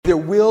There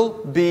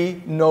will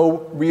be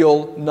no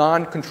real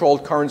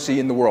non-controlled currency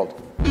in the world.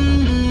 We're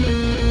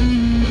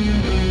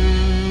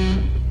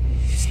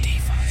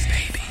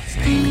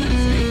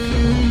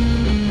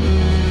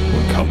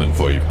coming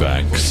for you,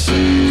 banks.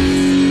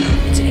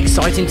 It's an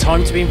exciting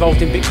time to be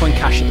involved in Bitcoin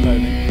Cash at the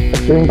moment.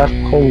 During that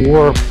whole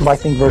war of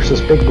Lightning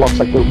versus big blocks,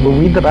 like were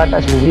we the bad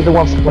guys? Were we the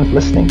ones that weren't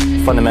listening?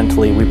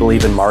 Fundamentally, we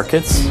believe in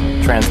markets,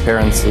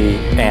 transparency,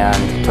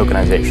 and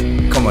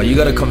tokenization. Come on, you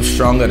gotta come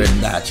stronger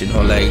than that, you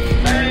know, like...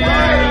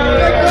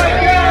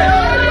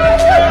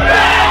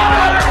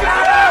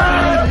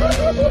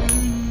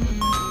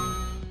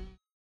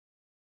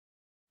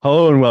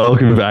 Hello and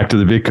welcome back to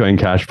the Bitcoin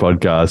Cash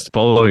podcast,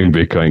 following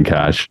Bitcoin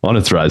Cash on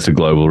its rise to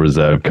global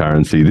reserve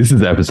currency. This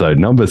is episode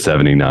number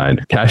 79,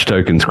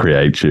 CashTokens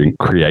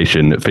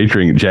creation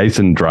featuring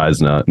Jason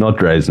Dreyzehner, not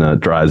Dreyzehner,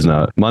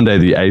 Dreyzehner, Monday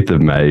the 8th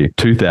of May,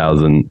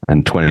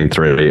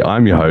 2023.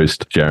 I'm your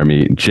host,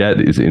 Jeremy. Jet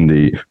is in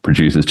the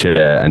producer's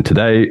chair, and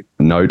today,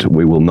 note,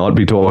 we will not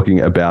be talking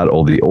about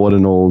all the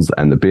ordinals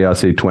and the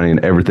BRC20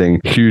 and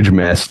everything. Huge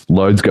mess,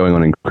 loads going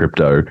on in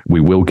crypto.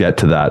 We will get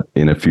to that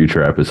in a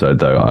future episode,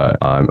 though.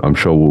 I'm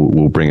sure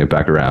we'll bring it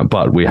back around.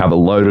 But we have a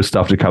load of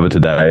stuff to cover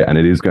today, and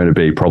it is going to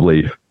be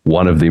probably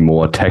one of the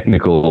more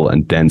technical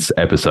and dense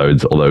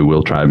episodes, although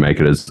we'll try and make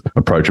it as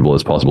approachable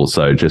as possible.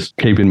 So just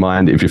keep in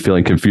mind, if you're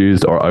feeling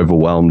confused or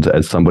overwhelmed,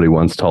 as somebody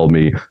once told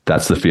me,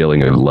 that's the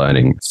feeling of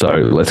learning. So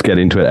let's get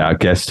into it. Our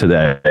guest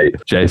today,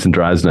 Jason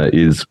Dreyzehner,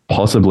 is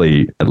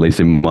possibly, at least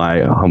in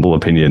my humble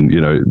opinion,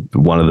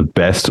 one of the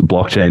best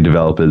blockchain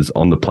developers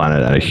on the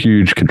planet and a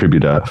huge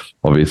contributor,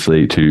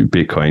 obviously, to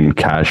Bitcoin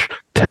Cash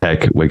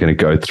tech. We're going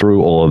to go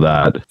through all of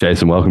that.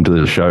 Jason, welcome to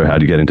the show. How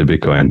do you get into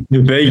Bitcoin?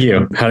 Thank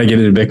you. How to get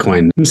into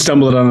Bitcoin?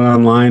 Stumbled on it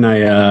online.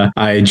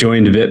 I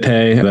joined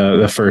BitPay,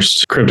 the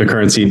first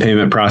cryptocurrency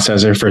payment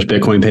processor, first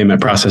Bitcoin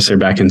payment processor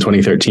back in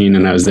 2013,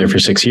 and I was there for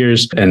 6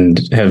 years, and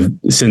have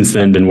since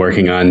then been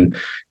working on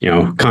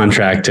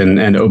contract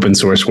and open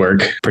source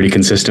work pretty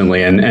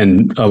consistently,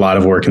 and a lot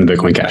of work in the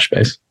Bitcoin Cash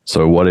space.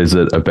 So what is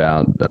it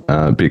about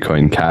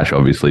Bitcoin Cash,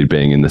 obviously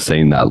being in the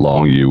scene that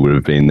long, you would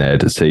have been there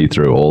to see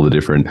through all the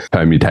different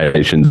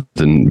permutations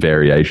and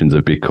variations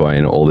of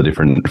Bitcoin, all the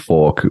different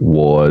fork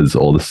wars,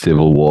 all the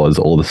civil wars,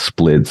 all the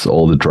splits,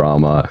 all the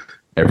drama,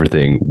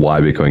 everything.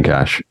 Why Bitcoin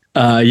Cash?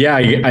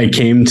 I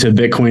came to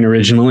Bitcoin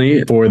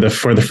originally for the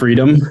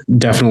freedom.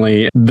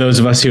 Definitely, those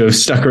of us who have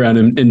stuck around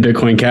in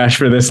Bitcoin Cash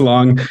for this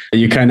long,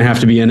 you kind of have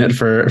to be in it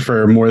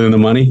for more than the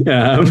money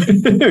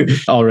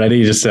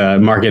already. Just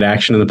market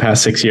action in the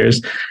past 6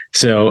 years.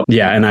 So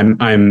yeah,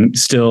 and I'm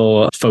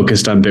still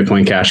focused on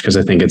Bitcoin Cash because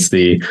I think it's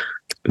the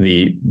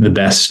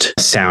best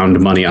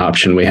sound money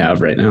option we have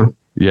right now.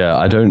 Yeah,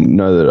 I don't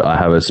know that I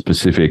have a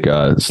specific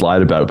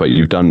slide about it, but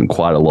you've done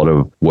quite a lot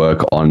of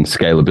work on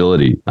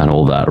scalability and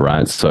all that,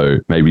 right? So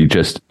maybe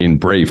just in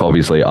brief,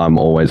 obviously, I'm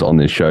always on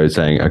this show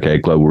saying, okay,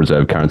 global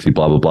reserve currency,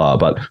 blah, blah, blah.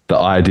 But the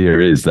idea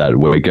is that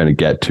we're going to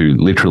get to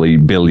literally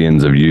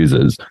billions of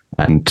users.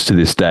 And to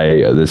this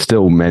day, there's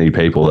still many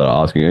people that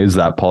are asking, is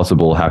that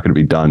possible? How can it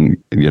be done?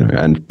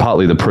 And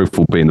partly the proof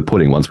will be in the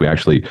pudding once we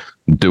actually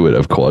do it,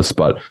 of course.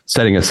 But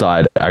setting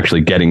aside actually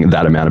getting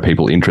that amount of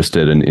people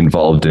interested and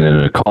involved in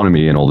an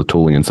economy and all the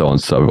tooling and so on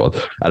and so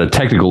forth, at a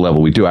technical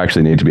level, we do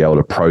actually need to be able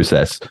to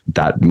process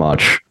that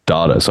much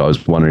data. So I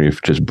was wondering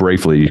if just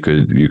briefly you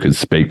could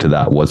speak to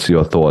that. What's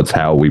your thoughts?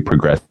 How are we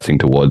progressing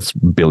towards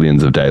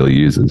billions of daily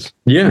users?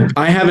 Yeah,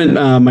 I haven't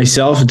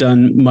myself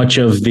done much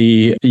of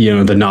the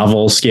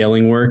novel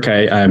scaling work.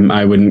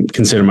 I wouldn't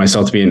consider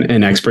myself to be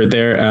an expert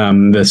there.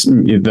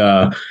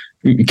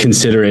 The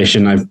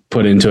consideration I've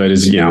put into it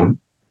is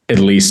at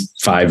least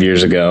 5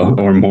 years ago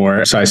or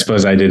more. So I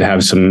suppose I did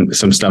have some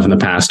stuff in the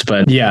past,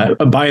 but yeah,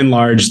 by and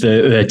large,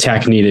 the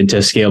tech needed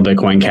to scale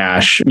Bitcoin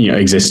Cash,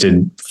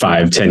 existed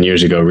 5-10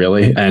 years ago,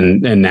 really.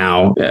 And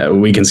now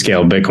we can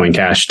scale Bitcoin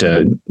Cash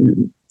to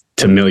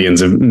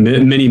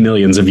many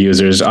millions of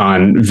users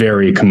on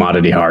very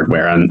commodity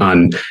hardware,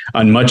 on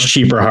much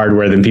cheaper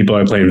hardware than people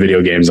are playing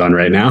video games on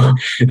right now.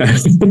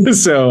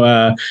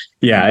 So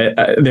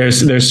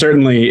there's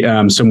certainly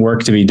some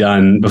work to be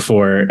done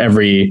before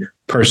every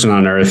person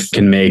on earth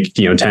can make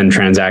 10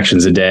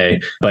 transactions a day,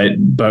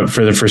 but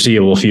for the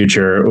foreseeable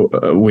future,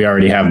 we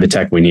already have the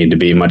tech we need to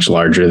be much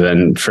larger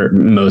than for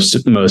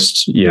most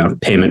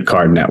payment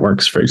card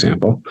networks, for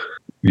example.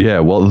 Yeah,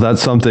 well,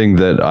 that's something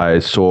that I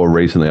saw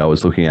recently. I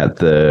was looking at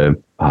the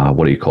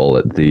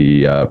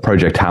the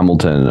Project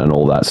Hamilton and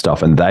all that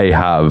stuff, and they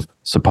have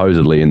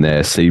supposedly in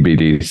their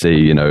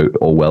CBDC,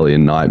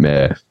 Orwellian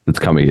nightmare that's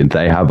coming in,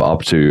 they have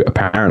up to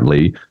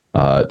apparently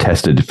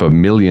tested for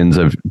millions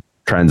of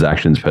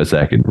transactions per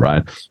second,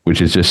 right?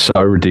 Which is just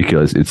so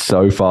ridiculous. It's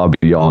so far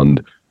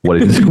beyond what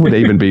would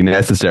even be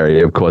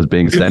necessary. Of course,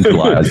 being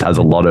centralized has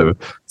a lot of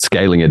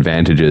scaling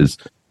advantages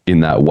in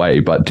that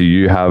way. But do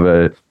you have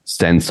a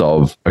sense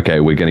of,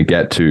 okay, we're going to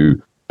get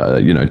to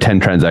 10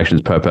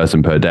 transactions per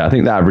person per day? I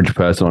think the average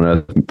person on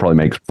Earth probably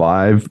makes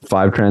five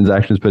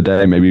transactions per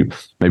day, maybe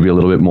a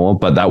little bit more,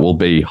 but that will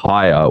be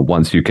higher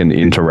once you can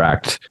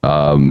interact,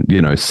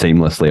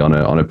 seamlessly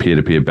on a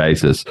peer-to-peer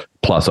basis.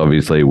 Plus,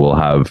 obviously, we'll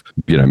have,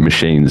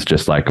 machines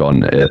just like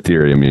on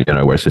Ethereum,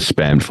 where it's just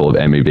spammed full of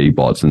MEV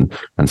bots and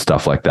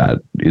stuff like that.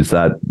 Is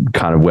that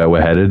kind of where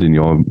we're headed in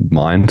your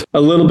mind?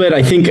 A little bit.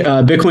 I think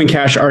Bitcoin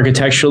Cash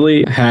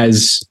architecturally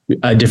has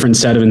a different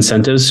set of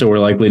incentives. So we're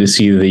likely to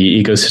see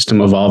the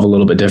ecosystem evolve a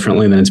little bit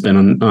differently than it's been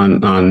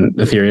on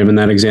Ethereum in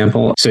that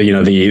example. So,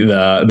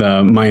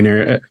 the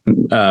miner,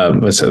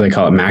 they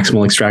call it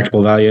maximal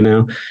extractable value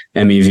now,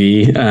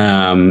 MEV,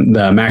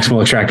 the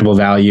maximal extractable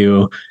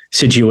value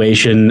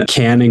situation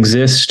can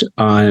exist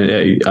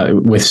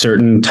with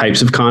certain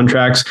types of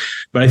contracts.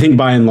 But I think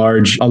by and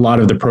large, a lot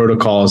of the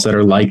protocols that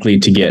are likely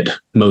to get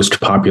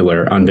most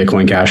popular on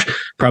Bitcoin Cash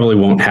probably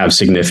won't have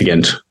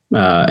significant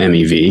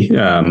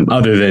MEV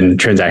other than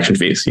transaction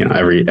fees.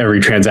 Every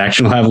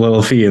transaction will have a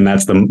little fee, and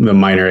that's the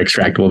miner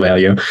extractable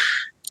value.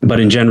 But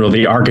in general,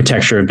 the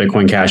architecture of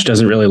Bitcoin Cash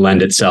doesn't really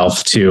lend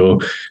itself to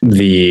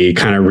the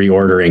kind of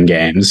reordering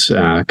games,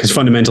 because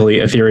fundamentally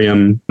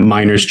Ethereum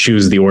miners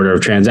choose the order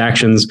of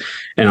transactions,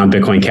 and on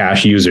Bitcoin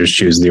Cash users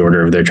choose the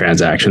order of their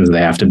transactions.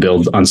 They have to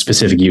build on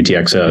specific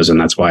UTXOs, and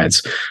that's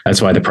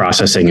why the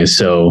processing is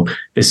so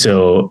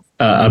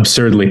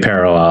absurdly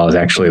parallel is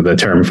actually the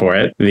term for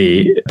it.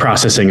 The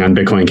processing on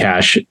Bitcoin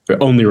Cash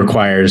only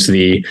requires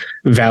the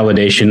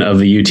validation of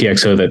the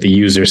UTXO that the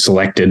user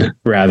selected,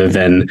 rather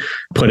than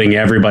putting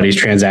everybody's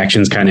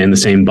transactions kind of in the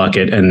same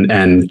bucket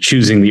and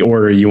choosing the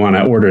order you want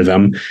to order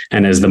them.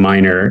 And as the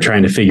miner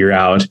trying to figure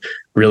out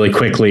really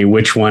quickly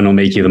which one will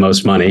make you the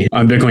most money.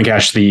 On Bitcoin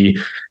Cash,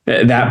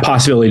 that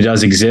possibility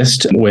does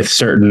exist with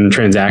certain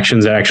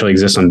transactions that actually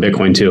exist on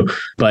Bitcoin too,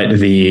 but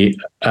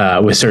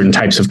with certain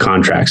types of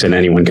contracts, and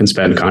anyone can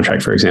spend a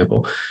contract, for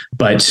example.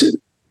 But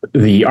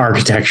the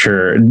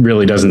architecture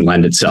really doesn't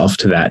lend itself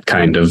to that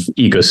kind of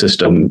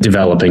ecosystem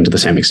developing to the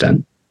same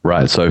extent.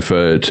 Right. So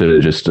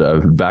to just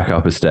back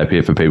up a step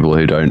here for people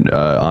who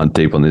aren't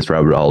deep on this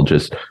rabbit hole,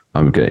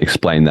 I'm going to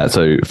explain that.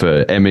 So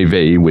for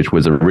MEV, which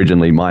was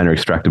originally miner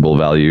extractable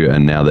value,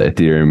 and now the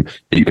Ethereum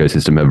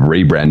ecosystem have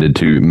rebranded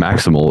to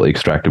maximal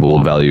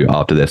extractable value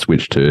after their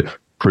switch to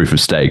proof of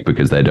stake,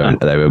 because they've got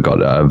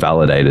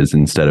validators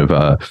instead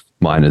of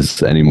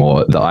miners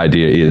anymore. The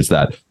idea is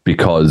that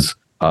because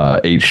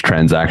each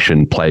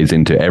transaction plays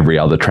into every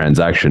other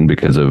transaction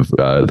because of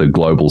the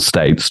global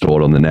state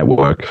stored on the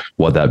network.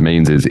 What that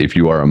means is if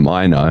you are a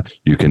miner,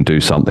 you can do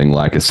something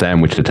like a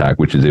sandwich attack,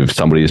 which is if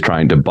somebody is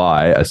trying to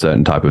buy a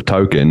certain type of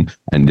token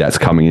and that's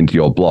coming into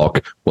your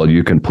block, well,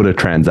 you can put a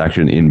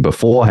transaction in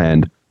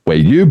beforehand where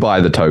you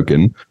buy the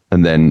token,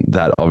 and then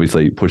that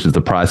obviously pushes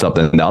the price up.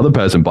 Then the other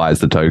person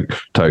buys the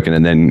token,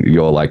 and then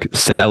you're like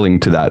selling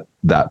to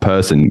that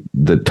person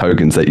the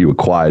tokens that you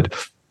acquired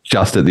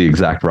just at the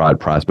exact right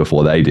price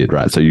before they did,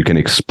 right? So you can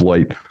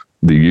exploit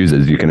the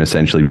users. You can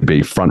essentially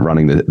be front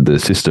running the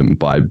system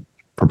by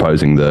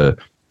proposing the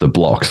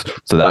blocks.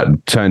 So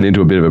that turned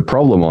into a bit of a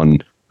problem on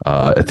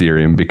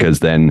Ethereum, because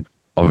then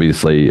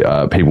obviously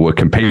people were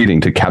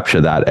competing to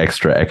capture that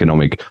extra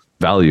economic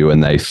value,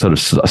 and they sort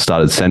of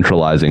started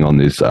centralizing on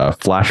these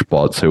flash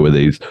bots, who were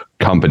these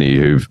company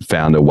who've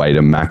found a way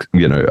to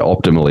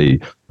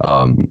optimally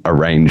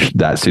arrange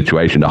that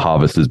situation to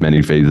harvest as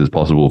many fees as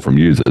possible from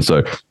users.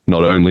 So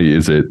not only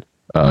is it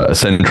a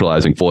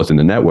centralizing force in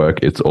the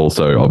network, it's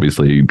also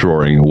obviously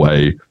drawing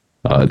away.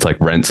 It's like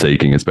rent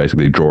seeking. It's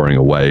basically drawing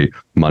away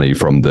money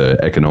from the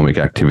economic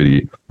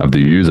activity of the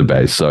user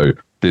base. So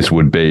this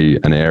would be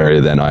an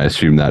area then I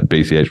assume that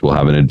BCH will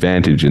have an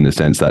advantage, in the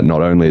sense that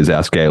not only is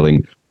our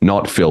scaling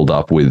not filled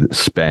up with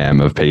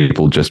spam of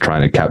people just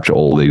trying to capture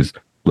all these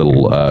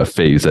little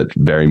fees at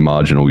very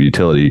marginal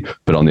utility,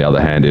 but on the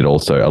other hand, it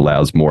also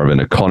allows more of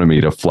an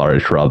economy to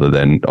flourish, rather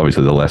than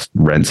obviously the less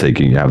rent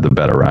seeking you have, the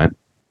better, right?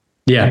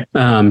 Yeah,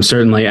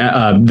 certainly.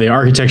 The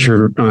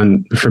architecture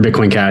for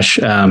Bitcoin Cash,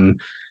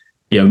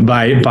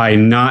 by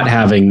not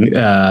having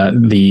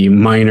the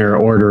miner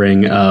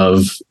ordering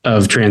of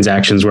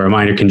transactions, where a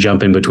miner can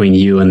jump in between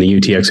you and the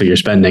UTXO you're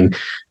spending,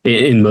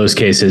 in most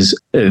cases,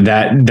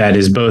 that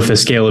is both a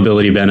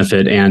scalability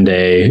benefit and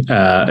a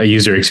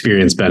user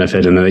experience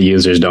benefit, and the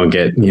users don't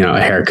get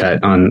a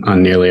haircut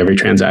on nearly every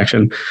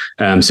transaction.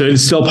 So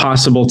it's still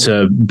possible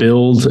to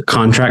build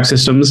contract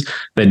systems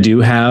that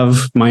do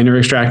have miner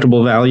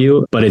extractable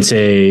value, but it's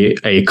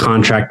a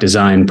contract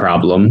design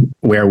problem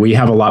where we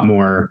have a lot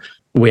more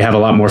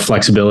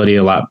flexibility,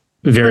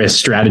 various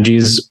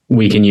strategies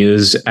we can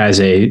use as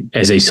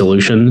a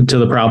solution to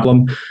the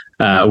problem.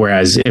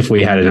 Whereas if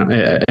we had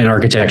an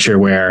architecture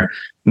where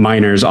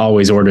miners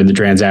always ordered the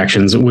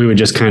transactions, we would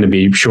just kind of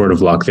be short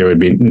of luck. There would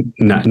be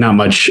not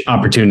much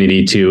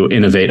opportunity to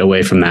innovate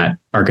away from that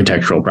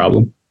architectural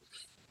problem.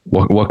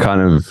 What kind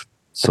of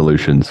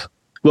solutions?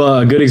 Well,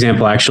 a good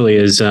example actually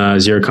is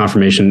zero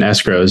confirmation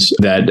escrows,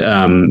 that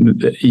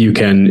you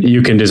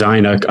can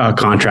design a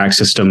contract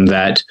system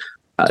that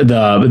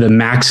the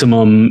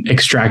maximum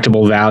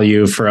extractable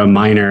value for a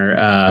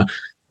miner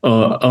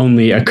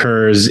only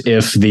occurs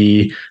if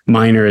the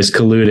miner is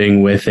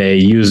colluding with a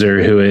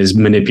user who is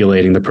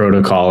manipulating the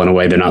protocol in a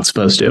way they're not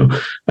supposed to.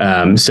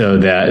 So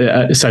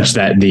that such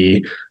that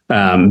the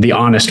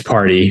honest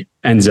party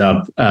ends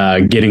up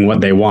getting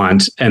what they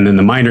want, and then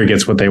the miner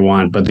gets what they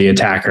want, but the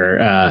attacker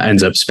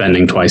ends up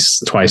spending twice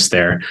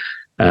their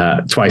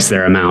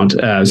amount.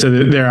 So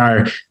there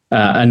are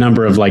a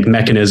number of like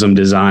mechanism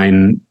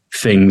design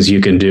things you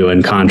can do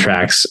in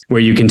contracts where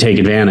you can take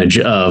advantage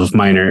of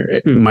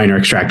minor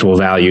extractable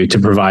value to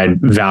provide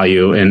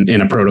value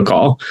in a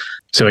protocol.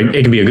 So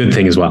it can be a good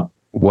thing as well.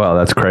 Wow,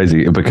 that's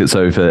crazy. Because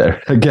so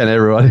for, again,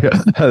 everybody,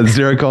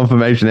 zero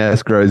confirmation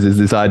escrows is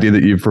this idea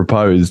that you've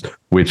proposed,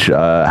 which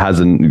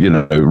hasn't,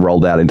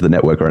 rolled out into the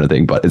network or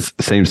anything. But it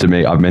seems to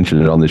me, I've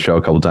mentioned it on the show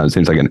a couple of times, it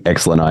seems like an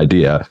excellent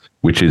idea,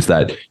 which is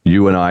that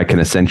you and I can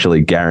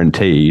essentially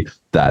guarantee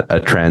that a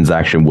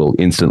transaction will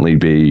instantly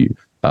be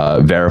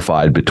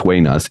verified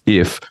between us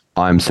if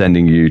I'm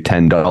sending you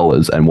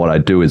 $10, and what I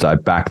do is I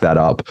back that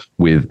up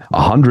with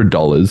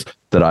 $100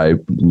 that I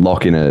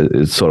lock in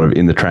a sort of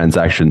in the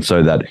transaction,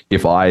 so that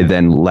if I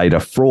then later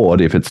fraud,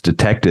 if it's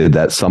detected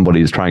that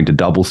somebody is trying to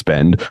double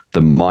spend,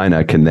 the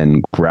miner can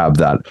then grab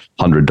that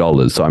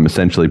 $100. So I'm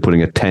essentially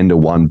putting a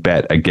 10-to-1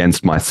 bet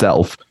against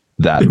myself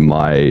that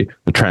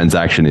the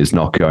transaction is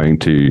not going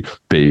to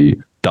be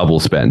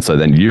double spend. So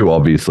then you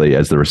obviously,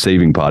 as the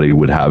receiving party,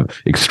 would have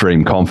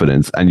extreme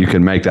confidence, and you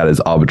can make that as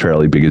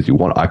arbitrarily big as you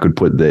want. I could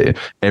put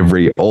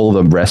all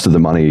the rest of the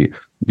money,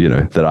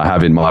 that I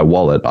have in my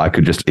wallet, I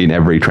could just in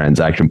every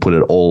transaction put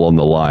it all on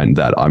the line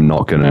that I'm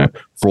not going to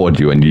fraud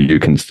you, and you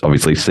can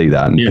obviously see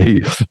that and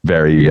be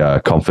very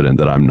confident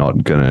that I'm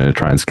not going to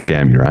try and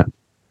scam you, right?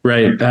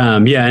 Right.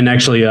 And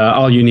actually,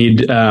 all you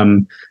need,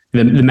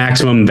 the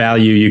maximum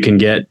value you can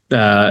get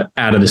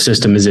out of the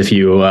system is if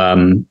you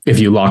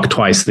lock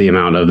twice the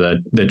amount of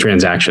the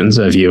transactions.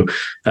 So if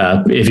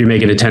you're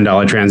making a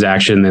 $10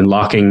 transaction, then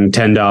locking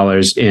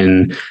 $10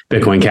 in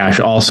Bitcoin Cash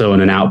also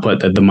in an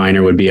output that the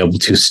miner would be able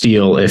to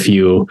steal if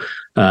you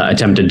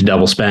attempted to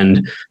double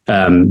spend,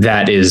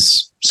 that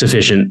is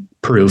sufficient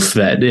proof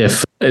that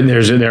if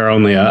there are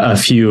only a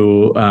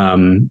few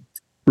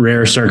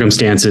rare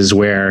circumstances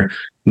where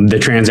the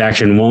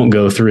transaction won't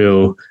go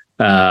through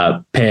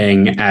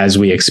paying as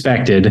we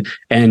expected.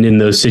 And in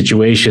those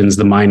situations,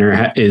 the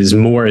miner is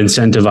more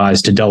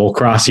incentivized to double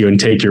cross you and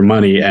take your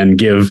money and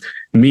give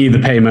me the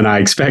payment I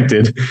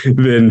expected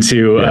than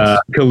to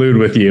collude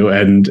with you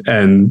and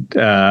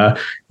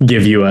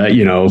give you a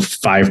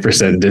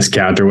 5%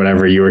 discount or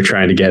whatever you were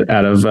trying to get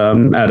out of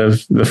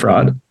the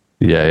fraud.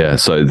 Yeah.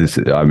 So this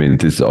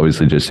is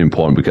obviously just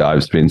important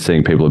because I've been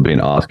seeing people have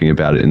been asking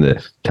about it in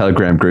the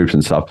Telegram groups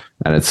and stuff.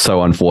 And it's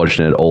so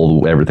unfortunate,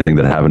 everything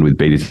that happened with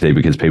BTC,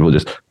 because people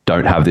just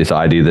don't have this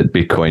idea that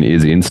Bitcoin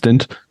is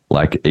instant.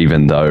 Like,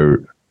 even though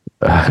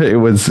it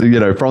was,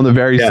 from the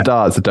very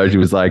start, Satoshi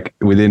was like,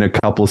 within a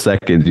couple of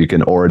seconds, you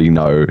can already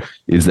know,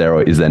 is there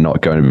or is there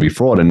not going to be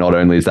fraud? And not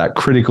only is that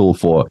critical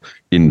for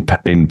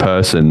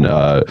in-person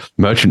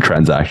merchant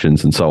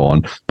transactions and so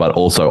on, but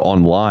also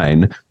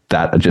online,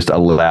 that just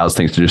allows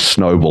things to just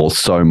snowball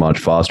so much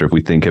faster. If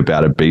we think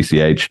about a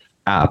BCH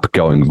app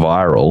going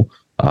viral,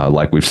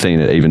 like we've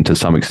seen it even to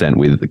some extent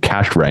with the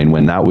Cash Rain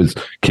when that was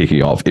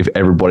kicking off, if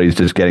everybody's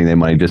just getting their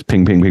money just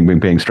ping, ping, ping, ping,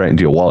 ping straight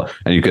into your wallet,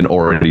 and you can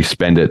already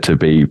spend it to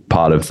be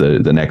part of the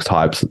next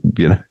hypes,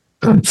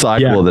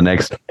 cycle or the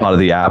next part of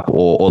the app,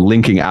 or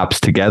linking apps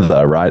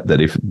together, right?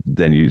 That if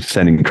then you're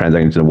sending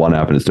transactions to one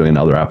app and it's doing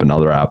another app,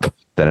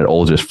 then it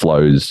all just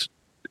flows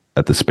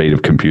at the speed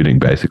of computing,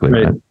 basically,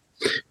 right?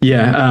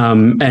 Yeah,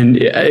 and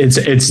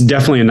it's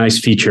definitely a nice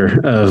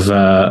feature of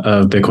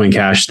Bitcoin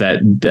Cash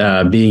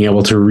that being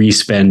able to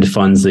respend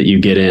funds that you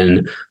get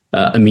in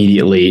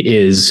immediately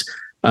is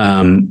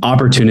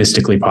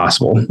opportunistically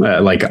possible.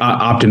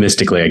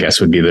 Optimistically, I guess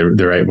would be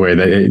the right word.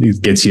 That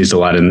it gets used a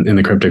lot in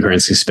the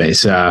cryptocurrency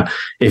space.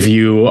 If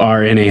you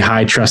are in a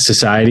high trust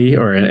society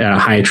or a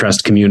high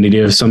trust community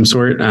of some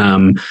sort,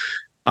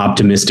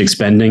 optimistic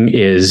spending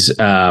is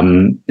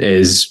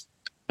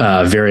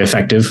very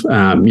effective.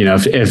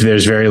 If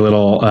there's very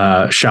little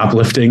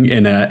shoplifting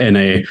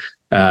in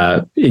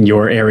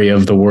your area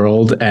of the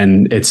world,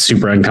 and it's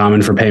super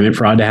uncommon for payment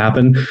fraud to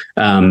happen,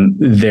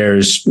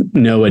 there's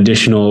no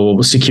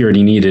additional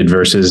security needed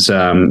versus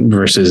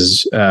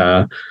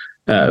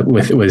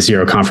with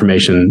zero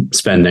confirmation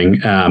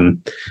spending.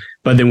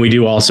 But then we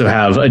do also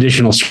have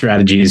additional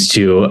strategies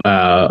to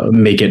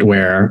make it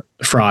where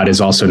fraud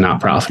is also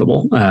not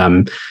profitable.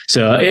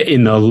 So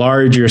in the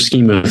larger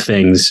scheme of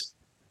things,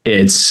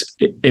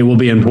 it will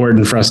be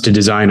important for us to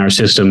design our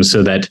systems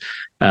so that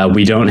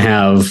we don't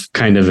have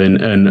kind of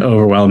an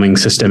overwhelming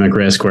systemic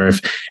risk where if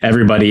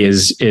everybody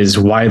is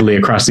widely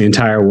across the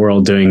entire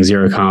world doing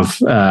zero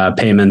conf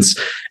payments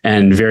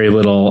and very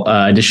little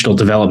additional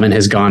development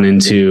has gone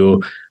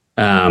into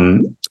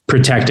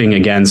protecting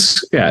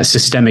against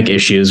systemic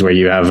issues where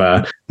you have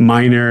a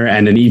miner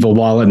and an evil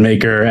wallet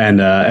maker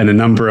and a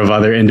number of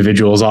other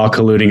individuals all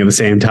colluding at the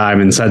same time,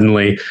 and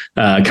suddenly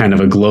kind of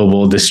a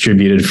global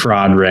distributed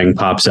fraud ring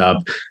pops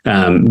up.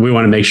 We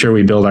want to make sure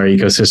we build our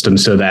ecosystem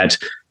so that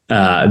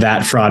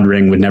that fraud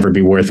ring would never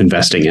be worth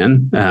investing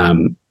in.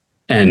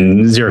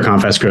 And zero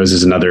conf escrows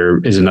is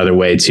another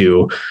way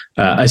to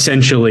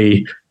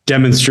essentially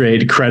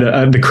demonstrate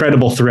the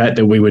credible threat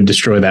that we would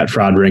destroy that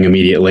fraud ring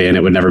immediately and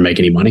it would never make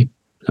any money.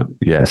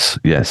 Yes.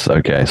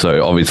 Okay.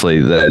 So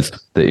obviously there's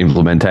the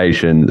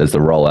implementation, there's the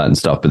rollout and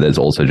stuff, but there's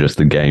also just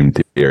the game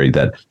theory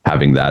that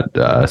having that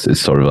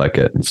is sort of like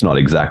it's not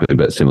exactly,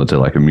 but similar to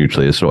like a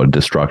mutually assured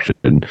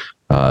destruction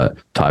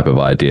type of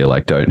idea.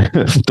 Like don't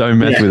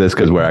mess with this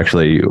because we're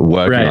actually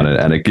working on it,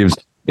 and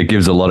it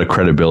gives a lot of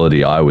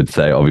credibility, I would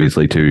say,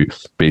 obviously, to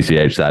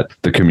BCH that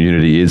the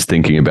community is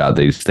thinking about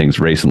these things.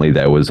 Recently,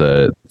 there was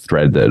a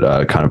thread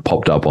that kind of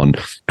popped up on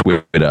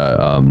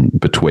Twitter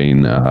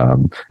between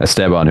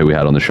Esteban, who we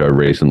had on the show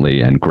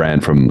recently, and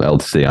Grant from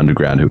LTC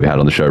Underground, who we had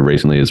on the show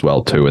recently as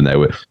well, too. And they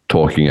were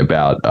talking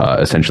about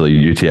essentially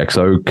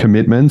UTXO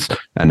commitments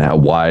and how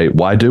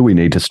why do we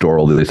need to store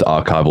all of this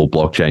archival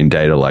blockchain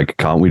data? Like,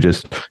 can't we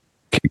just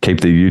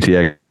keep the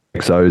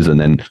UTXOs and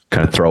then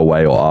kind of throw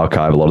away or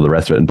archive a lot of the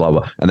rest of it and blah,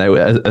 blah. And they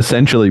were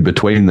essentially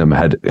between them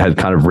had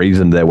kind of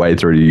reasoned their way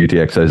through the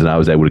UTXOs, and I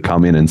was able to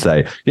come in and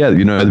say, yeah,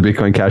 the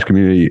Bitcoin Cash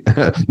community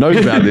knows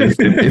about this.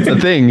 It's a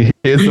thing.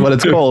 Here's what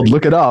it's called.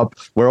 Look it up.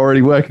 We're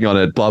already working on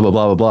it, blah, blah,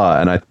 blah, blah, blah.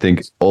 And I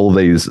think all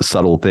these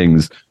subtle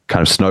things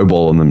kind of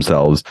snowball on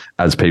themselves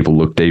as people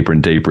look deeper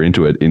and deeper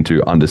into it,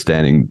 into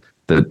understanding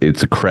that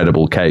it's a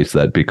credible case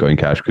that Bitcoin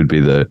Cash could be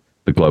the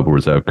global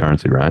reserve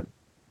currency, right?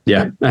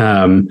 Yeah.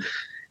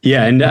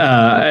 And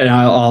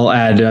I'll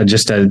add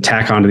just to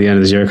tack on to the end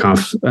of the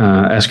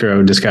ZeroConf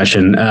escrow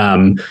discussion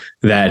that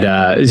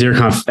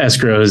ZeroConf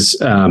escrows,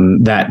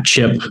 that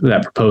chip,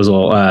 that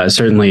proposal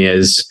certainly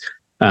is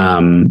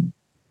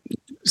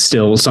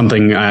still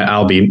something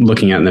I'll be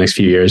looking at in the next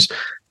few years,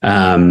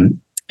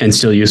 and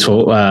still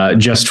useful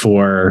just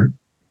for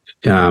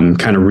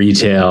kind of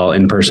retail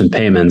in-person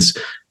payments.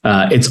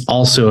 It's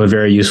also a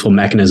very useful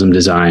mechanism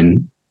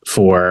design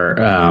for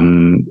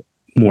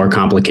more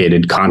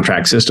complicated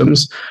contract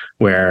systems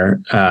where,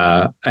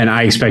 and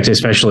I expect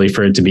especially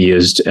for it to be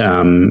used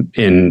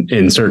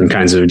in certain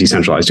kinds of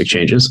decentralized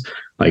exchanges,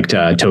 like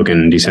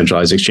token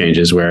decentralized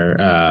exchanges,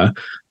 where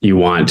you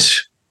want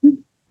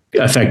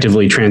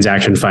effectively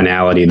transaction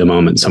finality the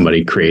moment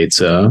somebody goes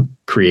to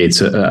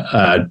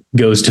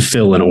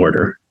fill an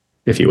order,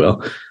 if you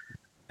will.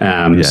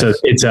 Yes. So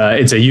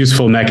it's a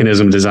useful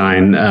mechanism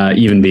design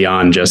even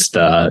beyond just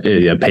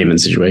payment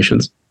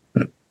situations.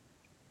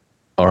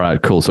 All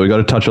right, cool. So we got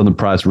to touch on the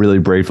price really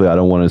briefly. I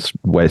don't want to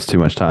waste too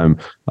much time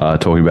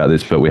talking about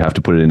this, but we have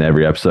to put it in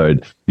every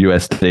episode.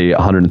 USD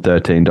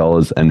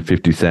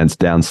 $113.50,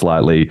 down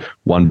slightly.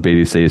 One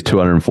BTC is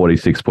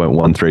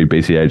 246.13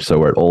 BCH, so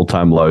we're at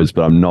all-time lows,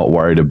 but I'm not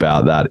worried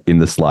about that in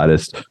the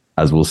slightest,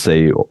 as we'll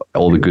see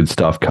all the good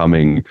stuff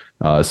coming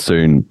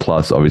soon,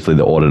 plus obviously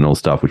the ordinal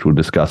stuff, which we'll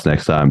discuss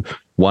next time.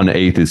 One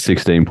ETH is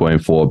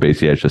 16.4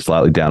 BCH, so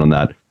slightly down on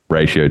that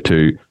ratio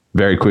too.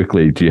 Very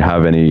quickly, do you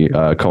have any, you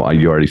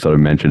already sort of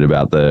mentioned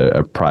about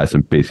the price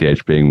of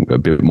BCH being a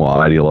bit more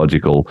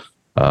ideological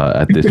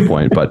at this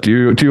point, but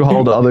do you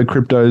hold other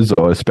cryptos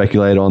or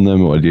speculate on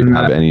them, or do you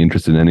have any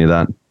interest in any of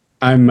that?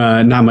 I'm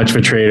not much of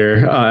a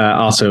trader.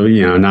 Also,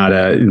 not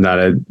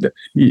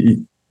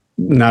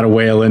a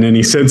whale in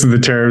any sense of the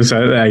terms.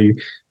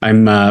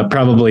 I'm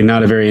probably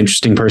not a very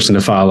interesting person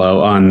to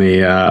follow on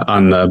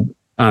the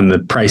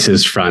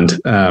prices front.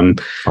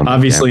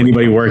 Obviously,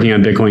 anybody working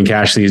on Bitcoin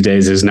Cash these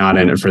days is not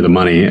in it for the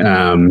money.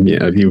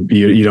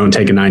 You don't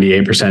take a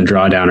 98%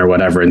 drawdown or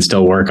whatever and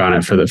still work on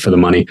it for the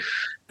money,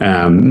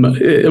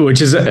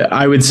 which is,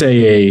 I would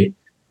say,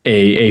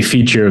 a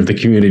feature of the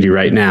community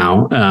right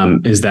now,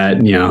 is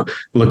that,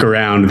 look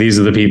around, these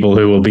are the people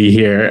who will be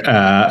here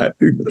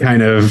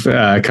kind of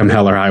come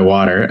hell or high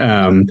water.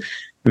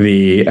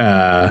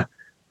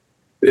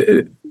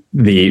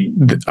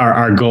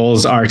 Our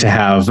goals are to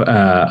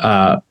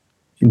have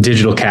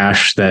digital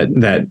cash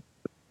that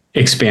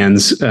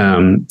expands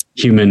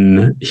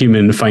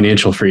human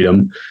financial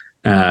freedom,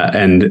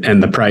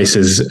 and the price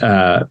is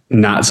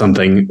not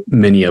something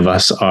many of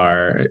us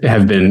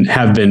have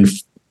been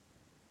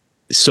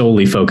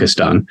solely focused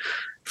on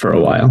for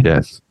a while.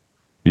 Yes.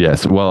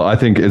 Well, I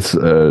think it's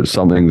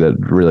something that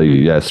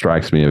really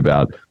strikes me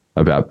about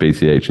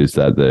BCH is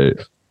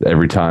that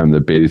every time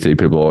the BTC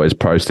people are always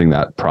posting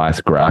that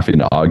price graph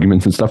in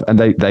arguments and stuff, and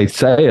they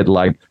say it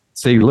like,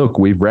 see, look,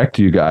 we've wrecked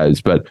you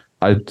guys, but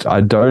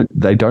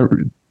they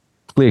don't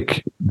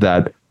click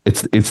that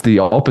it's the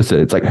opposite.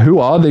 It's like, who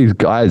are these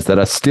guys that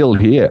are still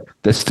here?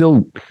 They're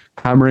still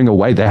hammering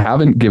away. They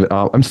haven't given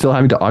up. I'm still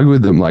having to argue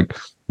with them. Like,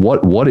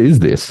 what is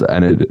this?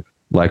 And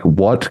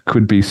what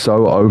could be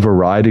so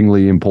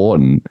overridingly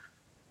important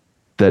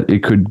that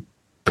it could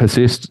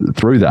persist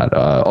through that?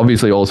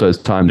 Obviously, also as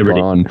time goes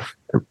on,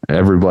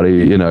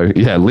 everybody,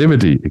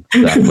 liberty.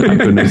 Exactly. I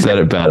couldn't have said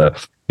it better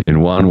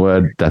in one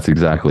word. That's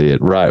exactly it.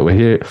 Right.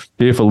 We're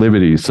here for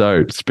liberty.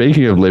 So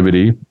speaking of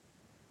liberty,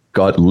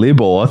 got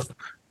Liborth.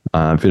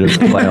 A bit of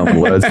play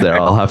on words there.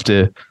 I'll have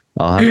to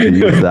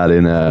use that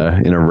in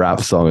a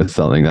rap song or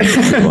something. That's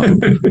a good one.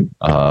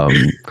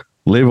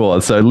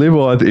 Liborth. So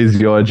Liborth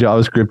is your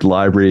JavaScript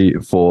library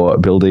for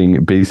building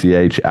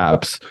BCH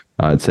apps.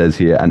 It says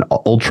here, an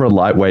ultra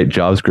lightweight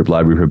JavaScript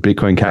library for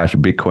Bitcoin Cash,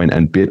 Bitcoin,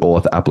 and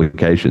BitAuth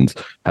applications,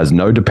 has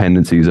no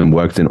dependencies and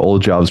works in all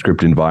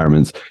JavaScript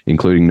environments,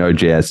 including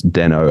Node.js,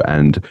 Deno,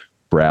 and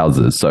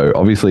browsers. So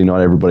obviously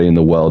not everybody in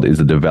the world is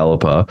a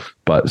developer,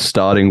 but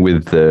starting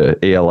with the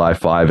ELI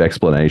 5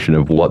 explanation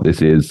of what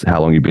this is, how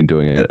long you've been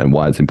doing it, and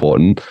why it's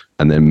important,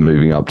 and then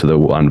moving up to the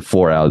one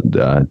for our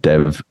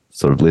dev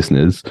sort of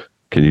listeners,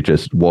 can you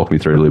just walk me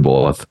through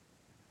LibAuth?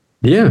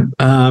 Yeah.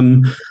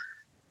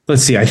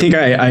 Let's see. I think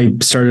I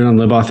started on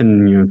LibAuth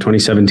in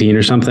 2017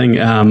 or something.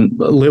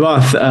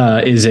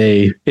 LibAuth is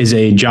a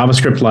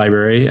JavaScript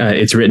library.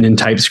 It's written in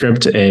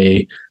TypeScript,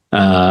 a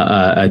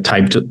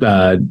typed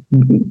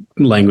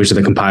language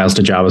that compiles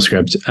to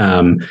JavaScript.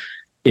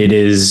 It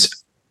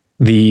is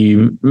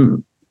the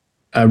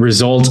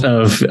result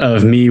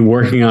of me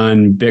working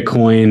on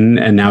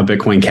Bitcoin and now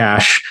Bitcoin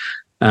Cash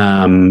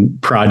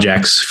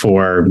projects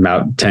for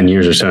about 10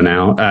 years or so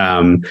now.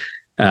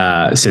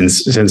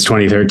 Since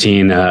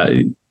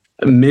 2013,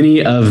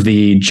 many of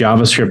the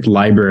JavaScript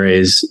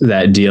libraries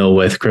that deal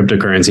with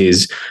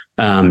cryptocurrencies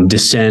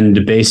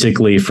descend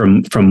basically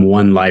from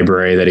one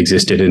library that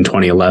existed in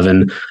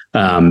 2011.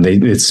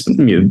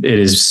 It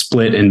is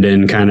split and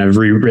been kind of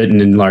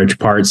rewritten in large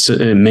parts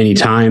many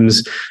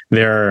times.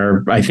 There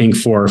are, I think,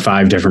 4 or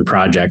 5 different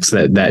projects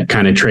that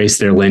kind of trace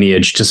their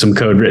lineage to some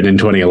code written in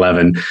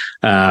 2011.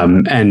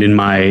 And in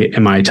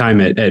my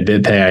time at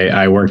BitPay,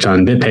 I worked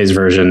on BitPay's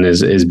version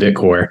is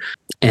Bitcore,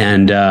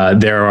 and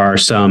there are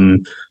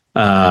some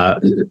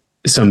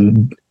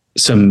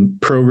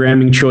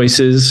programming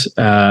choices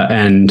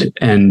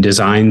and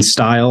design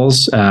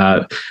styles,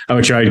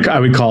 which I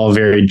would call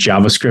very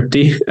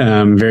JavaScripty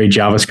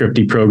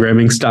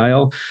programming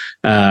style,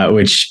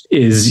 which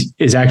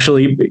is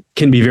actually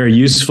can be very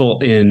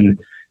useful in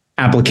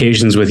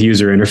applications with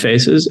user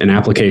interfaces and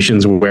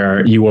applications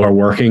where you are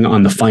working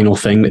on the final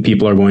thing that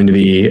people are going to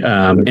be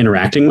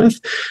interacting with.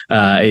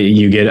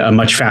 You get a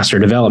much faster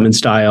development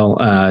style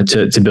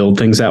to build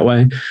things that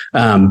way.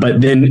 But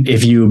then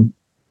if you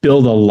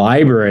build a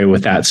library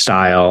with that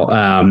style,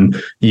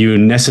 you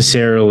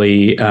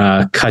necessarily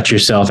cut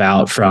yourself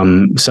out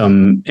from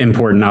some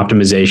important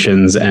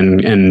optimizations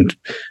and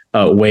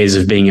ways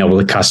of being able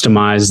to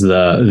customize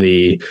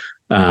the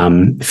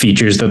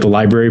features that the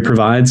library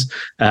provides.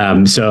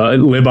 So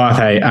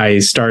LibAuth, I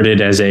started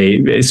as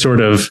a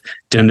sort of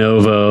de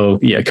novo,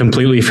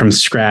 completely from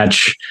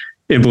scratch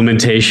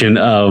implementation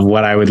of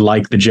what I would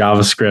like the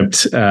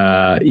JavaScript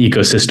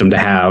ecosystem to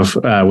have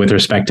with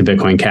respect to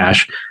Bitcoin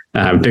Cash.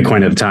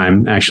 Bitcoin at the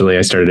time, actually,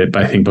 I started it,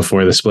 I think,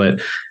 before the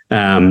split.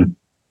 I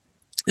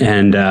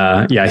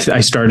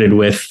started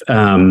with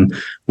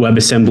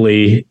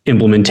WebAssembly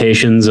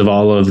implementations of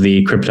all of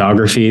the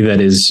cryptography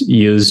that is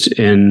used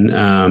in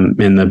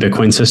the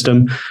Bitcoin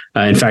system.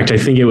 In fact, I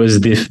think it was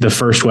the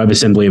first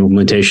WebAssembly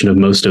implementation of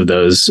most of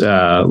those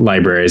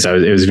libraries.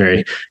 It was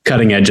very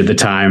cutting edge at the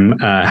time.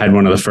 Had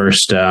one of the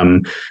first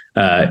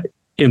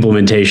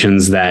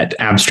implementations that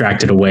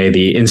abstracted away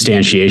the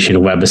instantiation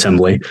of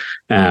WebAssembly.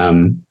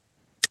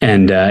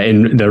 And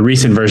in the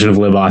recent version of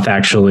LibAuth,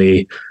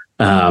 actually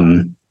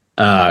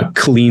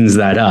cleans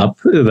that up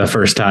the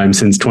first time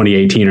since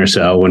 2018 or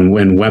so, when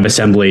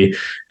WebAssembly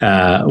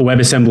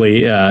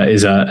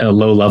is a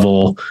low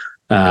level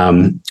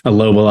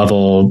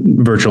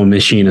virtual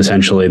machine,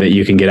 essentially, that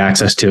you can get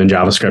access to in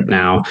JavaScript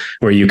now,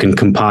 where you can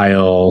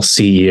compile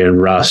C and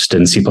Rust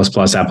and C++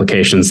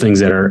 applications, things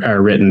that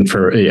are written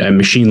for a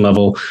machine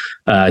level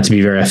to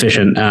be very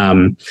efficient.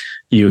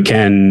 You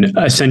can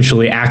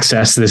essentially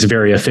access this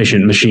very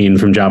efficient machine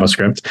from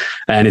JavaScript,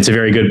 and it's a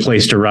very good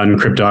place to run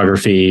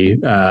cryptography,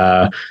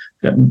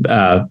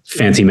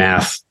 fancy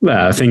math,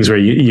 things where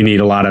you need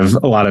a lot of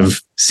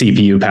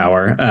CPU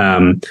power.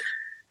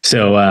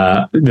 So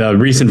the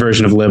recent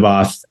version of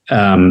LibAuth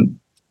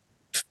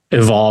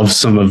evolves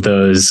some of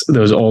those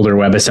older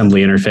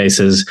WebAssembly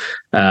interfaces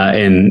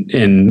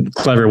in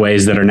clever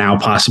ways that are now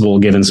possible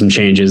given some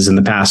changes in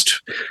the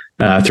past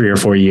 3 or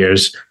 4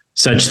 years,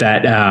 such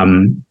that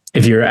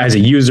if you're as a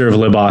user of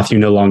LibAuth, you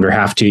no longer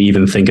have to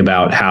even think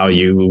about how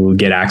you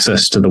get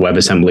access to the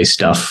WebAssembly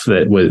stuff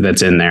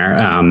that's in there.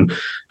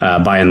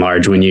 By and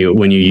large, when you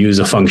use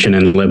a function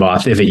in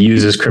LibAuth, if it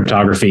uses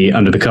cryptography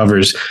under the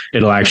covers,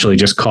 it'll actually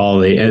just call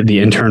the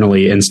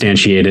internally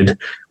instantiated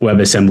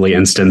WebAssembly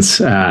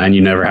instance, and you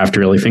never have to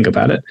really think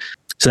about it.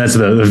 So that's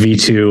the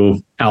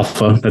V2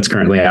 alpha that's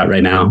currently out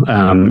right now.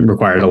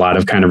 Required a lot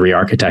of kind of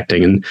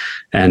re-architecting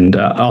and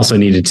also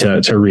needed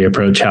to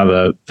reapproach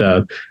how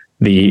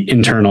the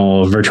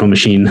internal virtual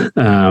machine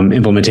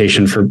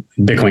implementation for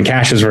Bitcoin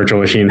Cash's virtual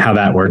machine, how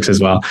that works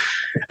as well,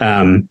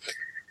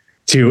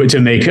 to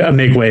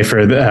make way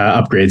for the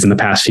upgrades in the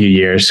past few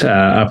years,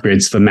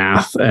 upgrades to the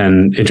math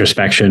and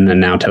introspection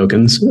and now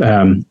tokens.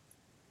 And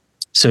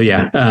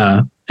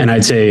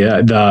I'd say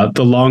the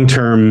long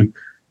term,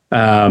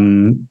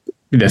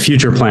 the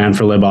future plan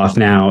for LibAuth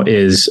now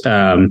is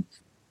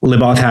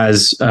LibAuth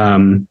has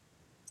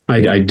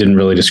I didn't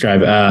really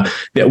describe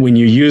that when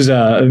you use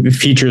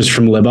features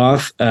from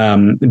liboth,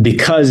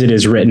 because it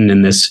is written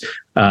in this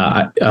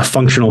a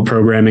functional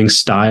programming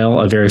style,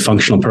 a very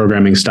functional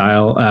programming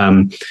style.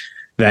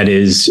 That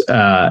is,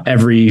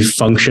 every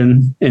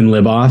function in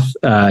liboth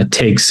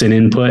takes an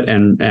input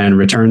and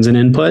returns an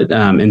input,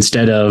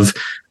 instead of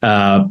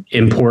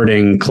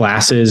importing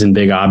classes and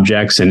big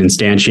objects and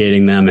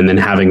instantiating them and then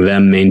having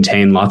them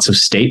maintain lots of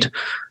state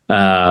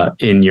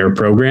in your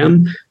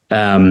program.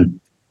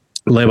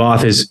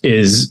 Liboth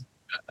is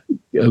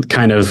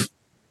kind of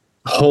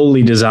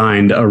wholly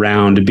designed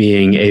around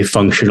being a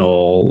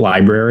functional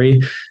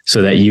library,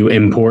 so that you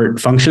import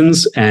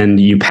functions and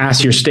you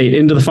pass your state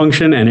into the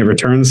function and it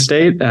returns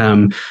state.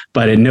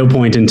 But at no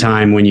point in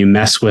time when you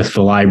mess with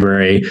the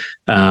library,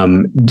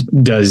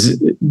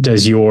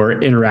 does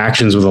your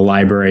interactions with the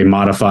library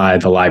modify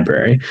the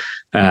library.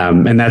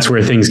 And that's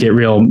where things get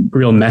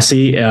real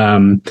messy.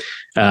 And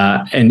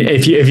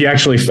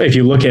if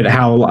you look at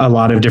how a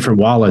lot of different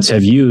wallets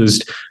have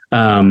used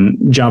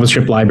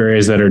JavaScript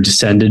libraries that are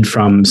descended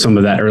from some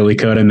of that early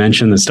code I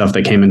mentioned, the stuff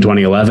that came in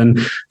 2011,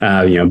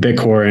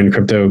 Bitcore and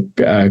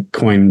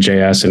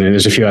CryptoCoin.js, and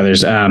there's a few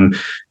others,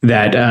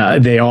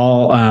 that they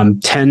all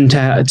tend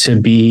to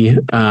be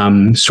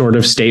sort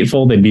of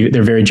stateful.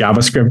 They're very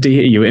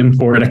JavaScripty. You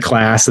import a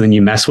class and then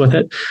you mess with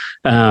it.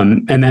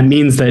 And that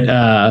means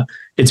that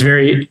it's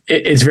very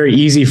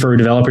easy for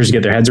developers to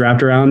get their heads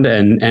wrapped around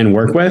and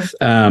work with.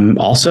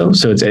 Also,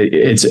 so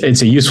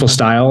it's a useful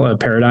style, a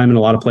paradigm in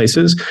a lot of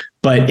places,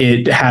 but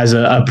it has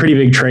a pretty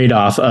big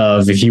trade-off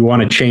of, if you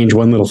want to change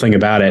one little thing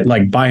about it,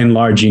 like by and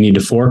large, you need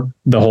to fork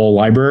the whole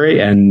library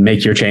and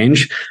make your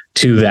change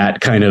to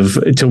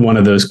one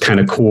of those kind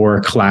of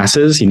core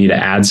classes. You need to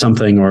add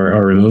something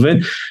or remove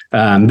it.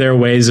 There are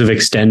ways of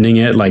extending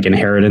it, like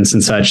inheritance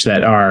and such,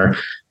 that are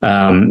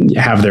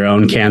have their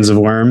own cans of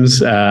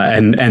worms.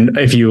 And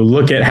if you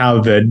look at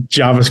how the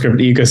JavaScript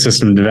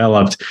ecosystem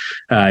developed,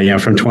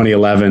 from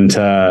 2011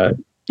 to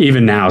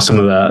even now, some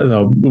of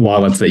the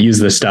wallets that use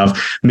this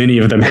stuff, many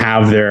of them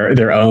have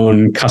their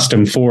own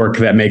custom fork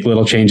that make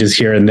little changes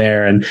here and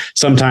there. And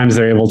sometimes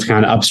they're able to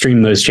kind of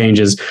upstream those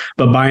changes.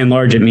 But by and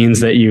large, it means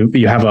that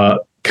you have a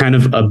kind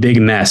of a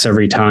big mess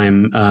every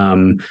time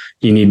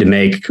you need to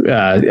make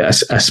a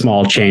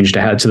small change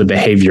to the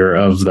behavior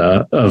of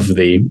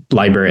the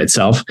library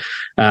itself.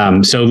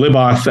 So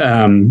liboth,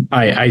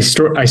 I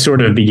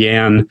sort of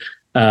began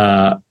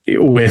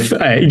with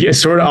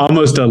sort of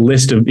almost a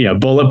list of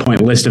bullet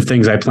point list of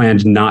things I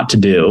planned not to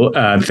do,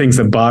 things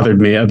that bothered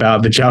me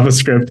about the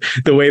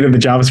JavaScript, the way that the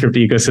JavaScript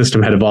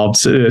ecosystem had evolved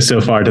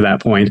so far to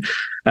that point.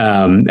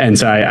 And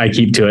so I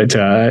keep to it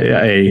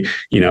to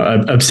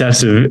an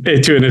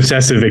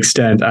obsessive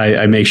extent.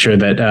 I make sure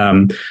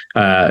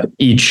that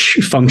each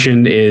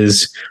function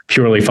is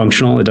purely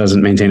functional. It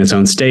doesn't maintain its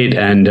own state,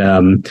 and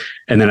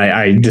then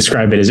I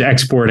describe it as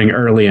exporting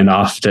early and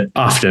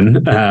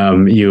often.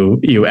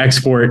 You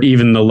export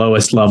even the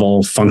lowest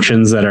level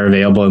functions that are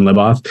available in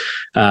liboth,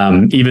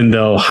 even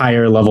though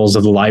higher levels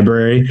of the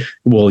library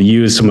will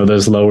use some of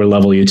those lower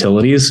level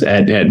utilities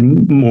at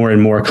more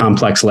and more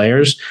complex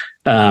layers.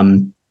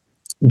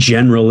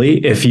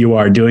 Generally, if you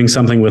are doing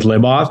something with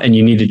liboth and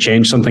you need to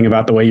change something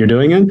about the way you're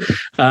doing it,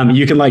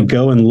 you can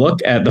go and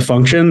look at the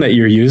function that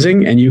you're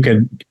using, and you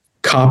can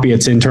copy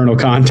its internal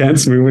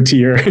contents, move it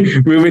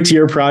to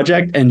your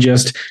project, and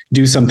just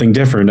do something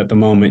different at the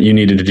moment you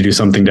needed to do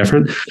something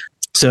different.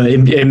 So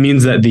it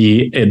means that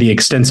the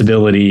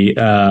extensibility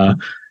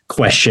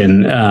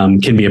question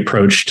can be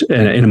approached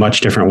in a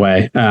much different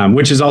way,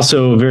 which is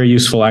also very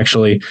useful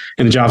actually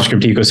in the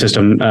JavaScript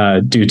ecosystem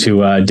due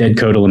to dead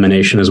code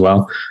elimination as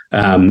well.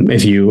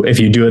 If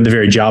you do it the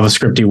very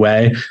JavaScripty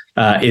way,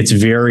 it's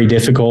very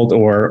difficult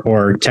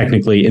or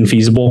technically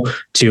infeasible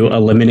to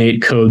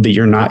eliminate code that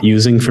you're not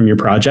using from your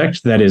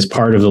project that is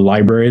part of the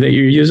library that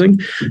you're using.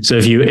 So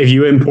if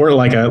you import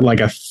like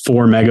a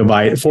 4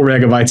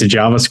 megabytes of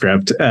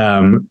JavaScript,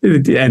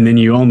 and then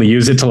you only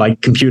use it to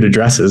compute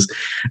addresses,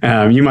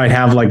 you might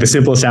have the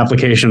simplest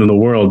application in the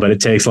world, but it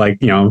takes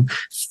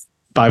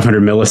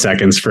 500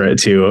 milliseconds for it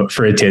to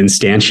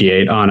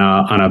instantiate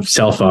on a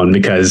cell phone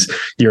because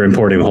you're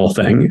importing the whole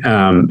thing.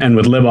 And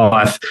with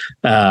liboth,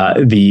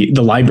 the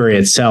library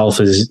itself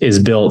is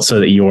built so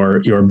that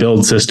your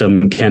build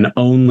system can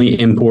only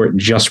import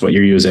just what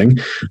you're using,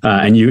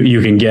 and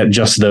you can get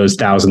just those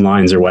 1,000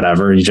 lines or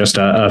whatever, just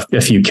a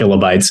few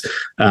kilobytes,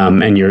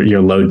 and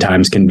your load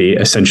times can be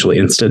essentially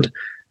instant.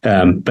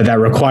 But that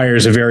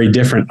requires a very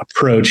different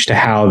approach to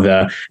how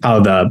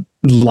the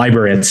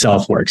library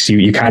itself works.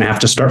 You kind of have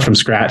to start from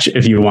scratch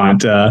if you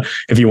want the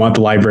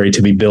library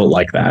to be built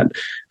like that.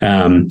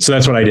 So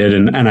that's what I did,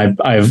 and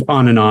I've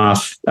on and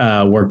off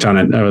worked on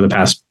it over the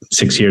past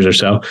 6 years or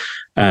so.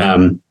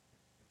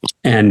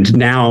 And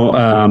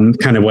now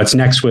kind of what's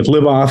next with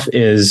liboth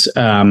is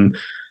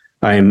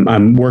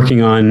I'm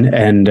working on,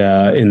 and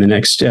in the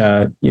next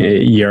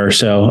year or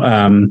so,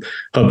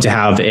 hope to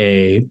have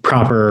a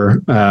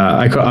proper,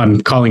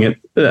 I'm calling it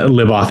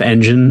liboth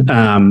engine,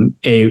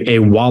 a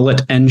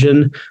wallet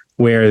engine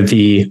where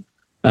the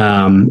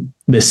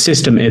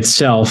system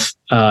itself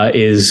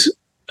is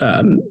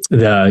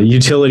the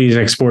utilities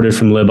exported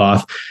from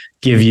Liboth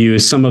give you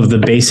some of the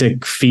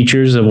basic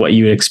features of what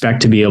you would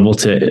expect to be able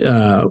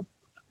to,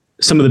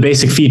 some of the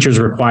basic features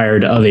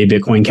required of a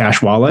Bitcoin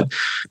Cash wallet.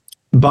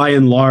 By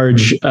and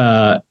large,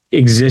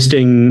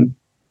 existing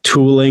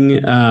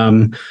tooling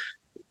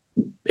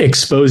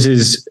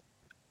exposes,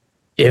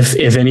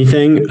 if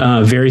anything,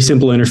 very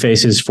simple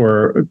interfaces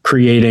for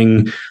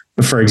creating,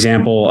 for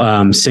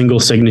example, single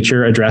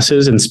signature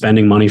addresses and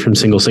spending money from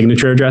single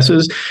signature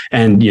addresses.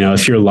 And,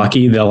 if you're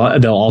lucky,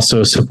 they'll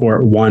also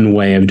support one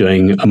way of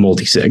doing a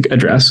multi-sig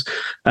address.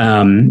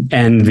 And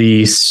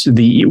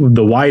the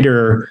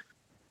wider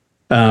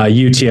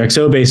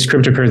UTXO-based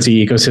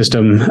cryptocurrency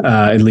ecosystem,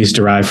 at least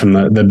derived from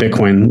the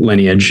Bitcoin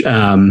lineage,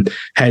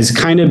 has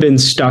kind of been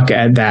stuck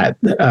at that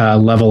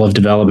level of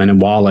development in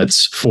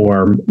wallets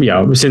for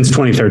since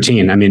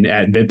 2013. I mean,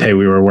 at BitPay,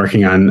 we were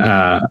working on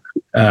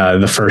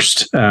the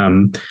first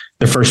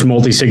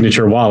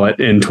multi-signature wallet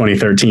in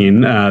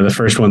 2013. The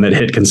first one that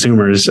hit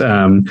consumers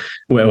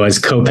was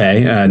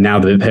Copay, now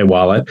the BitPay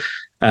wallet.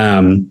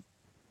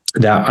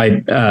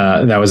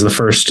 That was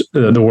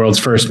the world's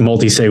first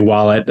multi-sig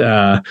wallet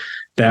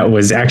that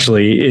was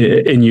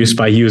actually in use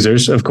by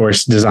users, of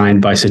course, designed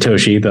by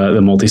Satoshi,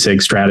 the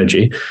multi-sig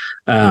strategy.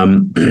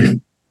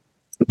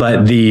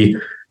 But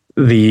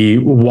the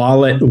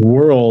wallet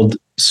world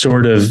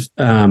sort of,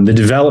 the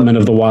development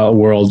of the wallet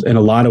world in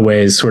a lot of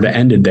ways sort of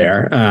ended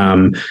there.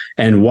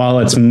 And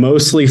wallets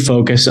mostly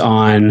focus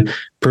on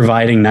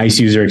providing nice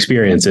user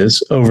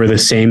experiences over the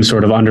same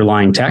sort of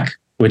underlying tech,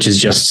 which is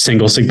just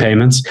single sig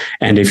payments.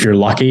 And if you're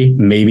lucky,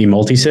 maybe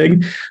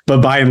multi-sig.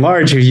 But by and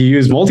large, if you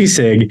use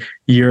multi-sig,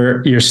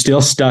 you're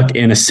still stuck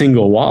in a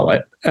single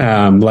wallet.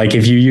 Like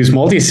if you use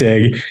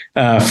multi-sig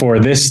for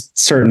this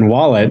certain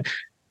wallet,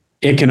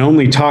 it can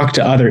only talk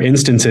to other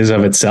instances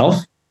of itself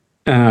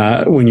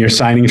when you're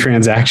signing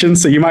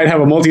transactions. So you might have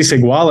a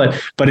multi-sig wallet,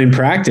 but in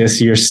practice,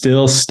 you're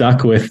still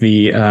stuck with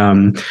the,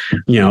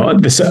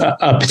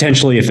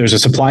 potentially if there's a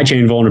supply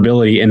chain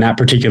vulnerability in that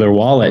particular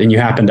wallet and you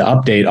happen to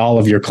update all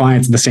of your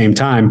clients at the same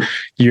time,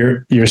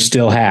 you're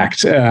still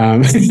hacked.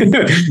 So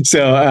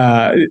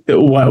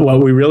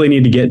what we really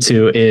need to get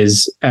to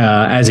is,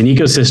 as an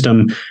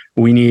ecosystem,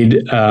 we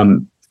need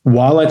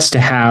wallets to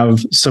have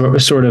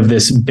sort of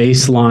this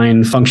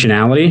baseline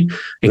functionality,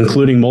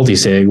 including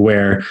multisig,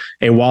 where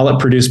a wallet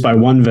produced by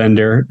one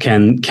vendor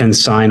can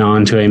sign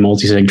on to a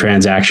multisig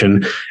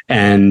transaction,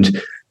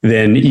 and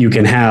then you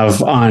can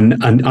have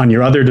on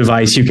your other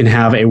device, you can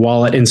have a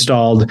wallet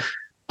installed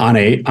on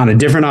a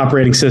different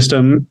operating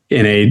system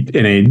in a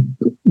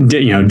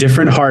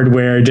different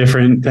hardware,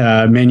 different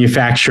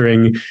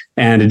manufacturing,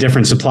 and a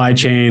different supply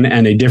chain,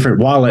 and a different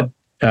wallet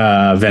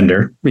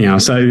vendor,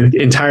 so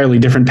entirely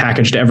different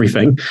packaged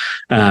everything.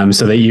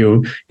 So that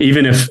you,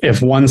 even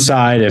if one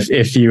side,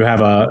 if you have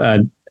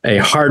a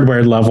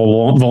hardware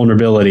level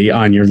vulnerability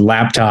on your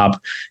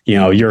laptop,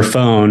 your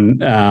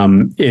phone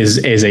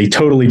is a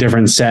totally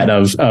different set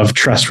of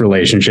trust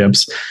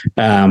relationships,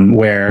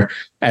 where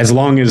as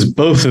long as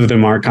both of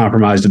them aren't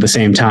compromised at the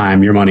same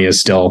time, your money is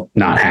still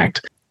not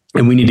hacked.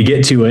 And we need to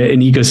get to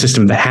an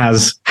ecosystem that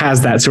has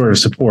that sort of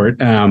support.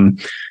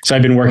 So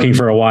I've been working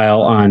for a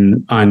while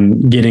on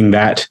getting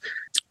that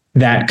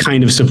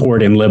kind of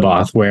support in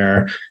Liboth,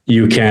 where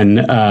you can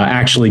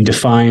actually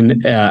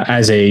define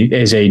as a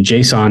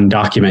JSON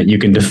document, you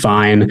can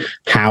define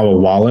how a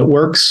wallet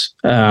works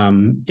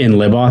in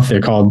Liboth.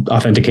 They're called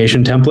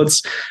authentication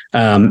templates,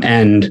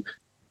 and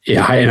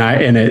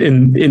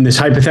in this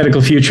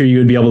hypothetical future, you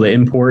would be able to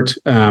import,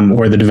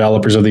 or the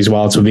developers of these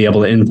wallets would be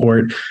able to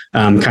import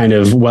kind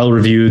of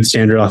well-reviewed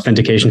standard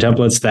authentication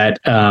templates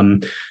that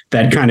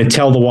kind of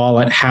tell the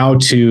wallet how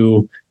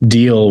to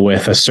deal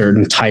with a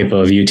certain type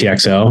of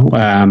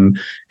UTXO,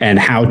 and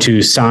how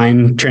to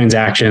sign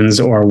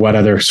transactions or what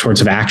other sorts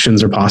of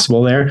actions are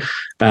possible there.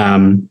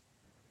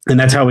 And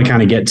that's how we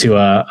kind of get to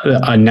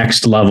a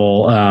next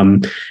level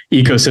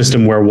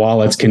ecosystem where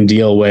wallets can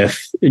deal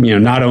with,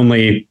 not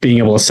only being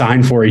able to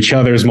sign for each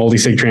other's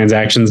multi-sig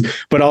transactions,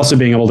 but also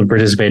being able to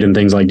participate in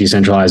things like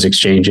decentralized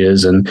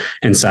exchanges and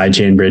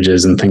sidechain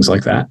bridges and things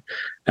like that.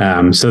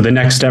 So the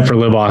next step for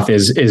Liboth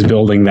is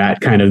building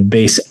that kind of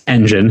base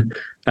engine,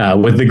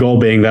 with the goal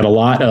being that a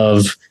lot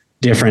of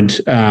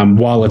different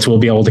wallets will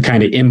be able to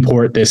kind of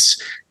import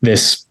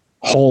this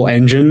whole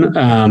engine,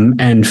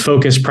 and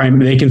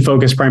they can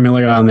focus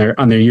primarily on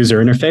their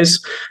user interface.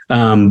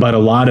 But a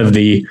lot of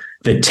the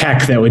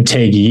tech that would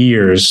take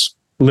years,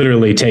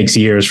 literally takes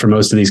years for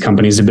most of these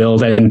companies to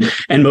build, and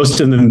most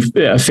of them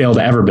fail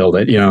to ever build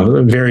it.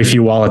 Very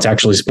few wallets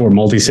actually support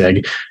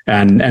multisig,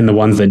 and the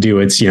ones that do,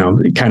 it's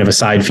kind of a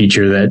side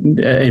feature that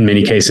in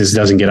many cases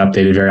doesn't get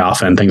updated very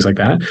often, things like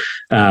that.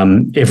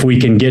 If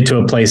we can get to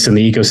a place in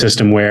the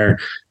ecosystem where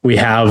we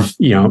have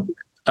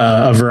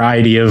a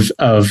variety of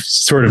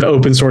sort of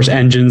open source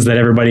engines that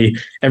everybody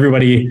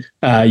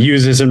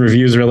uses and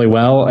reviews really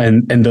well,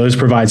 and those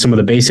provide some of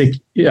the basic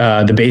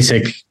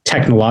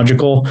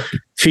technological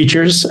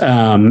features,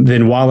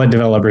 then wallet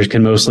developers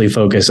can mostly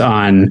focus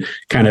on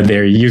kind of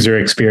their user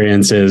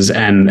experiences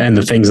and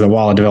the things that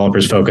wallet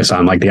developers focus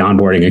on, like the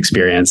onboarding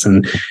experience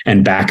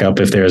and backup,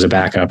 if there is a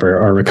backup,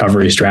 or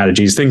recovery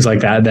strategies, things like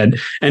that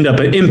end up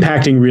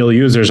impacting real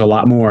users a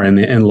lot more in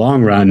the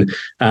long run.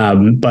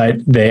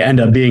 But they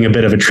end up being a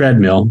bit of a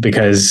treadmill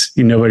because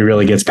nobody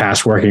really gets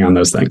past working on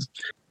those things.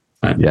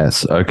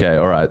 Yes. Okay.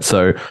 All right.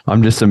 So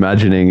I'm just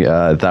imagining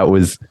that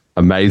was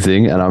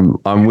amazing, and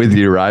I'm with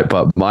you, right?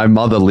 But my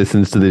mother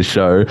listens to this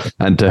show,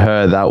 and to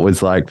her that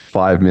was like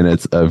 5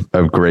 minutes of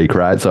Greek,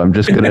 right? So I'm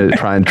just going to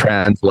try and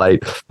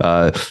translate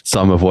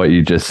some of what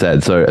you just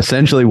said. So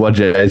essentially what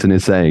Jason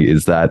is saying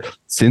is that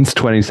since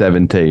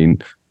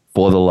 2017,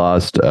 for the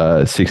last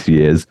 6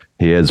 years,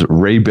 he has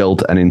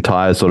rebuilt an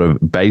entire sort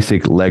of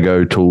basic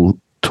Lego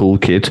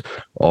toolkit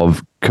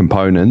of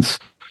components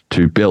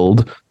to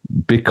build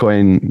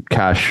Bitcoin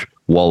Cash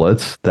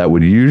wallets that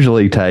would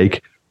usually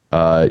take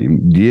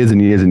years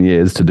and years and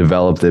years to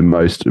develop the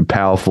most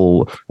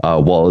powerful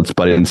wallets,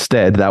 but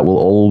instead that will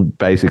all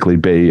basically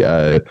be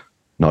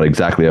not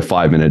exactly a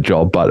 5-minute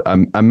job, but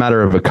a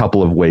matter of a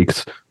couple of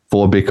weeks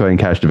for Bitcoin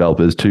Cash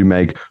developers to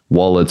make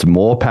wallets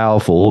more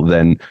powerful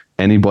than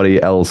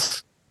anybody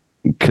else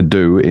could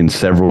do in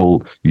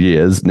several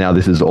years. Now,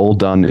 this is all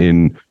done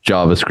in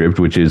JavaScript,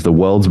 which is the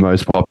world's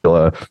most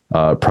popular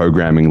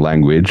programming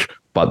language,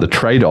 but the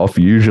trade-off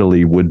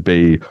usually would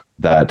be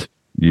that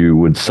you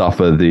would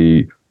suffer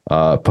the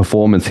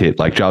performance hit.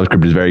 Like,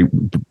 JavaScript is very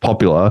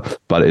popular,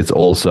 but it's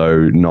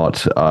also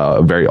not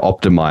very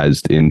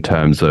optimized in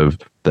terms of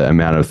the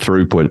amount of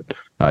throughput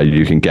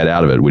you can get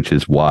out of it, which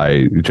is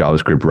why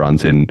JavaScript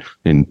runs in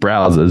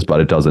browsers,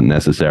 but it doesn't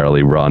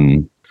necessarily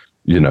run,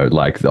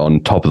 like on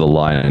top of the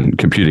line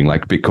computing.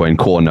 Like Bitcoin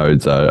core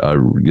nodes are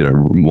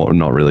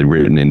not really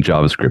written in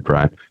JavaScript,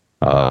 right?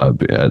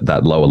 At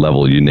that lower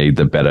level, you need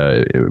the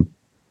better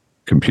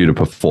computer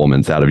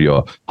performance out of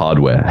your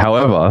hardware.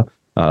 However,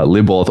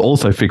 LibAuth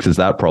also fixes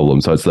that problem.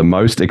 So it's the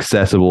most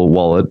accessible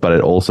wallet, but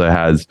it also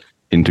has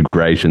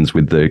integrations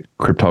with the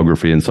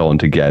cryptography and so on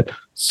to get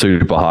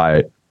super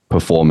high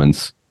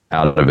performance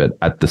out of it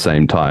at the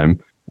same time.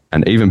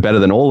 And even better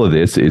than all of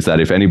this is that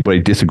if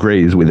anybody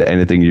disagrees with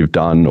anything you've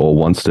done or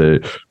wants to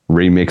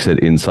remix it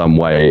in some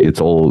way,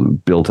 it's all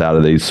built out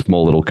of these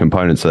small little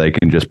components, so they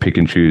can just pick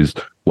and choose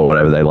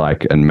whatever they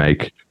like and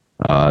make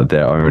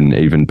their own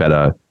even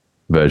better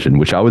version,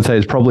 which I would say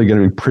is probably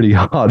going to be pretty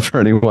hard for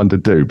anyone to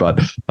do, but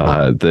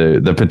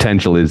the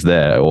potential is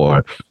there.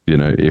 Or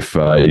if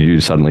you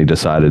suddenly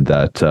decided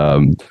that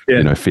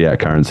fiat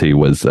currency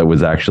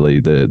was actually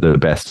the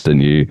best,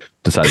 and you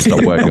decided to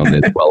stop working on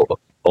this, well,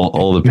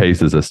 all the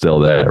pieces are still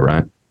there,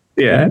 right?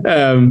 Yeah.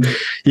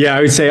 I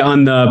would say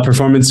on the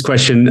performance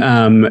question,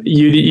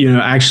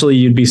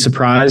 you'd be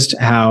surprised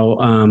how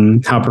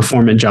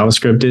performant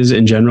JavaScript is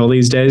in general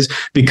these days,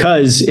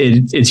 because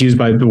it's used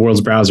by the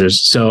world's browsers.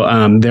 So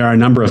there are a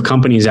number of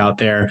companies out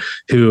there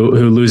who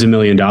lose $1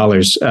 million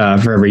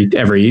for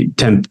every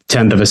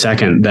tenth of a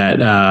second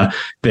that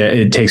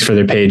it takes for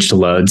their page to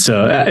load.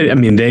 So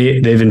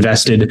they've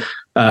invested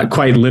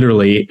quite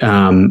literally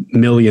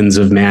millions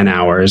of man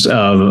hours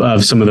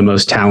of some of the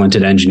most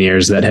talented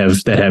engineers that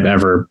have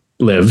ever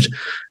lived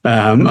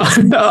on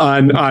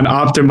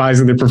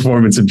optimizing the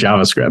performance of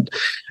JavaScript.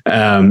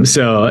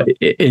 So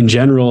in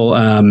general,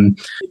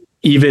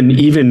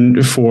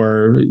 even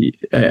for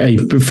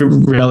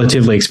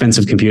relatively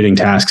expensive computing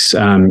tasks,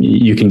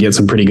 you can get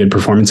some pretty good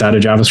performance out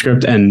of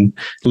JavaScript. And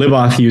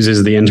LibAuth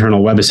uses the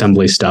internal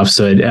WebAssembly stuff.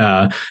 So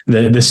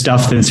the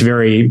stuff that's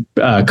very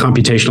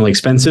computationally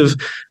expensive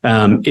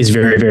is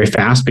very, very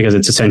fast, because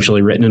it's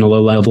essentially written in a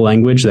low-level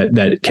language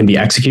that can be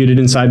executed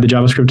inside the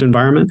JavaScript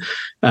environment.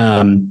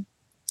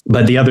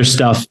 But the other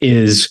stuff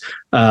is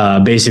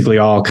basically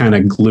all kind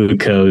of glue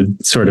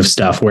code sort of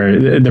stuff,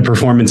 where the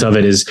performance of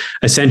it is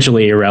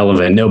essentially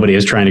irrelevant. Nobody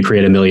is trying to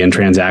create 1 million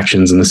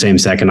transactions in the same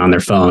second on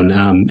their phone.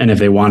 And if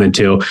they wanted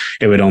to,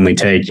 it would only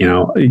take,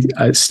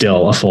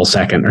 still a full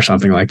second or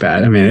something like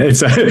that. I mean,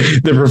 it's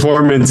the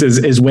performance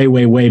is way,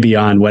 way, way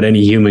beyond what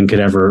any human could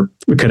ever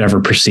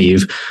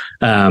perceive.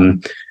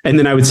 And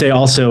then I would say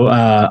also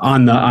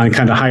on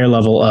kind of higher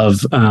level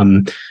of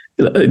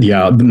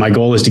my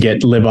goal is to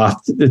get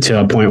LibAuth to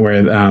a point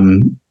where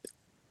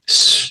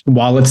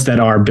wallets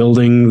that are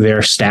building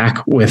their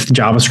stack with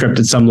JavaScript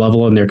at some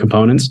level in their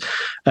components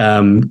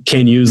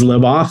can use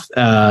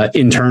LibAuth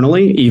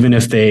internally, even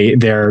if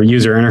their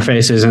user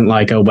interface isn't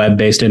like a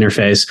web-based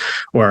interface,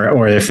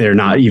 or if they're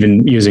not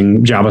even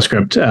using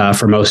JavaScript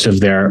for most of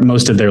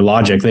their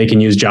logic. They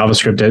can use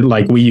JavaScript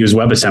like we use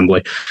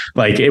WebAssembly.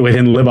 Like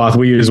within LibAuth,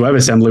 we use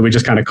WebAssembly. We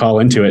just kind of call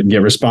into it and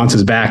get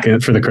responses back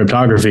for the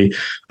cryptography.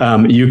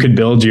 You could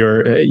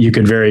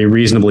very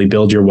reasonably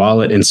build your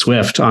wallet in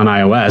Swift on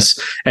iOS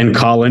and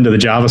call into the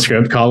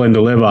JavaScript, call into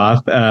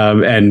LibAuth,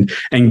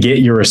 and get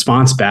your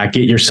response back,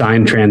 get your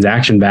signed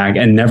transaction back,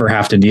 and never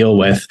have to deal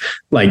with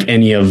like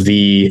any of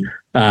the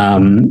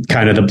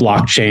kind of the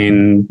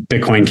blockchain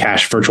Bitcoin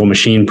Cash virtual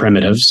machine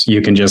primitives.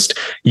 You can just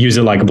use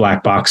it like a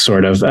black box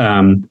sort of.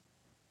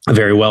 a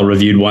very well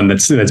reviewed one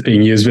that's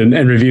being used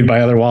and reviewed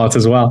by other wallets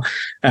as well.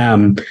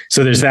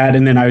 So there's that,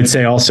 and then I would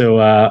say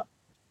also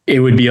it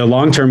would be a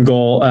long-term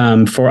goal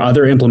for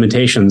other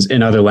implementations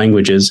in other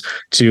languages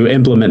to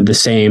implement the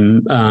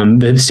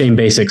same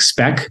basic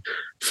spec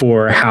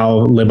for how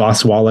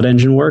Liboth's wallet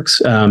engine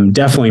works.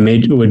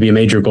 Definitely would be a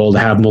major goal to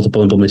have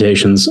multiple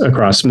implementations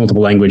across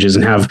multiple languages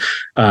and have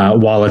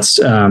wallets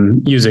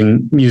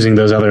using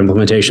those other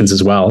implementations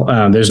as well.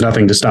 There's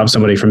nothing to stop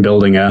somebody from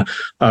building a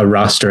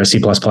Rust or a C++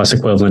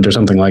 equivalent or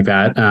something like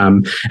that.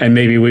 And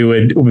maybe we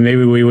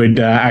would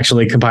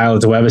actually compile it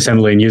to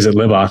WebAssembly and use it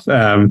Liboth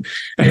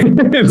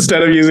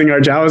instead of using our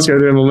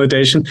JavaScript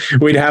implementation.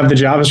 We'd have the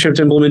JavaScript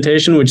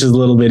implementation, which is a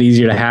little bit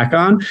easier to hack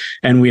on,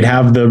 and we'd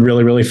have the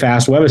really, really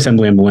fast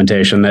WebAssembly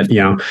implementation that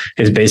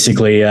is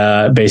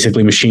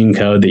basically machine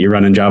code that you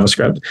run in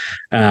JavaScript.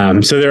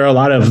 So there are a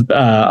lot of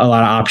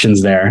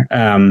options there,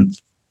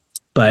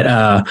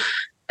 but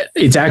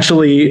it's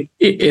actually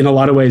in a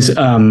lot of ways.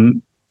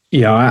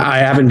 I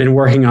haven't been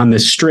working on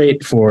this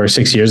straight for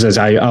 6 years, as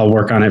I'll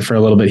work on it for a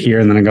little bit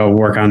here, and then I go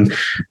work on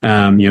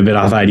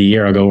BitAuth IDE,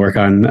 or I'll go work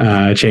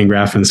on Chain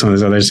Graph and some of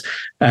those others,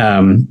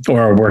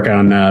 or work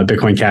on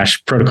Bitcoin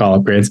Cash protocol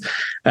upgrades.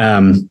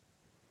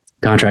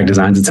 Contract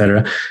designs,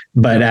 etc.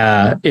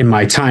 But in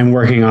my time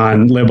working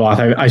on Liboth,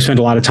 I spent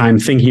a lot of time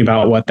thinking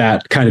about what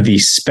that kind of the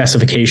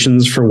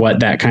specifications for what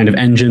that kind of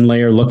engine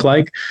layer look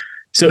like.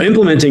 So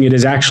implementing it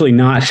is actually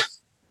not.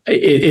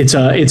 It's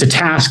a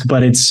task,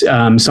 but it's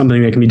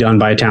something that can be done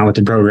by a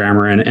talented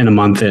programmer in a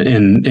month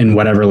in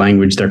whatever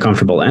language they're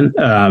comfortable in.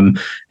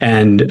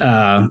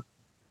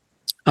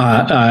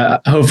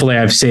 Hopefully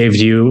I've saved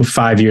you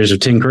 5 years of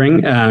tinkering,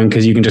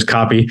 because you can just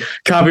copy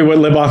what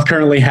Liboth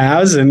currently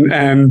has,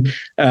 and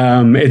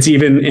it's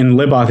even in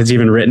Liboth, it's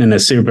even written in a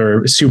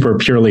super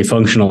purely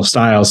functional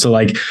style. So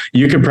like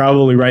you could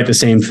probably write the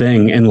same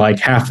thing in like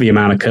half the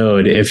amount of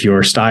code if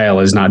your style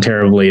is not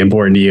terribly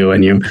important to you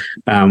and you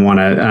want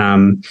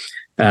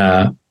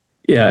to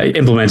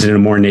implement it in a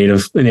more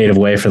native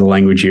way for the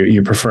language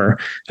you prefer.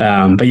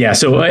 But yeah,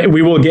 so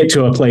we will get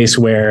to a place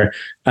where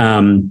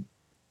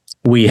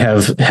we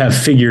have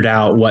figured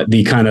out what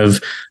the kind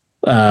of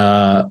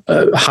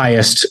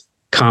highest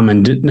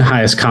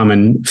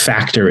common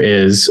factor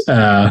is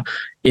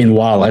in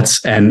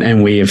wallets,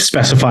 and we have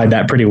specified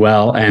that pretty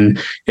well.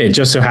 And it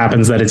just so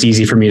happens that it's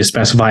easy for me to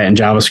specify it in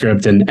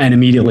JavaScript and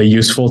immediately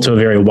useful to a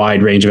very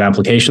wide range of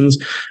applications.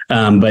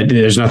 But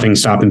there's nothing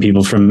stopping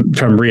people from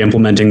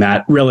re-implementing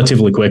that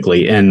relatively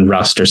quickly in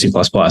Rust or C++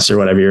 or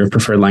whatever your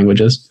preferred language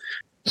is.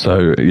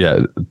 So yeah,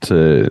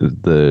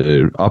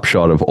 the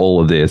upshot of all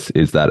of this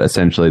is that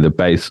essentially the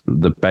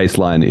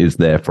baseline is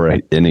there for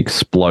an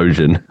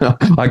explosion.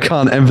 I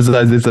can't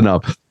emphasize this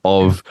enough,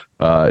 of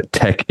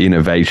tech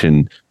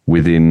innovation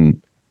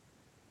within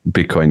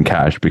Bitcoin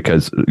Cash,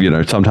 because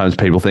sometimes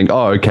people think,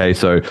 oh, okay,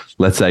 so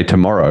let's say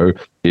tomorrow,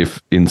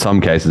 if in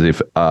some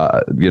cases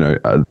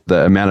the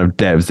amount of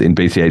devs in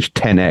BCH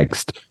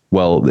 10x'd.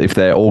 Well, if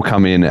they all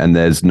come in and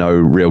there's no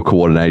real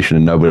coordination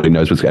and nobody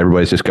knows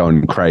everybody's just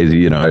going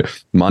crazy,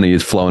 money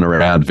is flowing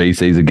around,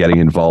 VCs are getting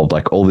involved,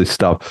 like all this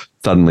stuff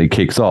suddenly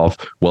kicks off.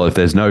 Well, if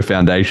there's no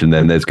foundation,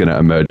 then there's going to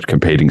emerge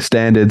competing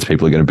standards.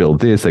 People are going to build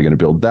this, they're going to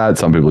build that.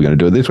 Some people are going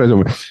to do it this way,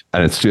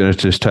 and it's going to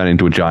just turn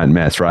into a giant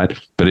mess, right?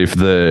 But if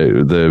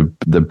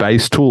the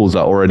base tools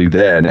are already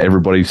there and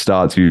everybody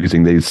starts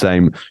using these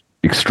same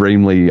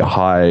extremely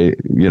highly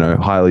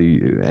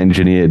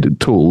engineered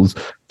tools,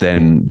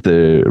 then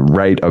the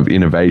rate of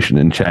innovation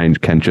and change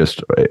can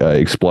just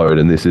explode.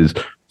 And this is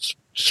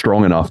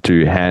strong enough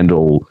to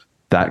handle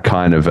that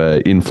kind of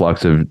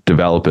influx of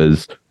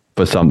developers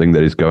for something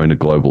that is going to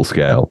global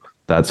scale.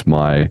 That's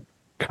my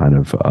kind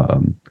of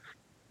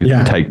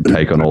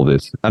take on all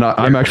this. And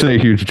I'm actually a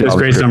huge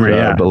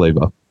JavaScript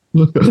believer.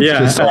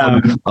 Yeah.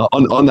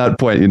 On that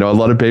point, a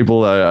lot of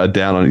people are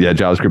down on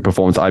JavaScript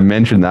performance. I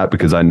mentioned that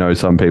because I know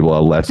some people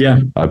are less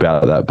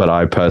about that, but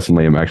I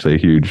personally am actually a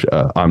huge.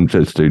 I'm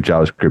just do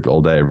JavaScript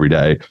all day, every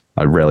day.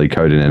 I rarely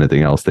code in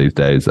anything else these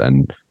days,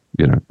 and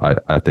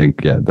I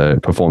think the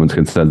performance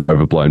concerns are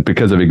overblown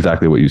because of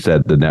exactly what you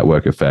said. The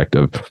network effect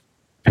of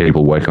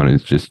people work on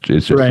is just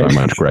right. So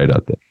much greater.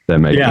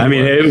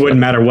 It wouldn't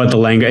matter what the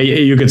language.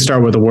 You could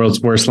start with the world's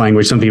worst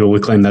language. Some people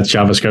would claim that's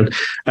JavaScript.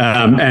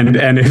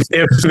 And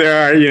if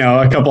there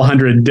are a couple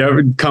hundred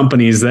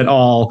companies that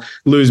all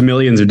lose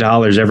millions of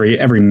dollars every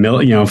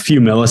few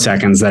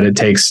milliseconds that it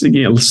takes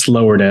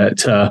slower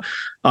to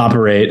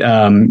operate,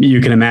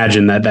 you can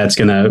imagine that that's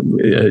going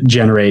to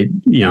generate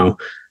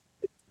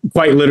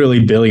quite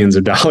literally billions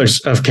of dollars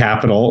of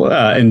capital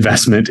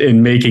investment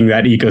in making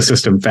that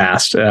ecosystem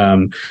fast.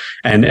 And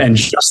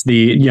just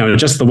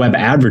the web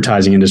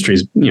advertising industry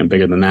is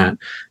bigger than that.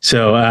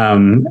 So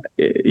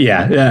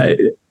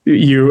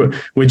you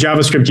with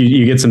JavaScript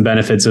you get some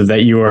benefits of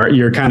that.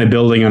 You're kind of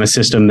building on a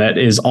system that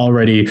is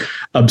already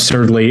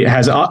absurdly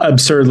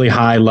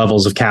high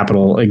levels of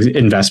capital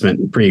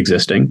investment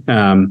pre-existing.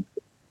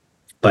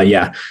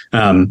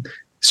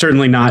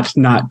 Certainly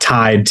not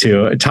tied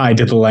to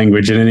the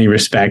language in any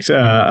respect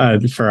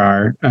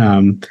for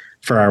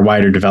our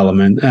wider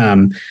development.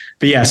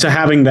 But yeah, so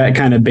having that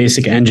kind of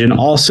basic engine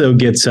also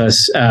gets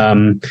us,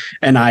 and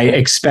I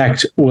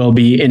expect will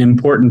be an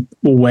important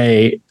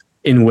way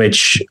in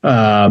which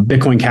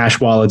Bitcoin Cash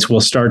wallets will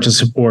start to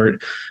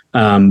support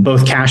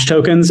both cash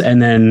tokens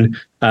and then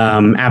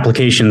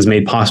applications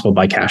made possible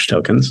by cash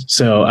tokens.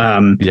 So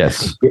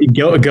yes,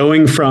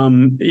 going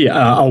from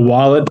a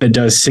wallet that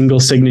does single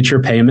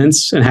signature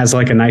payments and has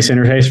like a nice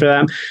interface for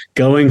them,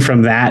 going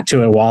from that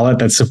to a wallet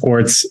that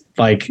supports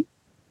like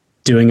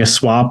doing a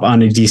swap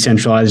on a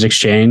decentralized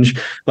exchange,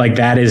 like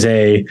that is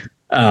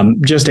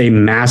just a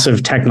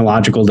massive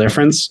technological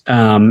difference.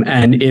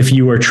 And if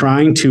you are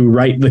trying to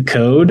write the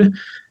code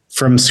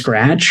from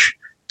scratch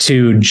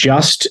to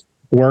just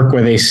work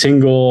with a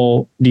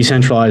single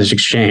decentralized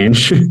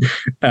exchange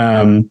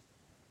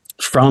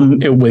from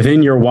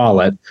within your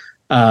wallet,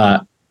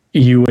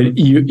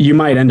 you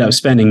might end up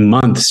spending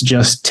months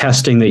just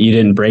testing that you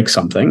didn't break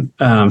something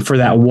for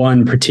that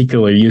one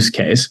particular use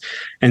case.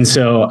 And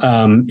so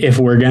if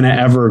we're going to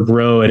ever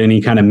grow at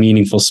any kind of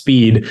meaningful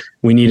speed,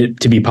 we need it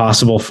to be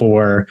possible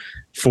for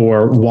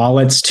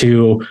wallets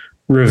to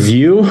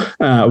review,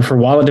 for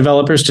wallet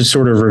developers to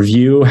sort of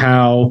review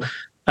how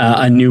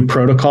a new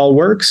protocol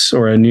works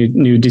or a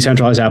new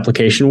decentralized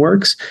application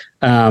works,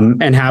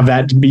 and have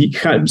that to be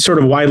kind of sort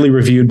of widely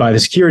reviewed by the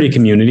security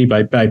community,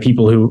 by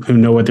people who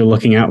know what they're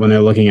looking at when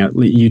they're looking at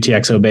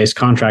UTXO-based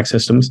contract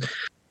systems.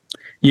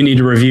 You need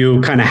to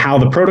review kind of how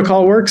the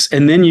protocol works,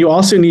 and then you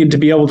also need to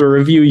be able to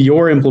review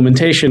your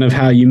implementation of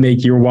how you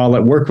make your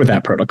wallet work with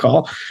that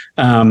protocol,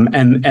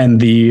 and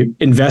the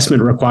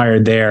investment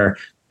required there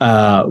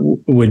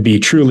would be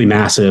truly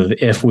massive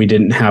if we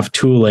didn't have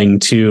tooling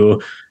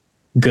to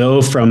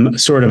go from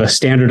sort of a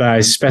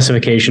standardized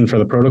specification for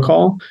the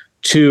protocol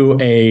to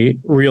a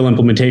real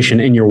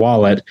implementation in your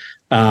wallet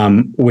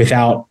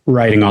without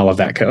writing all of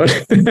that code.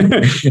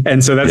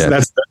 And so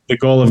that's the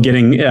goal of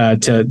getting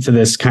to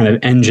this kind of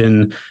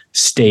engine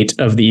state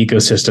of the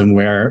ecosystem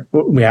where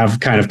we have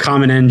kind of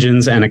common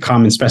engines and a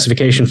common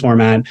specification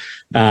format.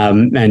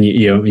 And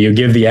you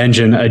give the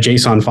engine a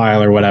JSON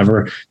file or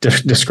whatever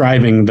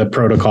describing the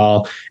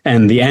protocol,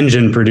 and the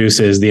engine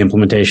produces the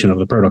implementation of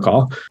the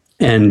protocol.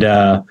 And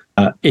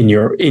in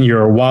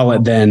your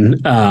wallet,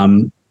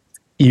 then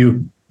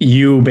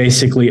you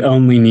basically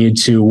only need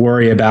to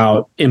worry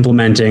about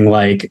implementing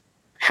like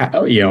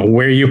how,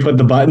 where you put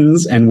the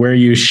buttons and where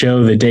you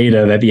show the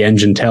data that the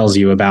engine tells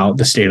you about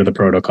the state of the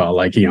protocol.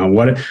 Like,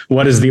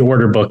 what does the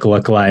order book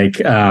look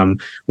like?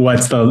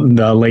 What's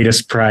the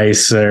latest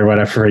price or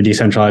whatever for a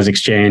decentralized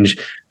exchange?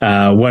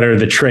 What are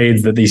the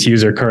trades that this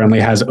user currently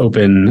has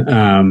open?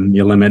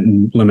 You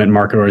limit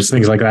market orders,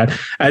 things like that.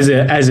 As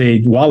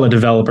a wallet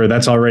developer,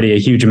 that's already a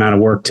huge amount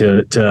of work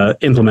to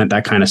implement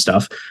that kind of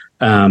stuff.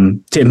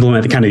 To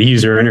implement the kind of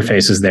user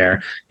interfaces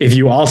there. If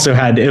you also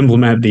had to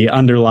implement the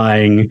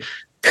underlying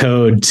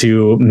code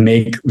to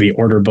make the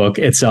order book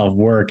itself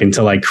work and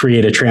to like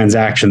create a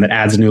transaction that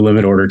adds a new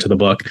limit order to the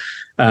book,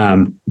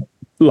 now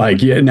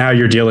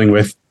you're dealing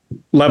with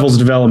levels of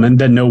development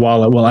that no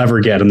wallet will ever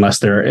get unless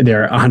they're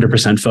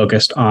 100%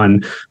 focused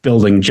on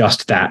building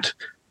just that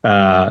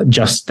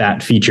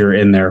feature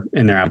in their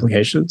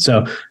application.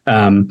 So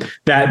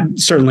that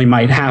certainly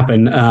might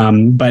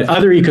happen, but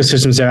other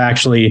ecosystems have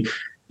actually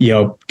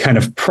kind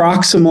of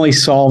proximally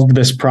solved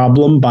this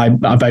problem by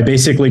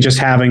basically just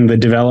having the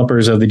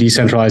developers of the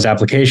decentralized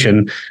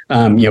application,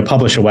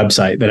 publish a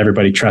website that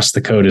everybody trusts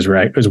the code is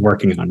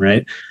working on,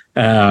 right?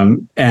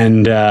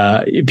 And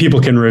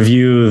people can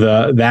review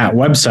that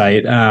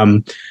website,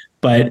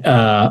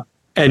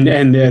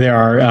 and there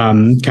are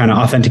kind of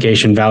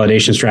authentication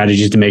validation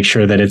strategies to make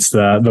sure that it's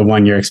the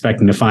one you're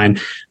expecting to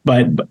find.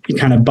 But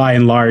kind of by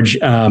and large,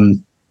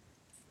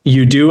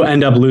 you do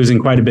end up losing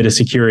quite a bit of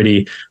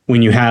security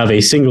when you have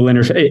a single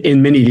interface.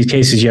 In many of these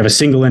cases, you have a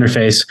single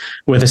interface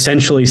with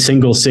essentially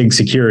single sig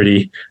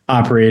security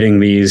operating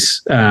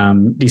these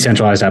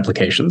decentralized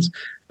applications.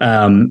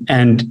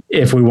 And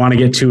if we want to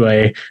get to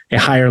a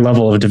higher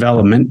level of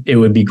development, it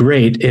would be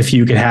great if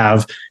you could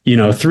have,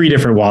 3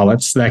 different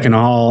wallets that can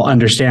all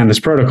understand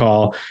this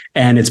protocol.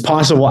 And it's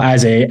possible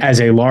as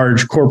a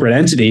large corporate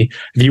entity,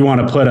 if you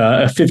want to put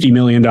a $50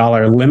 million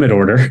limit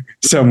order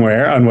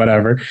somewhere on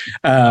whatever,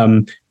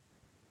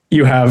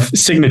 you have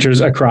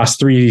signatures across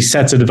 3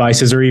 sets of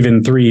devices, or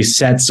even 3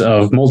 sets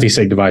of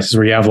multi-sig devices,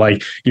 where you have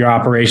like your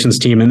operations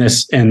team in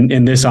this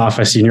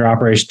office, and your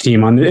operations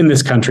team in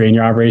this country, and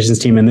your operations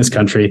team in this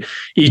country.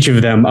 Each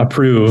of them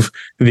approve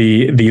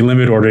the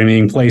limit order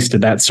being placed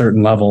at that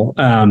certain level.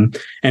 And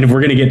if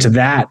we're going to get to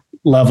that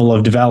level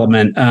of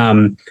development,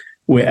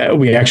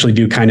 we actually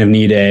do kind of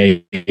need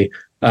a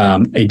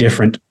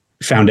different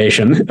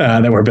foundation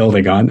that we're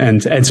building on,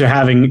 and so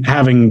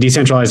having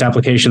decentralized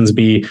applications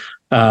be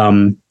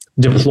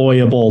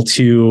deployable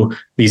to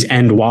these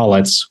end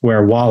wallets,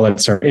 where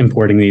wallets are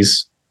importing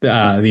these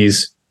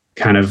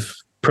kind of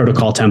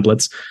protocol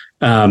templates,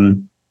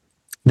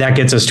 that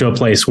gets us to a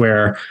place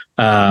where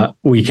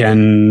we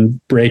can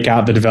break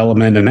out the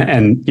development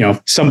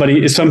and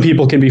some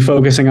people can be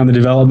focusing on the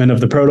development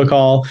of the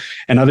protocol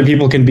and other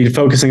people can be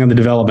focusing on the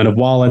development of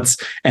wallets,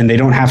 and they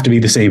don't have to be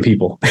the same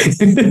people.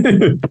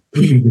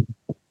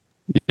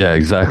 Yeah,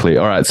 exactly.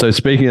 All right. So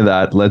speaking of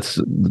that, let's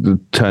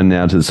turn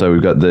now to, so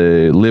we've got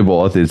the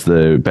libauth is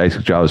the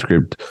basic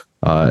JavaScript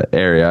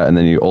area. And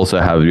then you also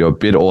have your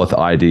bitauth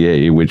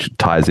IDE, which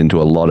ties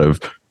into a lot of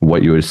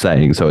what you were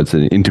saying. So it's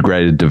an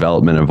integrated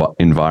development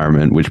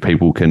environment, which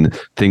people can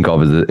think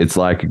of as, it's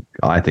like,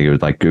 I think it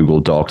was like Google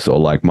Docs or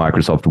like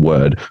Microsoft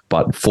Word,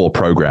 but for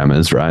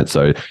programmers, right?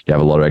 So you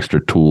have a lot of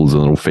extra tools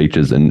and little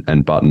features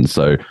and buttons.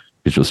 So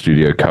Visual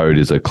Studio Code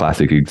is a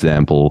classic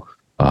example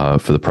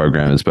for the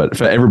programmers, but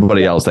for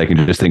everybody else, they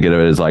can just think of it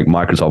as like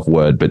Microsoft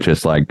Word, but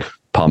just like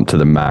pumped to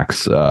the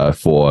max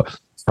for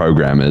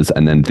programmers.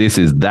 And then this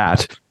is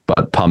that,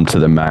 but pumped to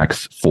the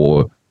max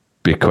for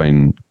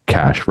Bitcoin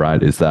Cash,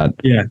 right? Is that?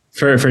 Yeah,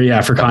 for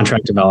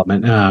contract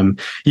development.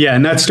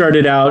 And that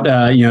started out,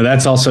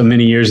 that's also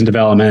many years in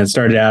development. It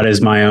started out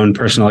as my own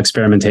personal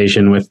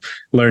experimentation with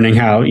learning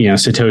how,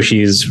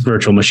 Satoshi's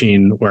virtual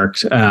machine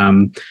worked.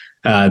 The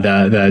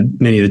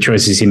many of the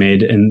choices he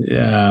made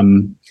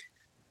and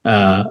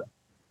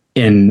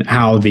in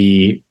how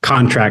the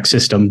contract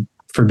system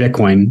for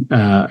Bitcoin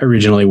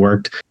originally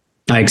worked.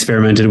 I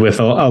experimented with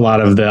a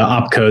lot of the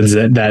opcodes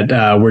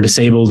that were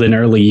disabled in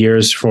early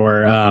years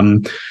for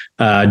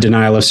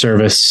denial of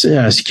service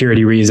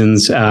security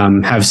reasons,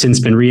 have since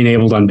been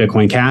re-enabled on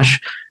Bitcoin Cash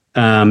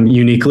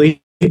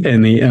uniquely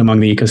among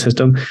the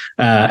ecosystem.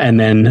 And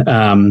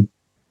then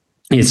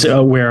it's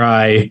where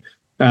I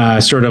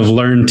sort of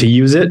learned to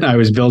use it. I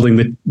was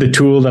building the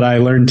tool that I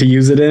learned to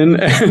use it in,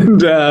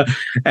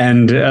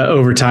 and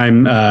over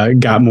time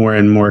got more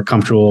and more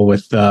comfortable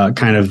with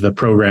kind of the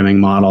programming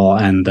model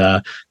and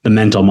the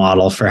mental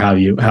model for how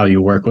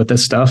you work with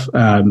this stuff.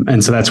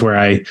 And so that's where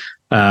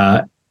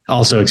I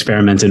also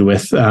experimented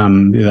with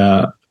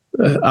the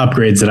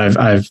upgrades that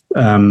I've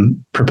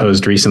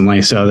proposed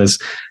recently. So there's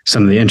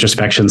some of the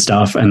introspection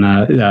stuff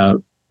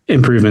and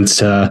improvements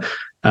to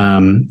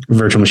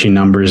virtual machine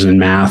numbers and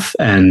math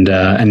and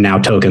now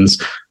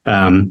tokens.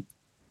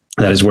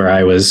 That is where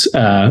I was,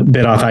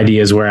 bitauth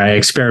ideas, where I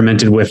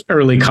experimented with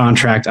early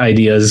contract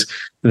ideas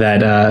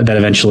that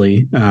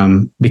eventually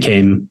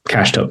became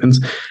cash tokens.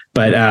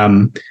 But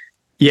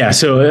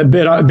so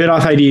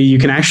bitauth idea you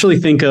can actually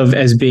think of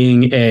as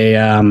being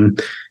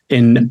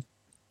an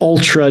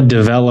ultra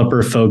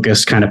developer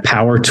focused kind of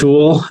power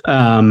tool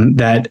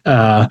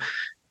that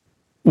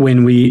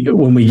when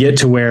we get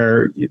to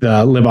where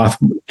the libauth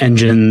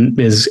engine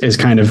is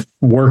kind of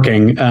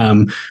working,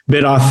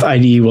 bitauth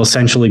IDE will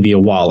essentially be a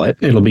wallet.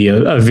 It'll be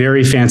a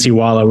very fancy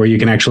wallet where you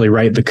can actually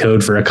write the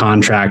code for a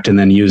contract and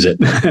then use it.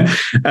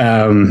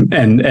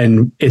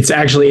 And it's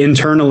actually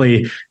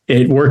internally,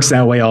 it works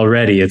that way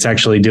already. It's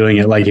actually doing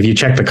it. Like if you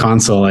check the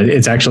console,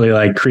 it's actually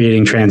like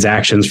creating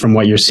transactions from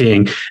what you're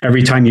seeing.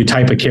 Every time you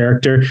type a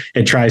character,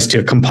 it tries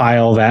to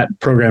compile that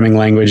programming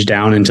language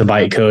down into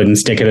bytecode and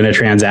stick it in a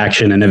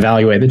transaction and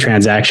evaluate the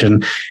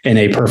transaction in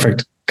a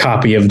perfect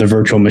copy of the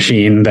virtual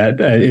machine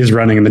that is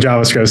running in the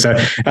JavaScript. So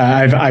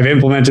I've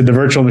implemented the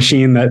virtual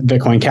machine that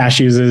Bitcoin Cash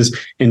uses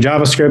in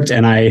JavaScript,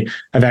 and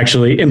I've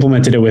actually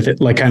implemented it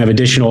with like kind of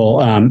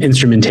additional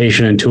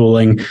instrumentation and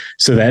tooling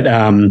so that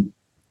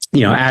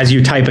as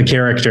you type a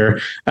character,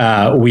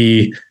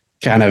 we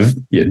kind of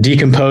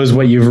decompose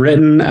what you've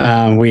written.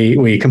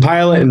 We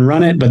compile it and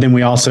run it, but then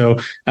we also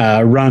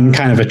run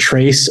kind of a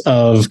trace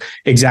of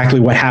exactly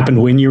what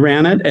happened when you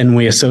ran it, and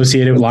we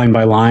associate it line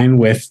by line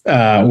with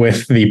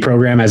the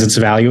program as it's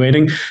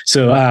evaluating.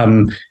 So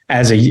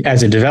as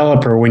a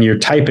developer, when you're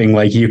typing,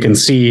 like you can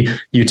see,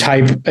 you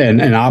type an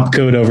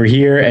opcode over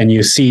here, and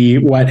you see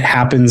what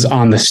happens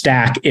on the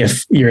stack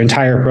if your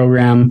entire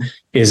program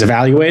is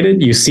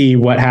evaluated. You see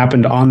what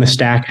happened on the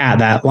stack at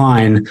that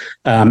line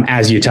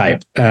as you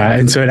type,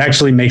 and so it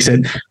actually makes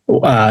it.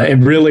 It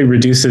really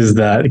reduces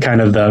the kind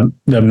of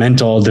the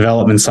mental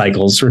development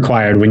cycles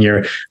required when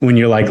you're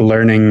like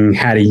learning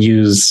how to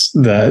use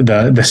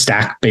the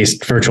stack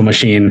based virtual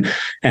machine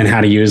and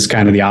how to use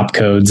kind of the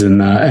opcodes and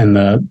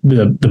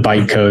the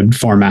bytecode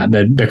format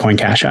that Bitcoin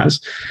Cash has.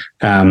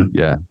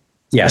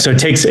 So it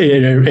takes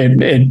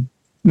it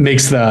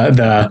makes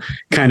the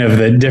kind of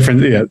the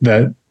different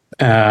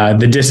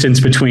the distance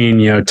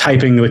between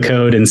typing the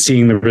code and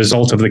seeing the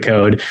result of the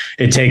code.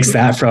 It takes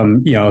that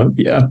from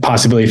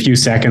possibly a few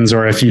seconds,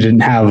 or if you didn't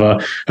have a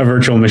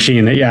virtual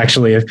machine, that you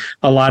actually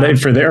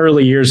for the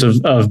early years of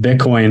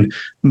Bitcoin,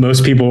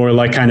 most people were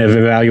like kind of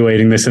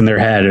evaluating this in their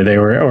head, or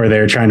they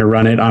were trying to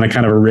run it on a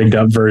kind of a rigged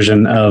up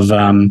version of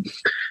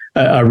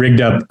a rigged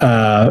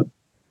up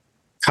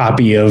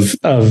copy of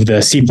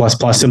the C++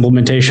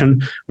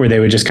 implementation, where they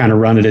would just kind of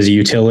run it as a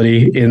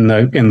utility in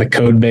the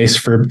code base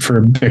for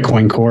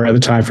Bitcoin Core at the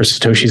time for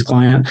Satoshi's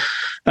client.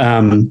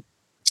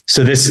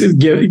 So this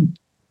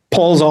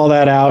pulls all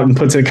that out and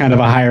puts it kind of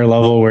a higher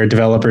level where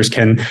developers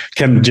can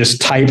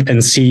just type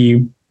and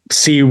see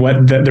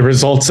what the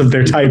results of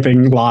their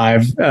typing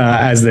live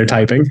as they're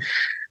typing.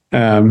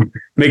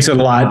 makes it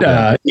a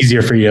lot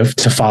easier for you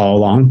to follow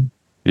along.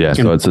 Yeah,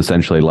 so it's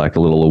essentially like a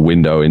little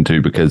window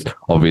into, because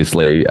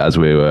obviously, as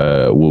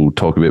we'll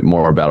talk a bit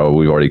more about, or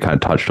we've already kind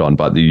of touched on,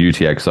 but the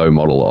UTXO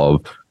model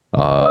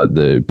of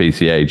the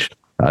BCH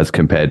as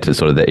compared to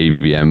sort of the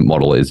EVM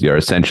model is you're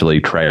essentially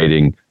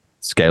trading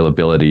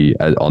scalability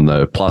on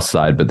the plus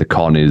side, but the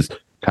con is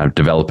kind of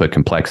developer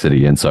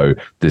complexity. And so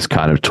this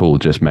kind of tool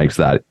just makes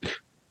that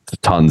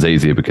tons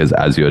easier, because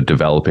as you're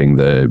developing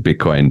the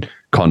Bitcoin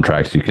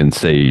contracts, you can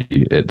see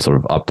it sort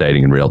of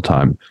updating in real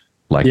time,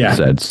 like you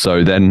said.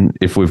 So then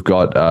if we've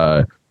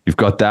got, you've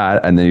got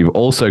that, and then you've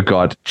also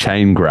got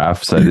chain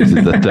graph. So this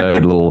is the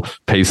third little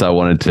piece I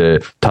wanted to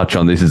touch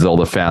on. This is all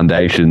the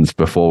foundations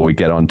before we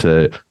get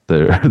onto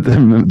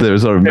the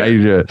sort of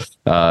major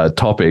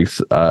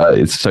topics.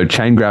 So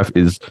chain graph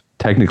is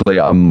technically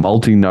a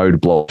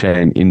multi-node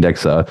blockchain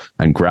indexer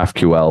and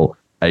GraphQL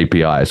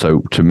API. So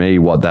to me,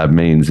 what that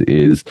means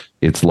is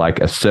it's like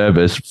a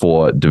service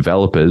for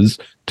developers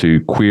to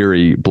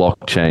query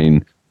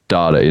blockchain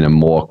data in a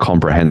more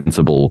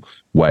comprehensible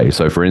way.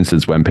 So for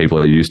instance, when people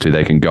are used to,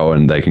 they can go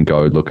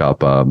look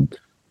up,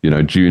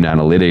 June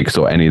Analytics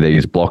or any of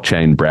these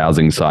blockchain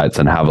browsing sites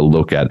and have a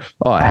look at,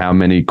 how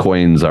many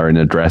coins are in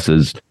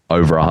addresses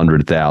over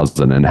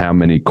 100,000 and how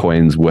many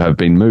coins have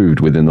been moved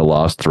within the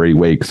last 3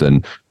 weeks.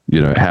 And,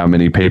 how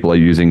many people are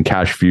using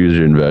Cash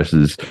Fusion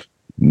versus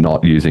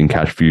not using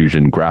Cash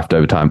Fusion graphed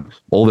over time.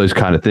 All those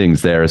kind of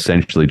things, they're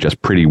essentially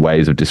just pretty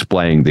ways of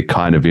displaying the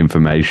kind of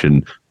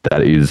information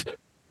that is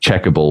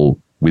checkable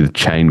with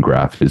chain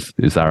graph. Is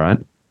that right?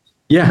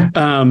 Yeah.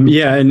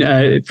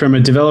 And from a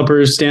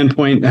developer's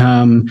standpoint,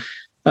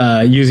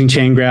 using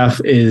chain graph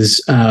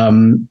is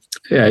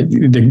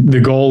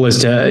the goal is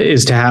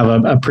to have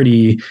a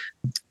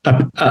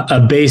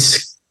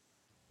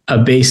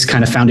base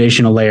kind of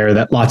foundational layer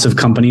that lots of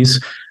companies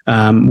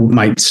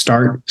might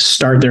start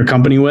their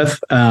company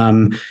with,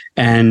 and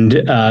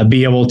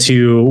be able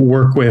to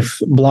work with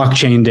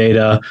blockchain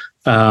data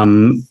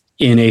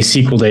in a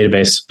SQL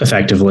database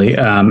effectively.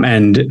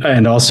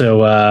 And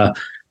also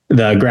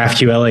the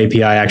GraphQL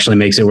API actually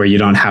makes it where you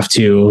don't have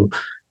to,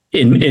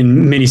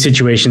 in many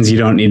situations, you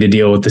don't need to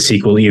deal with the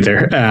SQL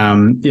either.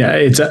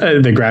 It's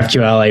the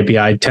GraphQL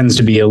API tends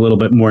to be a little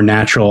bit more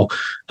natural,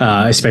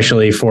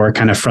 especially for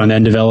kind of front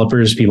end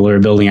developers, people who are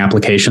building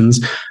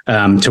applications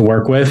to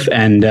work with.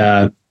 And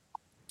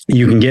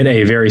you can get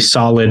a very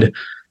solid,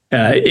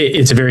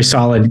 it's a very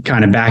solid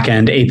kind of back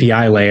end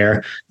API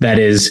layer that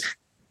is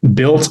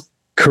built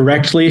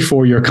correctly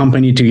for your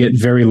company to get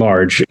very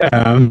large.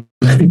 So,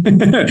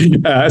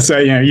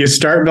 you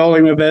start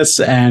building with this,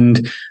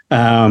 and,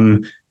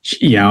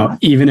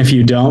 even if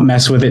you don't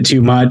mess with it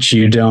too much,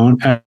 you don't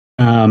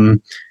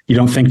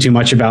think too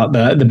much about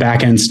the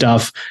back end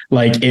stuff,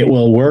 like it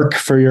will work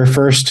for your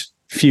first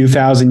few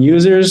thousand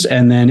users.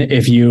 And then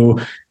if you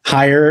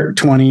hire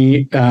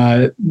 20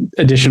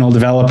 additional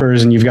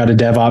developers and you've got a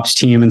DevOps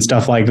team and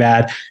stuff like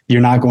that,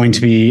 you're not going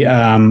to be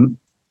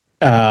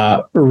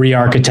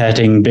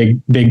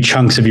re-architecting big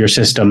chunks of your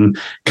system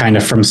kind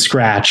of from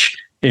scratch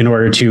in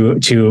order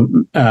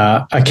to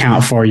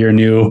account for your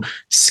new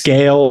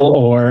scale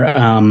or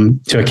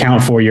to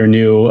account for your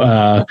new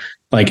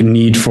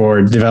need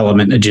for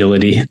development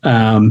agility.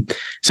 And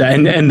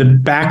the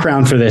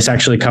background for this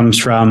actually comes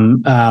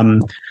from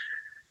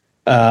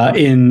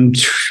in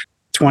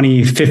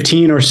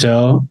 2015 or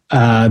so,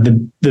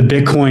 the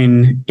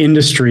Bitcoin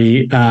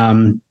industry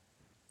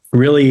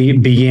really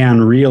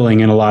began reeling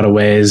in a lot of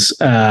ways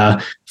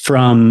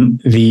from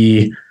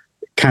the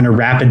kind of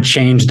rapid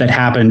change that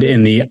happened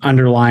in the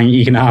underlying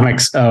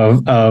economics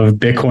of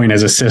Bitcoin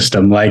as a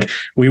system. Like,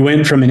 we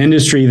went from an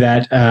industry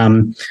that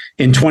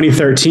in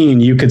 2013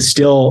 you could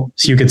still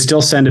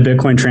send a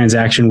Bitcoin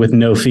transaction with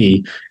no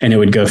fee and it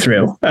would go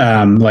through.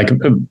 By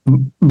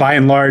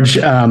and large,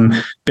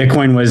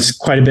 Bitcoin was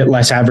quite a bit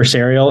less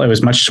adversarial. It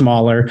was much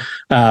smaller,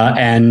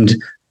 and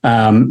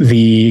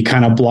the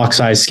kind of block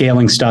size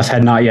scaling stuff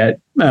had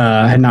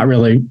not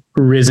really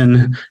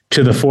risen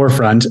to the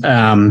forefront.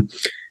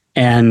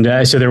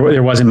 So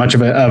there wasn't much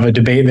of a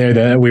debate there.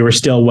 That we were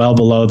still well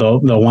below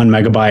the 1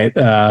 megabyte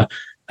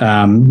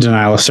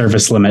denial of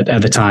service limit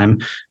at the time.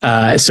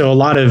 So a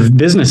lot of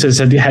businesses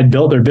had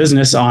built their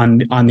business on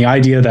the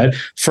idea that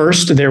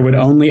first there would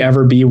only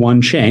ever be one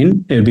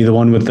chain. It would be the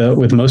one with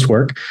the most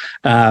work,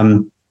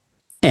 and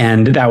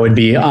that would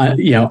be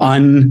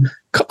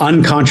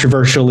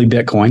uncontroversially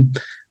Bitcoin.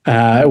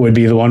 It would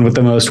be the one with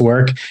the most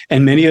work.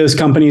 And many of those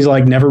companies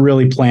never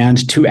really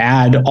planned to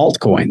add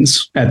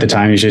altcoins at the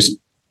time. It's just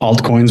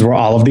altcoins were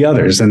all of the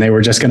others, and they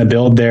were just going to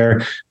build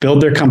their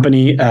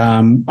company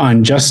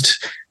on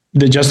just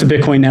the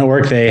Bitcoin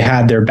network. They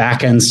had their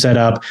backend set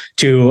up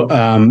to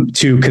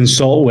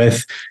consult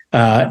with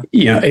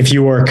if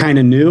you were kind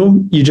of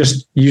new, you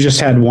just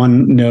had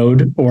one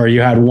node, or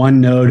you had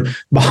one node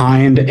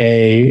behind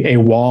a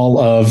wall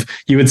of,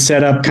 you would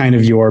set up kind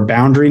of your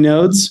boundary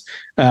nodes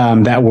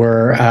that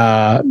were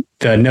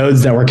the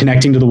nodes that were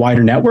connecting to the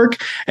wider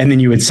network. And then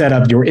you would set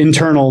up your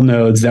internal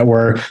nodes that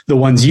were the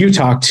ones you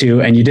talked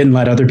to and you didn't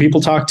let other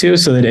people talk to,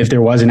 so that if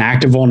there was an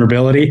active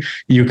vulnerability,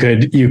 you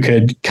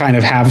could kind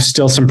of have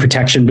still some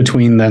protection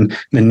between the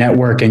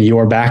network and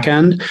your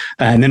backend.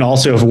 And then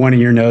also, if one of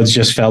your nodes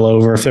just fell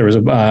over, if there was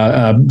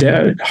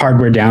a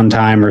hardware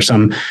downtime or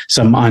some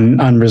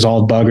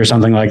unresolved bug or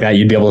something like that,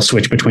 you'd be able to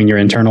switch between your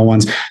internal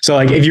ones. So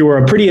like if you were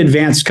a pretty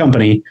advanced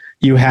company,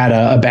 you had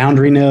a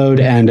boundary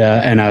node and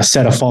a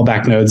set of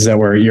fallback nodes that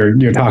were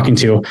you're talking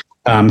to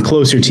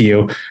closer to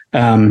you.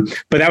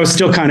 But that was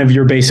still kind of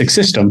your basic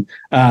system.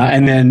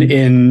 And then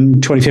in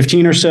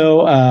 2015 or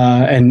so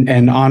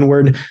and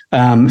onward,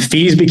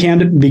 fees began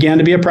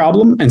to be a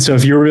problem. And so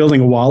if you were building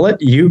a wallet,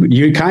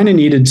 you kind of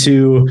needed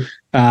to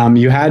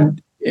you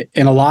had,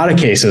 in a lot of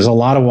cases, a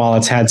lot of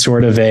wallets had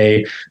sort of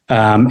a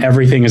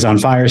everything is on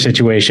fire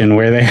situation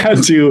where they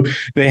had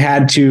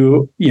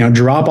to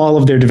drop all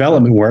of their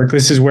development work.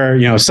 This is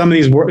where some of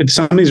these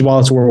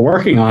wallets were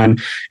working on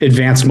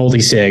advanced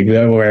multi-sig,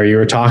 where you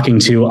were talking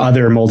to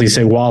other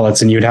multi-sig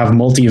wallets and you'd have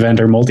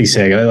multi-vendor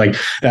multi-sig, like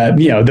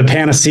the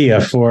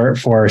panacea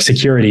for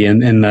security in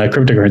the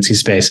cryptocurrency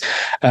space.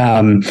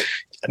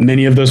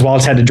 Many of those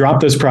wallets had to drop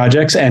those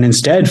projects and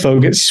instead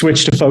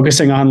switch to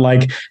focusing on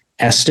like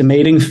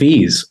estimating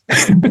fees.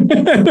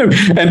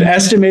 And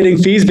estimating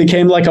fees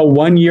became like a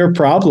 1-year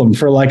problem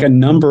for like a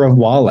number of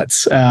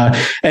wallets.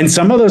 And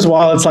some of those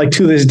wallets, like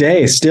to this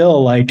day,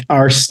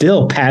 are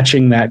still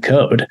patching that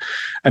code.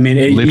 I mean,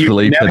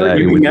 literally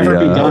you would never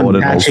be done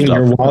patching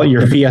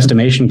your fee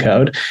estimation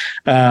code.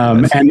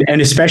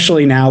 And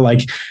especially now,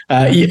 like,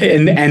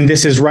 and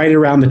this is right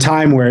around the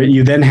time where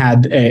you then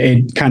had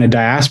a kind of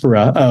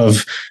diaspora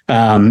of,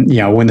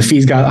 when the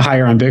fees got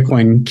higher on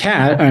Bitcoin,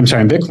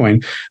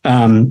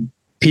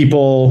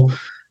 people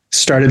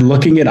started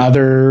looking at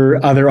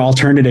other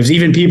alternatives.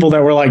 Even people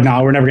that were like,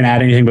 "No, we're never going to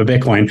add anything but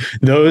Bitcoin."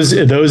 Those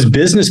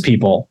business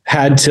people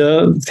had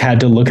to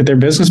look at their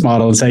business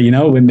model and say,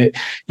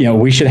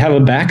 we should have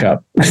a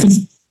backup.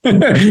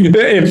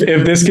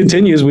 If this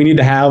continues, we need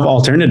to have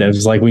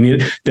alternatives. Like we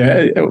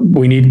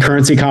need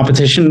currency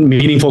competition,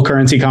 meaningful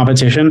currency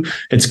competition.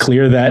 It's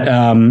clear that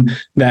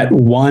that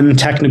one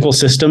technical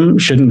system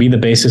shouldn't be the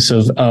basis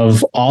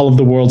of all of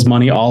the world's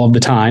money all of the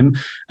time.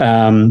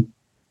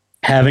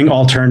 Having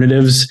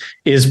alternatives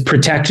is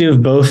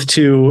protective both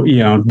to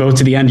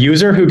the end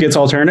user who gets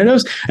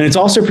alternatives, and it's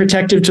also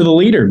protective to the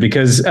leader,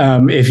 because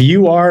if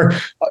you are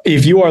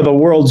the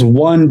world's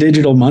one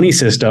digital money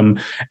system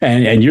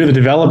and you're the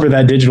developer of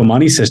that digital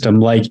money system,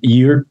 like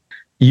you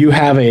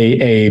have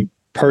a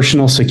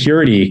personal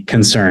security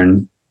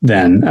concern.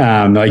 Then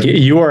like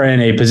you are in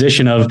a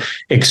position of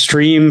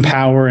extreme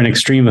power and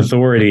extreme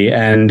authority,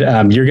 and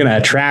you're going to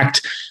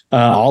attract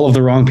all of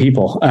the wrong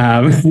people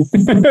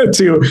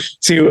to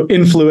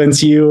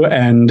influence you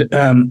and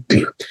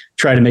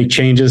try to make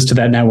changes to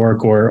that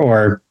network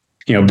or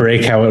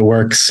break how it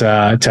works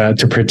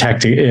to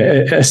protect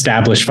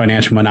established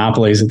financial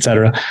monopolies, et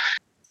cetera.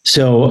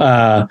 So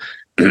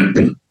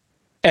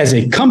as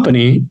a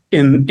company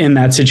in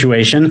that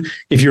situation,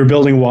 if you were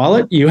building a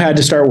wallet, you had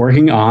to start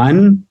working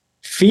on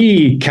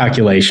fee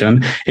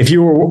calculation. If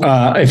you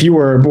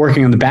were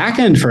working on the back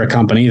end for a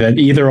company, that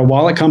either a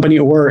wallet company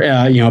or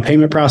a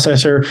payment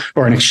processor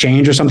or an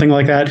exchange or something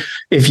like that,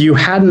 if you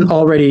hadn't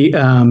already,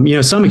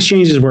 some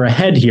exchanges were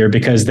ahead here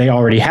because they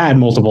already had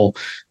multiple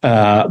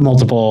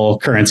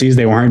currencies.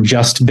 They weren't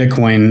just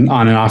Bitcoin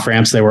on and off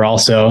ramps. They were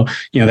also,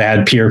 they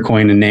had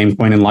Peercoin and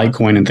Namecoin and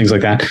Litecoin and things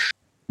like that.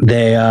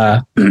 They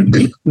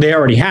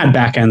already had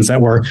backends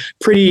that were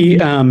pretty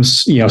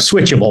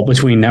switchable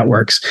between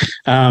networks.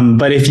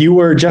 But if you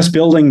were just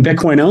building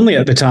Bitcoin only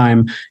at the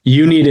time,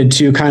 you needed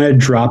to kind of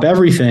drop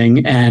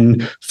everything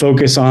and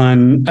focus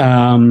on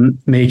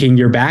making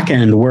your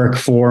backend work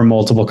for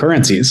multiple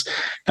currencies.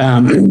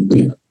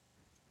 And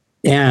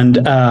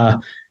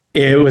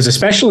it was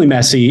especially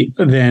messy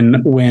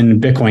then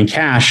when Bitcoin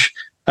Cash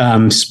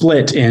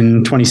split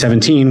in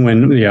 2017,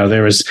 when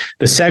there was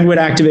the SegWit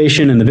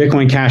activation and the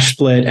Bitcoin Cash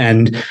split,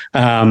 and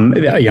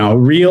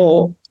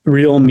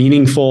real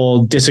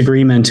meaningful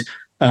disagreement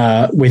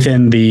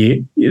within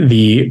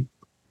the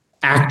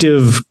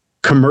active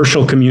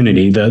commercial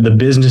community, the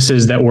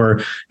businesses that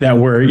were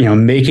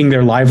making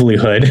their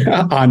livelihood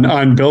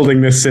on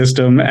building this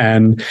system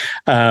and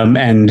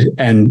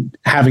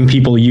having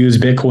people use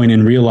Bitcoin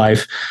in real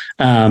life.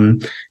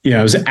 It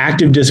was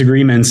active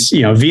disagreements,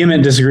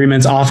 vehement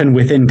disagreements, often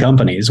within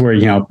companies where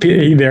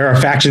there are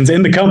factions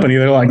in the company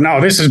that are like, no,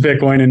 this is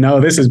Bitcoin, and no,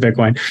 this is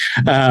Bitcoin.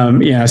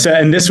 So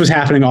and this was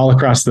happening all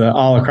across the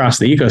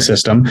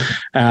ecosystem.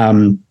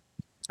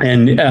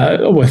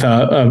 with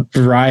a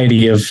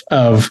variety of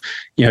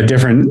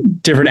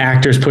different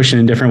actors pushing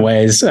in different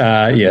ways,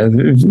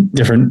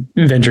 different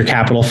venture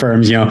capital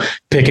firms,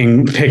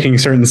 picking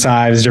certain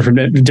sides,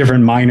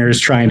 different miners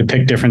trying to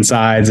pick different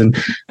sides, and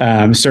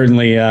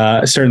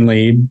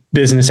certainly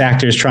business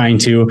actors trying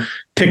to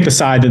pick the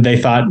side that they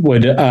thought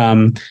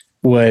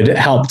would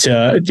help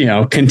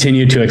to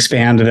continue to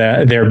expand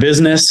their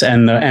business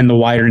and the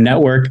wider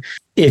network.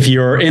 If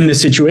you're in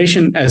this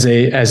situation as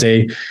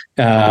a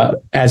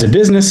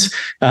business,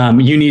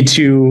 you need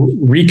to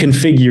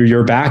reconfigure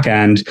your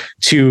backend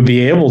to be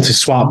able to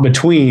swap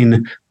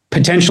between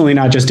potentially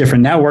not just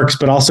different networks,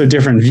 but also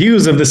different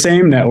views of the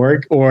same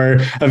network, or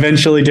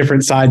eventually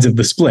different sides of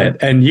the split.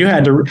 And you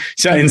had to,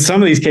 so in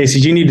some of these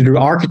cases, you needed to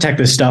architect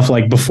this stuff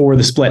like before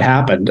the split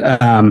happened.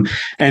 And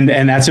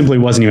that simply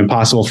wasn't even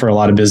possible for a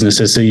lot of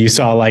businesses. So you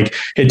saw like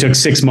it took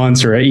 6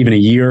 months or even a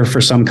year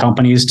for some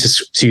companies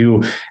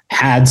to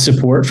add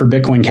support for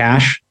Bitcoin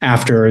Cash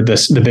after the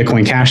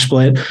Bitcoin Cash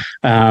split.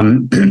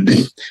 And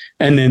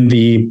then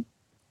the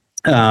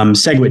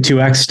SegWit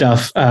 2x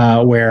stuff,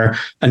 where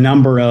a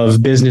number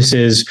of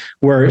businesses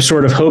were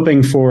sort of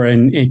hoping for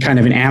a kind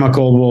of an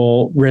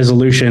amicable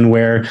resolution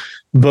where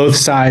both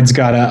sides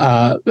got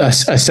a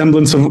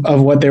semblance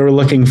of what they were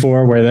looking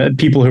for, where the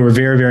people who were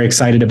very, very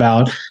excited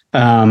about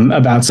some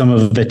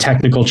of the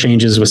technical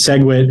changes with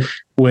SegWit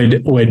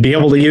would be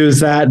able to use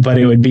that, but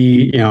it would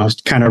be,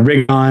 kind of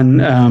rigged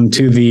on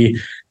to the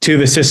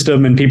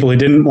system, and people who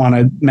didn't want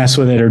to mess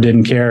with it or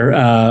didn't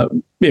care,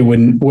 it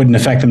wouldn't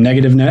affect them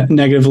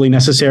negatively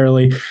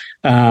necessarily.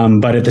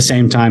 But at the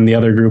same time, the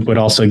other group would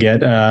also get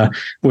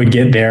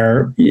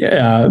their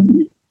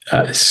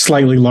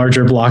slightly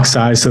larger block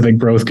size, so that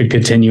growth could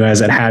continue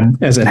as it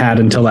had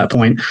until that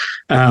point.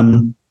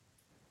 And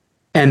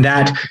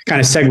that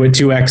kind of SegWit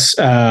 2x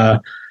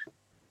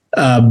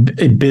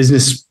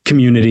business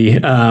community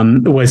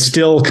was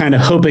still kind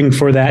of hoping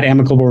for that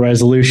amicable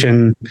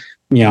resolution,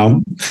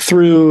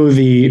 through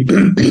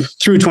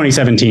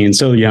 2017.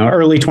 So,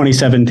 early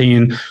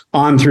 2017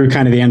 on through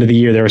kind of the end of the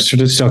year, they were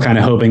still kind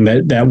of hoping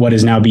that what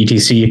is now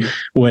BTC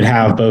would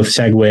have both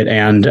SegWit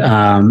and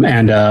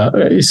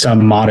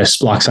some modest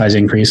block size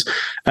increase.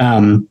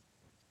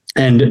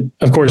 And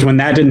of course, when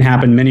that didn't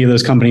happen, many of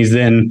those companies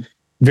then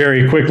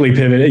very quickly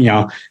pivoted,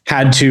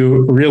 had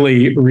to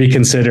really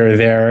reconsider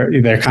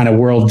their kind of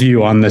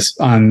worldview on this,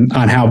 on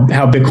how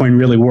Bitcoin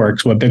really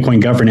works, what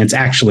Bitcoin governance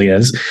actually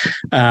is,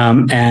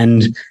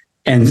 and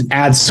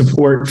add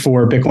support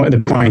for the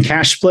Bitcoin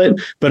Cash split,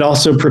 but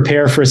also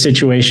prepare for a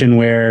situation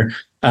where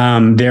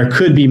there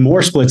could be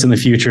more splits in the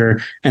future,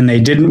 and they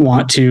didn't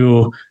want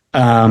to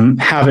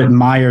have it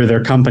mire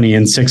their company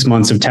in 6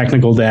 months of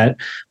technical debt,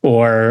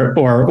 or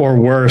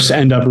worse,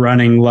 end up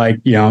running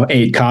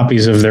 8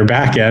 copies of their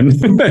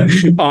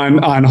backend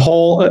on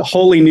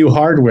wholly new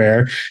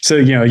hardware. So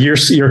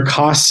your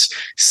costs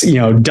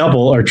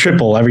double or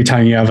triple every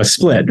time you have a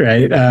split,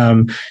 right?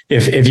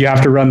 If you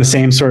have to run the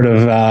same sort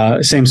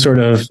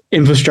of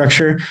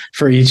infrastructure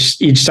for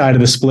each side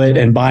of the split,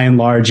 and by and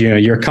large,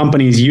 your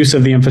company's use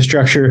of the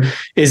infrastructure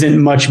isn't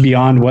much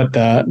beyond what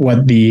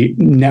the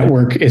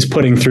network is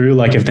putting through.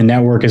 Like if the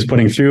network is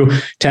putting through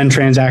 10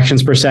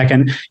 transactions per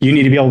second, you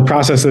need to be able to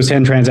process those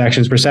 10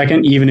 transactions per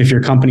second, even if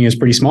your company is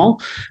pretty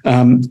small.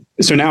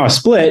 So now a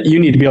split, you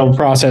need to be able to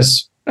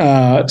process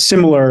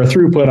similar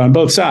throughput on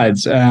both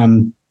sides.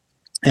 And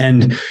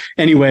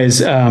anyways,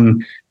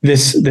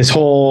 this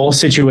whole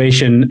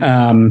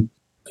situation,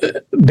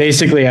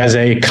 basically as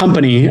a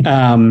company,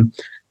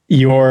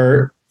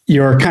 your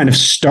kind of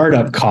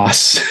startup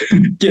costs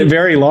get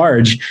very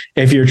large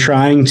if you're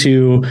trying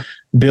to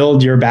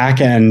build your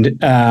backend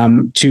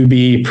to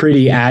be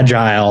pretty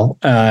agile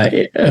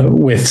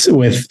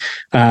with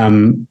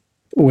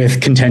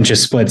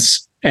contentious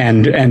splits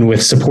and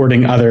with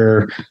supporting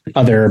other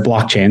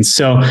blockchains.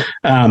 So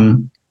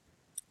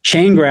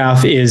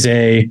Chaingraph is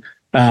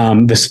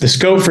the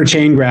scope for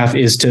Chaingraph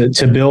is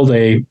to build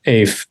a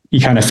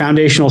kind of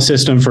foundational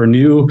system for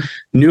new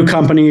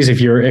companies.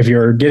 If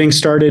you're getting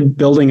started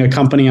building a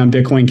company on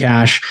Bitcoin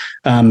Cash,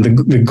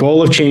 the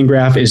goal of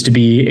Chaingraph is to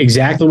be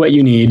exactly what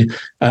you need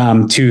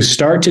to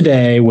start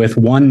today with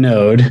one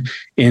node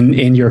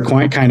in your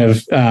kind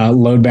of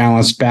load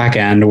balanced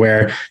backend,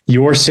 where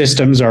your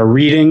systems are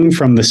reading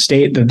from the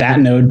state that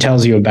node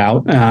tells you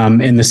about.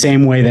 In the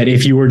same way that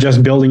if you were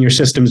just building your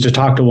systems to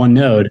talk to one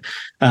node,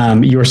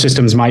 your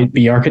systems might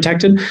be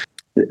architected.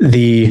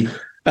 The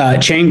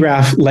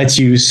Chaingraph lets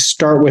you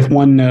start with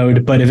one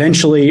node, but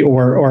eventually,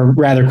 or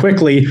rather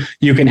quickly,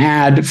 you can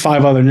add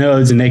 5 other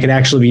nodes, and they could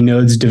actually be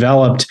nodes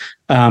developed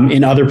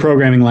in other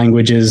programming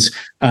languages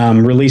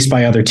released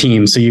by other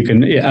teams. So you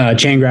can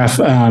Chaingraph,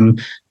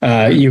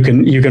 you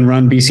can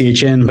run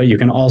BCHN, but you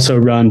can also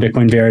run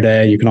Bitcoin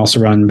Verde. You can also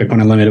run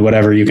Bitcoin Unlimited,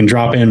 whatever. You can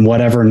drop in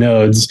whatever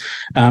nodes.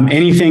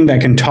 Anything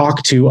that can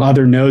talk to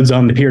other nodes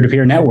on the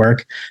peer-to-peer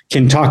network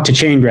can talk to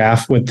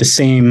Chaingraph with the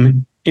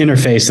same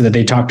interface so that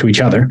they talk to each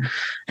other.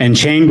 And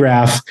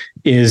Chaingraph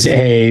is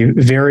a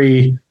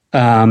very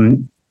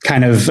kind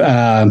of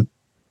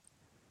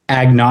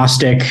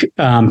agnostic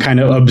kind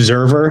of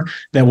observer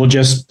that will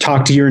just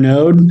talk to your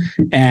node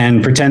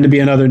and pretend to be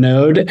another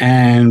node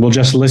and will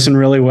just listen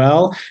really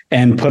well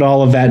and put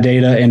all of that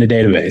data in a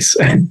database.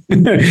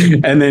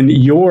 And then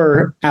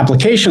your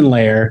application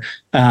layer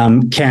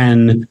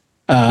can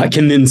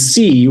then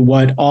see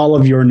what all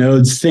of your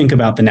nodes think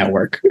about the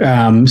network.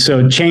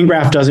 So Chain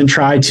Graph doesn't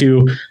try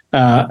to,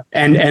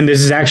 and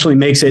this is actually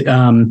makes it,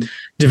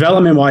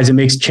 development-wise, it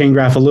makes Chain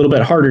Graph a little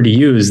bit harder to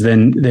use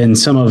than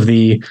some of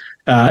the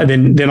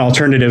than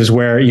alternatives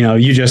where,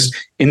 you just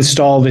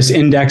install this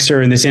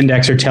indexer and this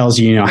indexer tells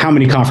you, how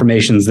many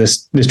confirmations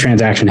this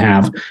transaction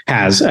has.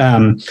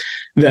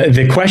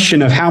 The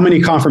question of how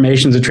many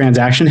confirmations a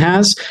transaction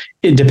has,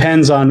 it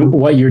depends on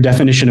what your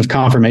definition of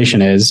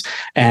confirmation is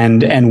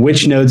and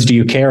which nodes do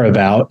you care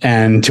about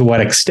and to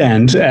what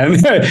extent. And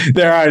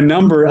there are a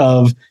number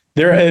of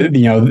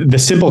the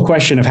simple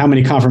question of how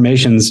many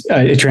confirmations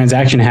a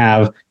transaction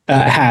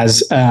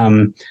has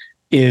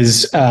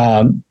is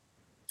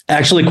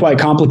actually quite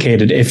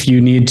complicated if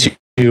you need to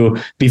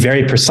be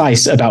very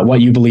precise about what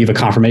you believe a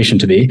confirmation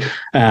to be.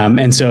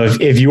 And so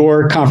if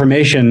your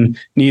confirmation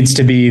needs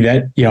to be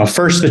that,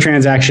 first the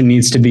transaction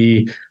needs to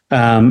be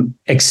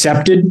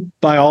accepted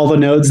by all the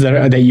nodes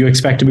that you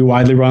expect to be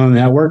widely run on the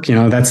network,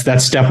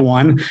 that's step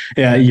one.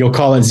 You'll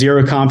call it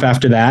zero conf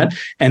after that.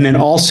 And then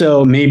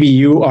also maybe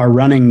you are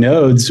running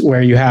nodes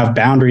where you have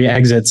boundary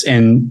exits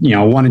in,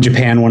 one in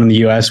Japan, one in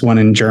the US, one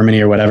in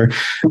Germany or whatever.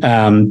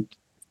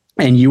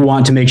 And you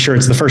want to make sure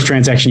it's the first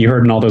transaction you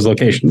heard in all those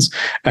locations.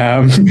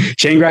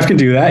 Chain Graph can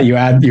do that. You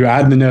add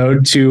the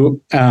node to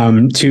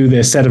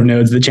the set of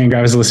nodes that Chain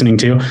Graph is listening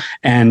to,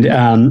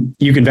 and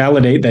you can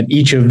validate that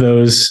each of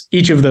those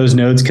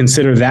nodes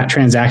consider that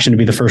transaction to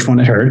be the first one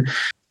it heard.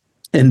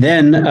 And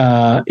then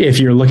if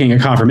you're looking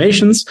at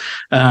confirmations,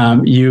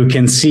 you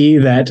can see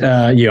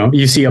that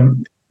you see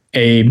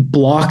a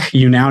block,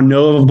 you now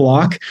know of a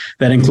block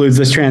that includes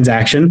this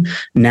transaction.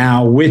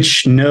 Now,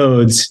 which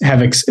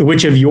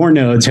of your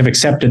nodes have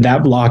accepted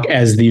that block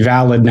as the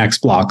valid next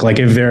block? Like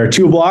if there are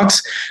two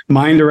blocks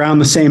mined around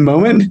the same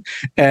moment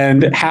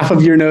and half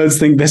of your nodes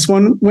think this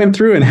one went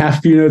through and half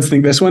of your nodes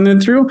think this one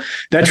went through,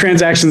 that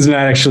transaction is not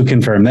actually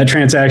confirmed. That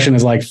transaction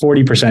is like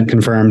 40%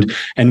 confirmed,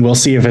 and we'll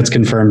see if it's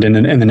confirmed in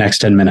the next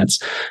 10 minutes.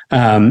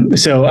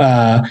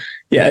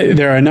 Yeah,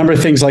 there are a number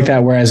of things like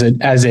that where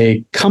as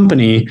a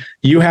company,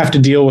 you have to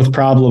deal with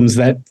problems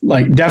that,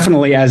 like,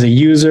 definitely as a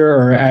user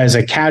or as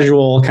a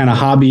casual kind of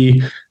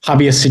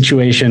hobbyist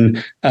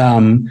situation,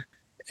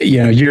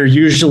 you're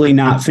usually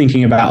not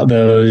thinking about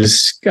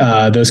those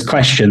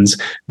questions.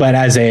 But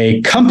as a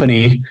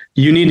company,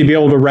 you need to be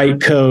able to write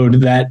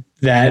code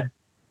that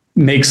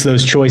makes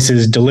those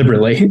choices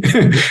deliberately.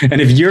 And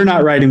if you're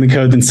not writing the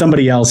code, then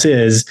somebody else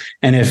is.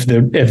 And if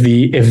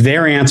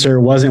their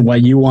answer wasn't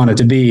what you want it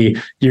to be,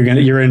 you're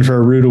in for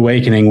a rude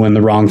awakening when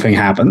the wrong thing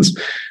happens.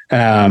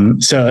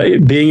 So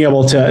being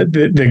able to,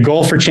 the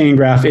goal for Chain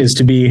Graph is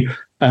to be,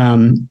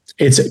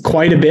 it's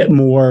quite a bit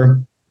more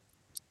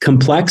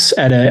complex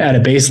at a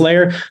base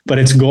layer, but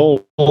its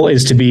goal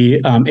is to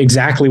be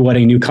exactly what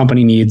a new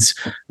company needs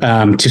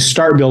to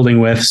start building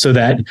with, so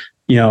that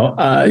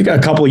a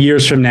couple of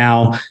years from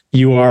now,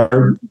 you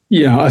are,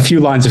 a few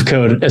lines of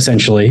code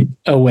essentially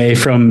away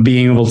from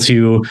being able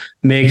to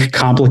make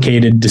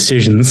complicated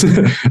decisions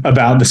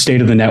about the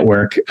state of the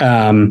network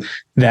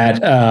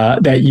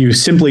that you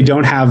simply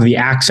don't have the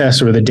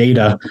access or the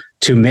data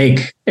to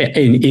make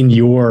in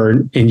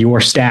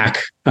your stack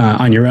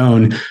on your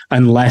own,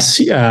 unless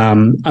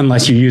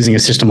you're using a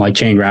system like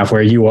Chain Graph,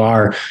 where you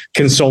are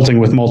consulting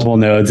with multiple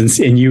nodes and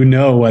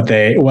what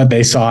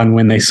they saw and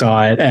when they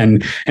saw it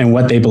and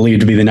what they believe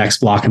to be the next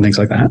block and things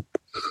like that.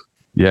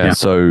 Yeah.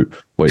 So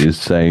what you're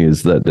saying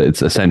is that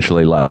it's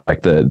essentially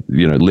like the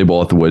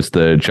libauthor was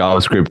the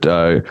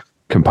JavaScript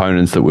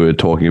components that we were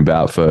talking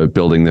about for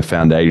building the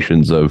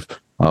foundations of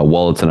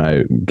wallets, and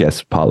I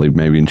guess partly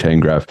maybe in Chain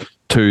Graph.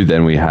 2,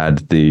 then we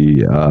had the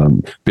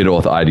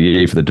BitAuth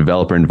IDE for the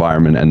developer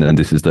environment, and then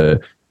this is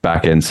the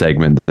backend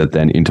segment that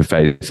then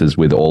interfaces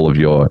with all of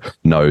your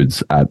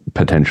nodes at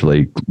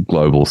potentially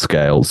global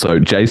scale. So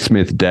J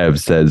Smith Dev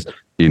says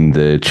in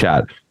the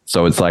chat,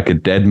 so it's like a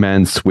dead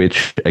man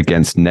switch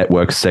against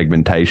network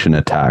segmentation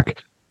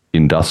attack.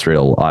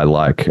 Industrial, I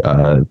like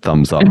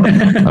thumbs up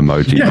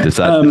emoji. Yeah, does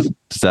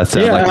that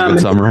sound like a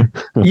good summary?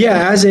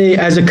 Yeah, as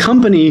a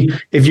company,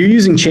 if you're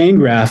using Chain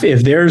Graph,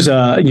 if there's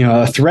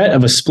a threat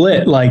of a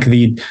split, like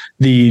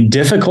the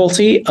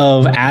difficulty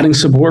of adding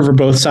support for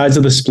both sides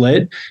of the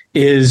split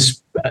is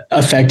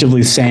effectively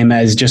the same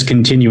as just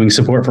continuing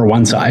support for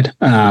one side.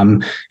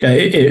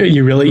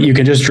 You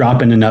can just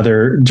drop in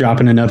another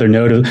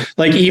node.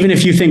 Like, even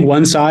if you think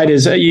one side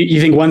is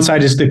you think one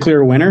side is the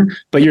clear winner,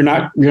 but you're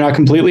not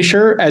completely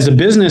sure. As a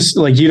business,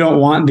 like, you don't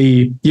want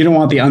the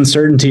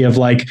uncertainty of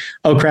like,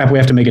 oh crap, we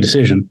have to make a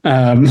decision.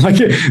 Like,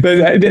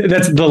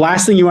 that's the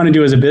last thing you want to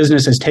do as a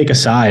business, is take a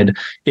side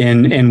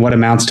in what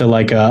amounts to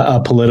like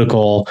a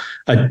political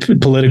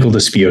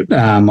dispute.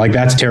 Like,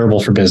 that's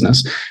terrible for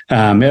business.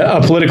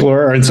 A political or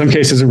or in some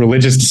cases a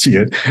religious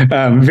dispute.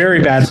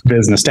 Very bad for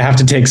business to have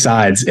to take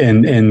sides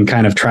in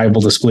kind of tribal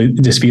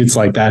disputes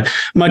like that.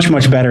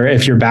 Much better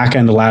if your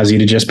backend allows you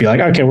to just be like,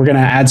 okay, we're going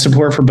to add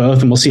support for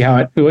both, and we'll see how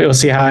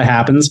it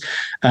happens.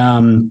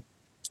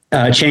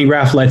 Chain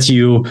Graph lets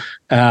you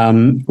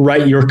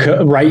write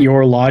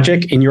your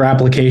logic in your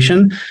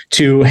application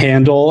to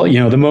handle,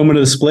 the moment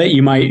of the split.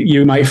 You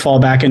might fall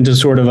back into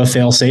sort of a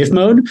fail-safe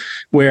mode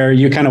where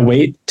you kind of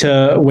wait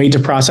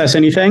to process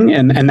anything,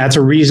 and that's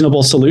a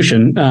reasonable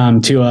solution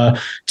to a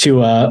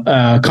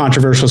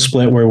controversial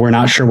split where we're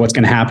not sure what's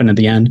going to happen at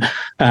the end.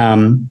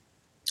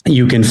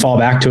 You can fall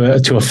back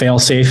to a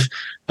fail-safe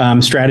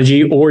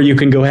strategy, or you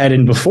can go ahead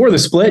and before the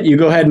split, you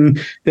go ahead and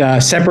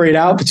separate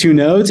out the two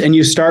nodes, and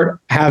you start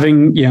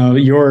having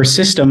your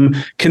system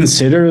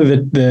consider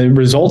the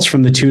results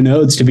from the two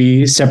nodes to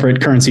be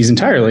separate currencies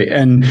entirely,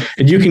 and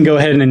you can go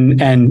ahead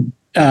and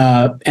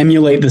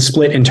emulate the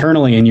split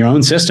internally in your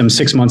own system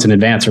 6 months in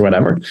advance or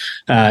whatever.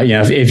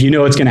 If you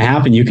know it's going to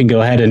happen, you can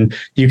go ahead and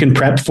you can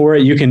prep for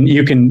it. You can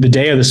the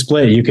day of the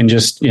split, you can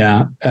just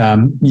you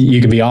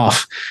can be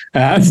off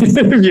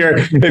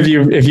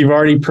if you've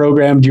already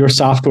programmed your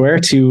software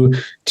to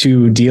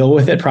deal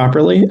with it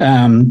properly.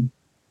 And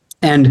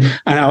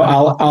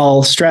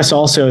I'll stress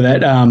also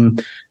that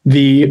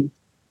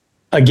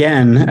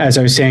again, as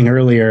I was saying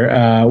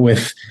earlier,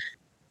 with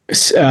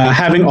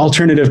having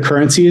alternative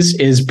currencies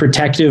is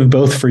protective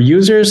both for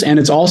users, and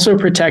it's also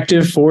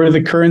protective for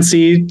the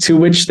currency to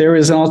which there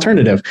is an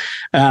alternative.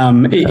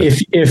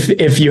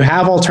 If you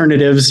have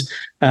alternatives,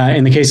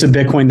 in the case of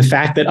Bitcoin, the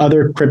fact that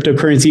other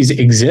cryptocurrencies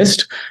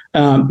exist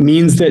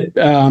means that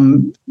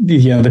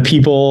the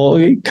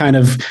people kind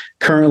of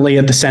currently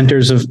at the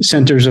centers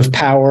of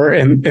power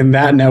in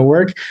that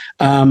network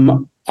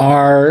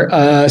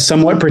are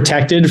somewhat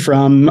protected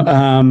from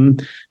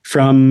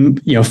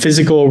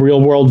physical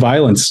real world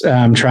violence,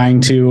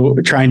 trying to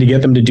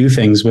get them to do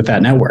things with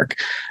that network.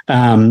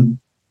 And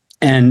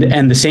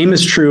the same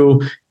is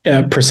true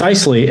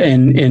precisely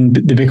in the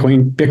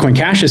Bitcoin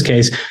Cash's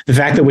case. The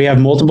fact that we have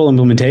multiple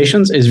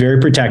implementations is very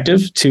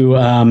protective to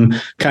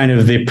kind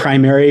of the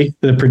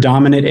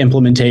predominant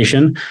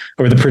implementation,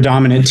 or the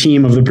predominant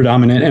team of the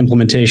predominant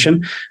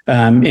implementation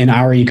in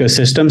our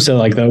ecosystem. So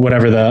like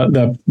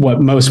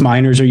what most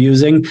miners are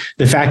using,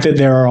 the fact that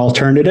there are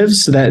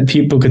alternatives that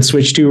people could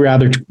switch to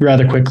rather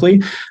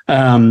quickly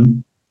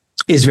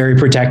is very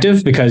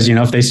protective, because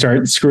if they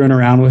start screwing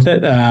around with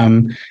it,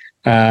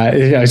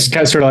 it's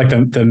kind of sort of like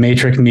the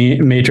Matrix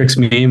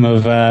meme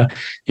of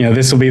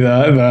this will be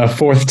the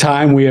fourth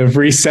time we have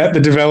reset the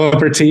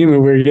developer team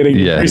and we're getting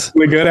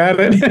increasingly good at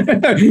it.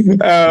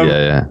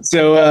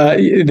 So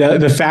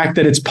the fact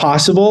that it's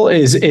possible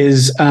is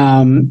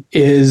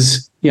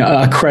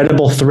a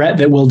credible threat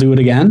that we'll do it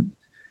again,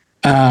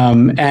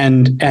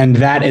 and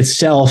that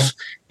itself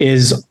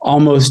is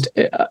almost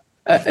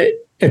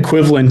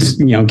equivalent,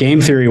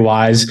 game theory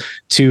wise,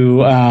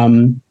 to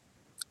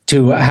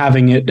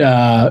having it,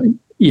 to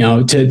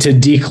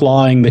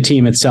declawing the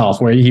team itself,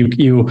 where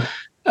you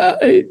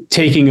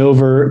taking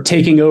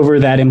over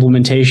that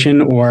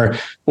implementation, or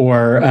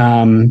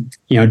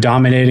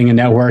dominating a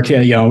network,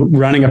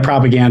 running a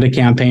propaganda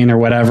campaign or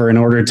whatever in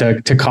order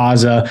to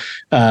cause a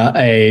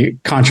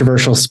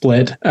controversial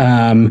split,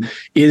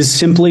 is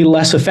simply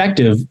less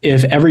effective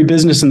if every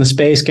business in the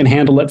space can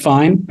handle it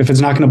fine, if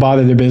it's not going to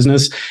bother their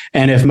business,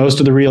 and if most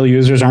of the real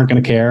users aren't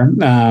going to care.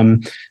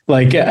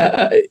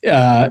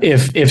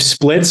 If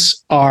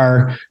splits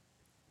are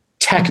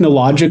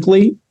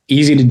technologically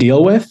easy to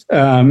deal with,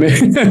 and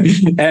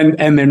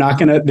they're not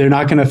going to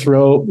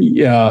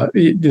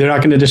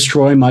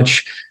destroy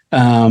much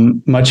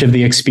of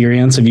the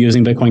experience of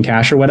using Bitcoin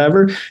Cash or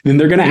whatever, then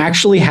they're going to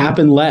actually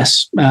happen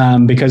less,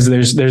 because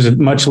there's a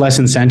much less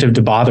incentive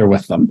to bother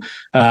with them,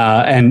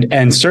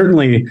 and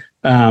certainly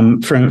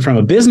from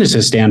a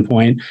business's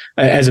standpoint,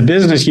 as a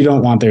business, you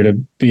don't want there to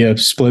be a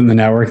split in the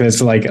network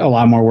that's like a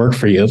lot more work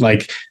for you.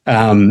 Like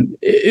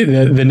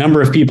the number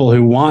of people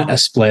who want a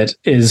split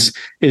is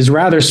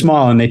rather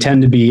small, and they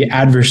tend to be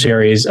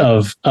adversaries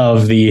of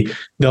the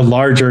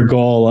larger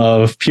goal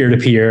of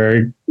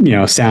peer-to-peer,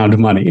 sound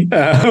money.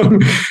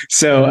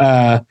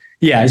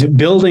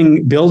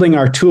 Building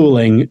our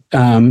tooling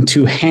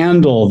to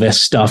handle this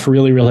stuff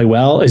really, really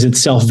well is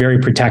itself very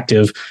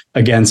protective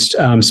against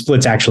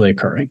splits actually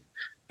occurring.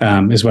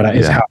 Is how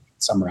I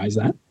summarize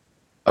that.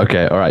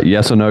 Okay, all right.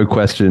 Yes or no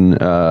question.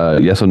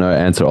 Yes or no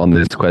answer on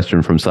this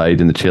question from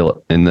Said in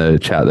the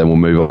chat. Then we'll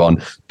move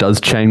on.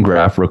 Does Chain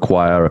Graph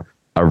require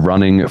a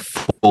running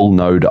full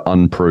node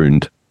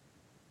unpruned?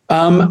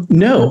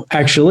 No,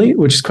 actually,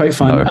 which is quite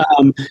fun.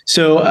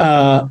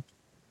 No.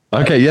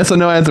 Okay, yes or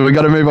no answer. We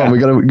got to move on.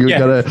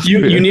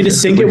 You need to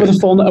sync it with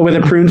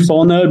a pruned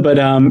full node, but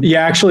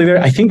actually,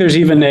 I think there's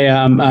even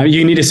a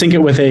you need to sync it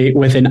with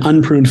an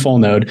unpruned full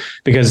node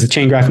because the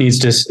chain graph needs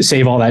to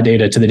save all that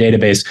data to the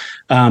database.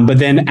 But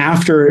then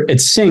after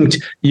it's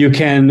synced, you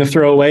can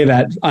throw away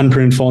that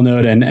unpruned full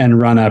node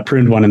and run a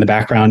pruned one in the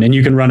background, and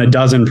you can run a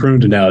dozen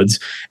pruned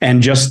nodes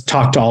and just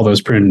talk to all those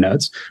pruned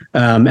nodes.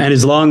 And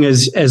as long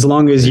as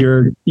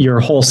your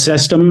whole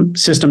system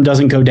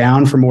doesn't go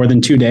down for more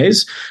than 2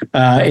 days.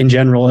 In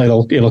general,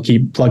 it'll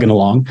keep plugging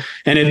along.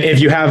 And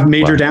if you have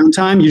major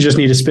downtime, you just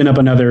need to spin up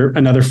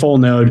another full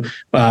node,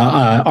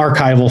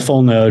 archival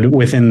full node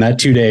within that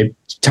 2 day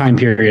time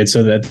period,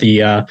 so that the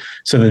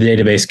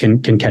database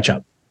can catch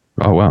up.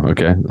 Oh wow!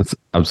 Okay, that's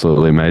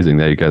absolutely amazing.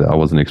 There you go. I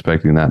wasn't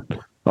expecting that.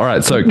 All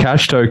right, so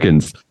cash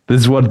tokens.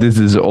 This is what this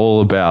is all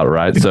about,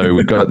 right? So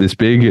we've got this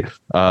big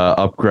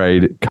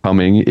upgrade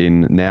coming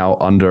in now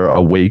under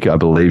a week, I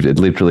believe. It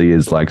literally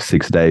is like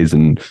 6 days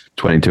and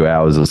 22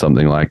 hours or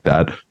something like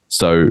that.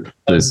 So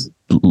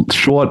the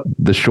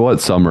short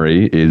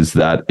summary is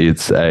that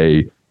it's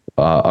a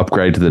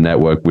upgrade to the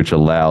network, which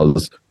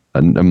allows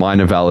a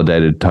miner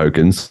validated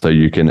tokens. So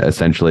you can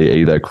essentially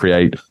either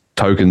create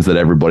tokens that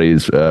everybody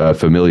is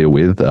familiar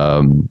with,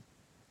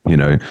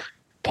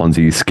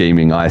 Ponzi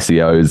scheming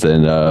ICOs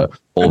and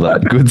all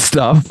that good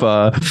stuff,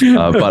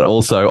 but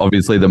also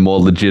obviously the more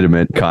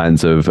legitimate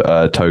kinds of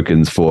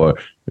tokens for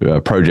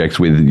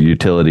projects with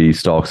utility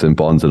stocks and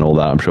bonds and all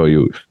that. I'm sure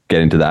you'll get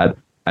into that.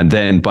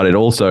 But it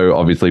also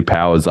obviously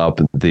powers up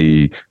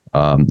the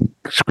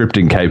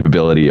scripting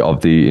capability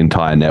of the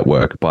entire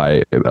network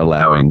by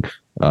allowing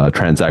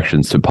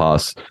transactions to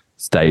pass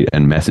state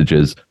and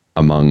messages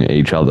among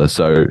each other.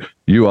 So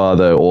you are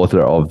the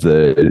author of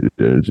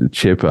the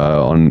chip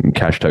on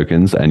cash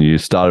tokens, and you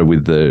started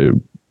with the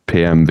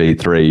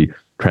PMV3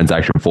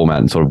 transaction format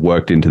and sort of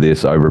worked into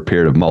this over a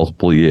period of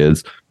multiple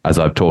years, as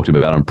I've talked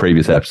about on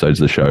previous episodes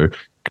of the show.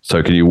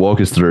 So can you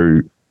walk us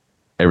through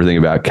everything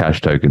about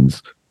cash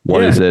tokens?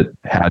 What is it?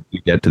 How did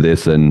you get to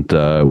this? And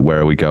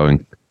where are we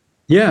going?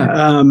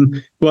 Yeah.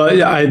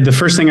 The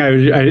first thing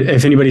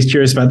if anybody's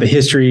curious about the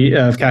history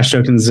of cash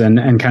tokens and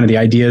kind of the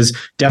ideas,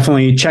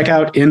 definitely check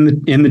out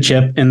in the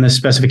chip, in the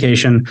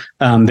specification,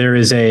 there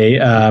is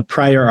a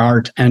prior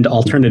art and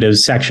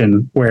alternatives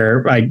section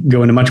where I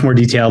go into much more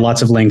detail,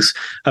 lots of links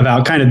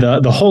about kind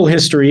of the whole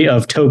history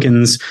of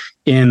tokens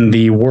in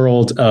the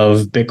world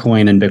of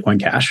Bitcoin and Bitcoin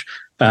Cash,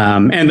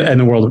 and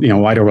the world,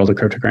 wider world of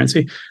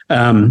cryptocurrency.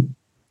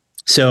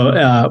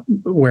 So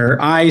where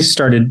I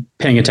started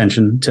paying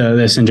attention to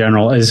this in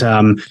general is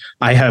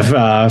I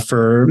have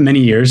for many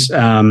years,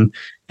 and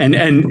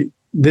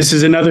this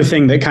is another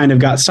thing that kind of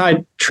got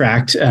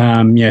sidetracked.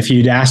 If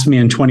you'd asked me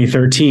in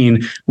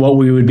 2013 what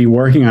we would be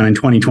working on in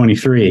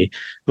 2023,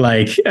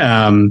 I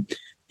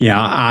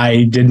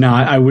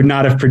would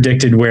not have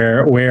predicted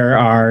where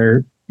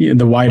our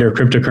the wider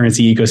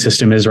cryptocurrency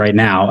ecosystem is right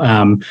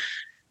now.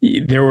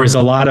 There was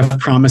a lot of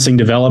promising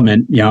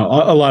development,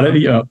 a lot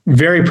of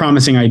very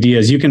promising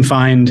ideas. You can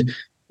find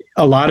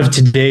a lot of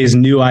today's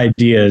new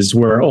ideas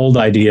were old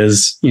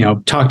ideas,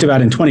 talked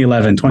about in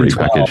 2011,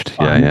 2012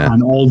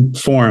 on old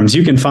forums.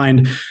 You can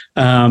find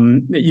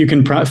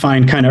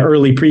find kind of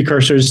early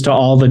precursors to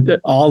all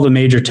the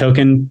major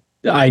token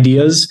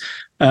ideas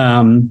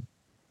on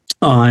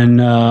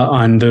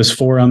those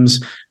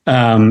forums.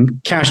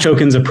 Cash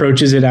tokens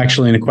approaches it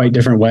actually in a quite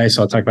different way,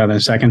 so I'll talk about that in a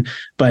second.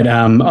 But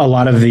a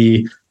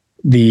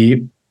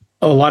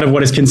lot of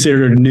what is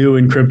considered new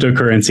in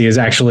cryptocurrency is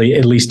actually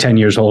at least 10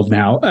 years old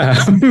now.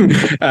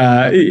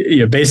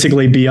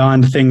 Basically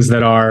beyond things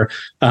that are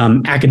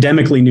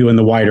academically new in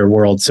the wider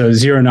world. So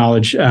zero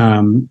knowledge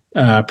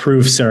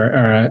proofs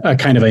are a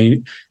kind of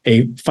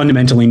a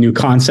fundamentally new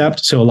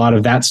concept. So a lot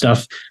of that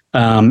stuff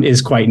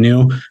is quite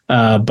new.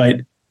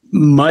 But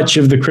much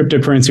of the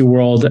cryptocurrency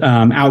world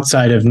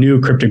outside of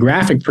new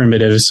cryptographic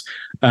primitives,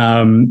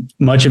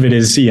 much of it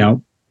is,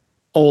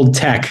 old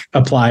tech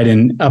applied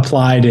in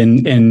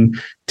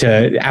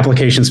to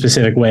application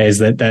specific ways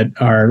that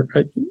are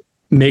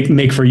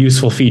make for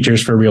useful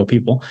features for real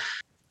people.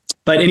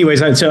 But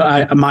anyways,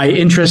 my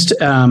interest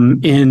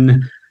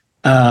in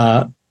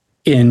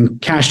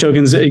cash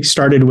tokens, it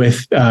started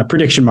with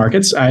prediction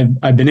markets.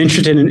 I've been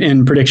interested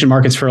in prediction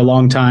markets for a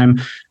long time.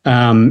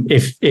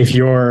 If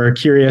you're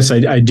curious,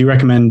 I do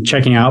recommend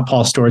checking out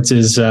Paul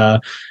Stortz's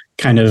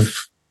kind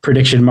of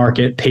prediction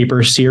market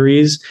paper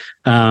series,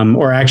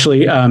 or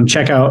actually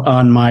check out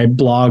on my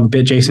blog,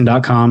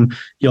 bitjason.com.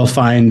 You'll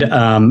find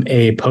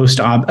a post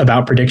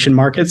about prediction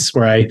markets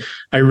where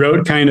I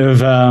wrote kind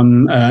of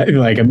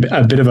like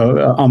a bit of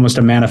almost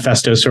a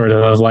manifesto sort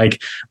of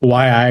like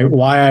why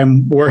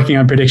I'm working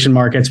on prediction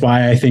markets,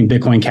 why I think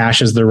Bitcoin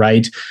Cash is the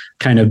right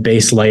kind of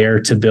base layer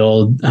to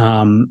build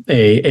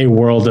a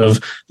world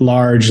of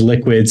large,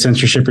 liquid,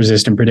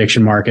 censorship-resistant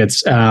prediction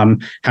markets. How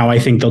I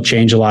think they'll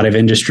change a lot of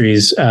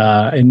industries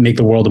and make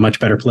the world a much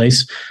better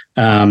place.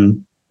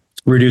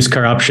 reduce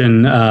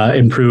corruption,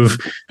 improve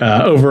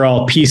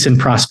overall peace and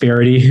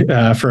prosperity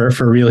for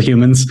real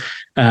humans,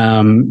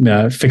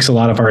 fix a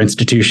lot of our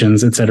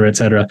institutions, et cetera, et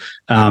cetera.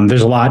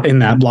 There's a lot in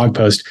that blog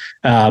post,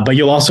 but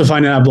you'll also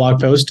find in that blog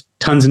post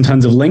tons and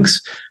tons of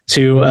links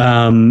to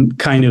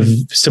kind of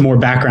some more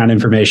background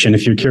information.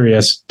 If you're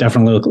curious,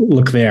 definitely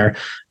look there.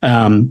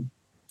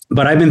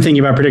 But I've been thinking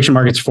about prediction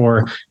markets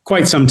for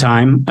quite some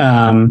time,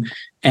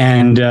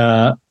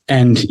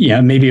 and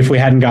yeah, maybe if we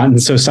hadn't gotten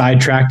so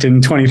sidetracked in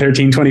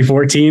 2013,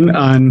 2014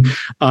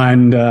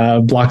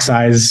 on block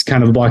size,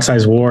 kind of the block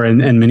size war,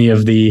 and many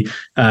of the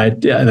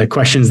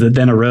questions that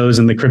then arose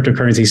in the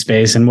cryptocurrency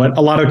space, and what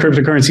a lot of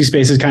cryptocurrency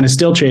space is kind of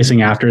still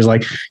chasing after is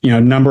like,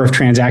 number of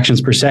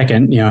transactions per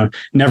second.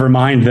 Never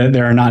mind that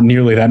there are not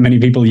nearly that many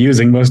people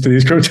using most of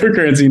these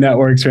cryptocurrency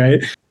networks,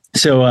 right?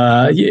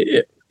 So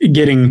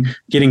getting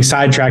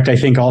sidetracked, I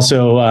think,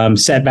 also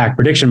set back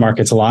prediction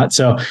markets a lot.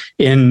 So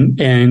in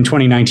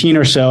 2019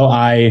 or so,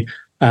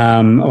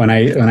 when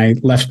I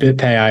left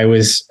BitPay, I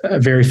was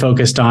very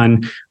focused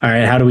on, all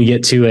right, how do we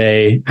get to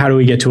a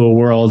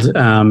world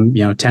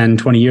 10,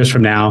 20 years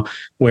from now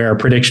where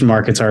prediction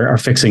markets are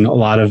fixing a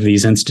lot of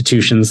these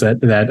institutions that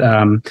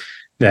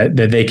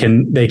they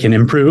can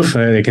improve,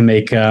 they can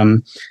make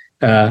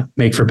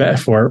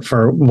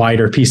for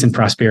wider peace and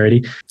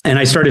prosperity. And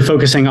I started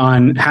focusing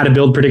on how to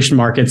build prediction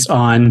markets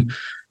on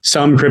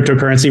some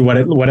cryptocurrency, what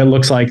it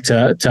looks like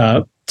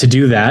to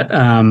do that.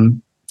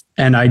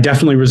 And I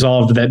definitely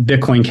resolved that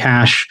Bitcoin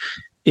Cash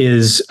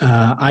is,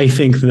 I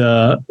think,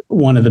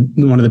 one of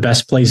the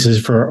best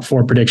places for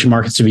prediction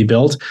markets to be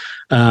built.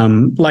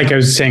 Like I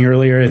was saying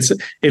earlier,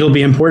 it'll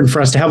be important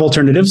for us to have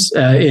alternatives,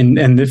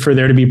 and for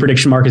there to be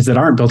prediction markets that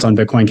aren't built on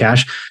Bitcoin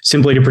Cash,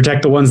 simply to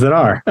protect the ones that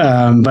are.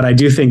 But I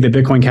do think that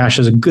Bitcoin Cash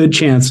has a good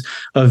chance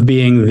of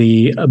being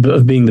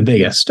the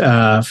biggest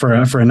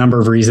for a number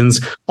of reasons,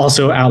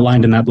 also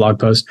outlined in that blog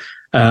post.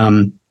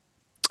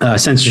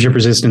 Censorship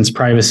resistance,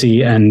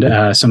 privacy, and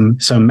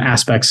some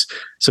aspects,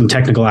 some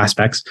technical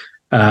aspects.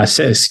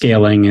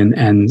 Scaling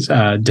and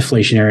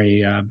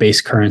deflationary base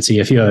currency,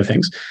 a few other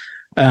things.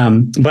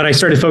 But I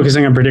started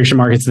focusing on prediction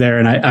markets there,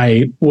 and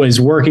I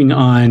was working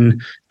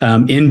on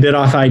in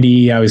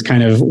BitAuthID. I was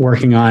kind of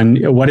working on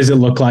what does it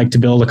look like to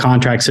build a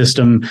contract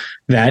system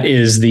that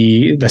is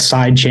the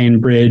sidechain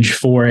bridge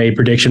for a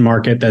prediction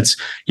market that's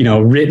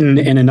written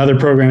in another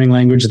programming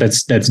language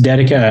that's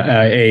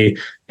dedicated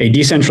a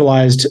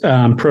decentralized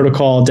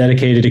protocol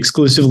dedicated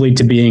exclusively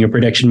to being a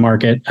prediction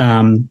market.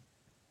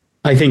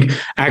 I think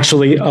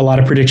actually a lot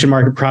of prediction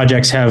market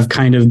projects have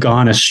kind of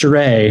gone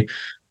astray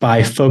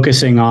by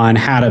focusing on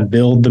how to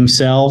build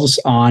themselves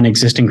on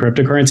existing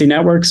cryptocurrency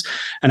networks.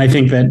 And I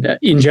think that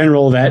in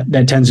general,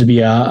 that tends to be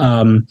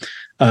a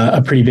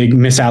pretty big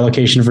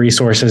misallocation of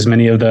resources.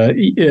 Many of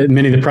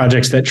the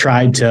projects that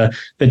tried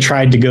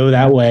to go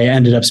that way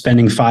ended up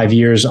spending 5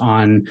 years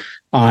on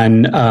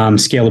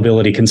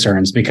scalability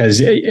concerns,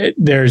 because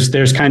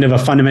there's kind of a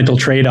fundamental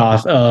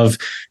trade-off of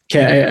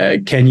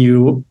can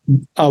you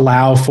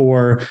allow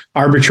for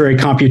arbitrary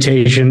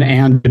computation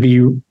and to be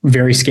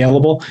very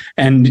scalable?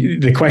 And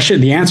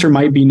the answer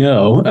might be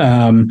no,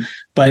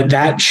 but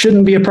that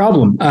shouldn't be a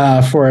problem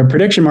for a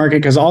prediction market,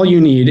 because all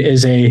you need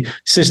is a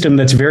system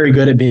that's very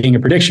good at being a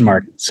prediction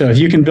market. So if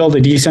you can build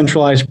a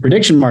decentralized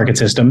prediction market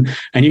system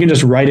and you can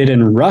just write it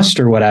in Rust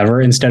or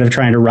whatever, instead of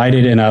trying to write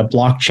it in a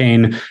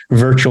blockchain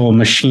virtual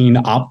machine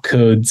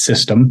opcode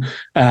system,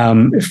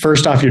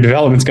 first off, your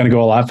development's going to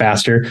go a lot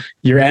faster.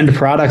 Your end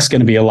product's going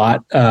to be a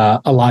lot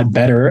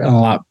better and a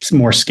lot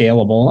more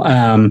scalable.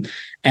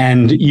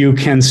 And you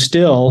can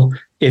still,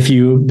 if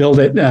you build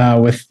it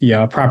with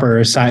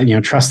proper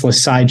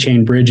trustless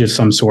sidechain bridge of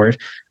some sort,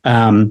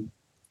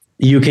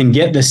 you can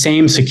get the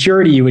same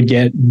security you would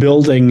get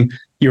building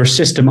your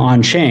system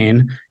on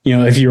chain.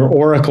 If your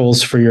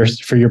oracles for your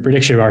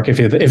prediction market,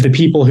 if the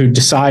people who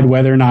decide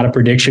whether or not a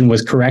prediction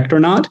was correct or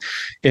not,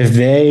 if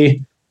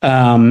they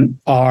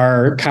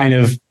are kind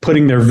of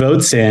putting their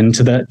votes in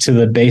to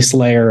the base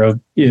layer of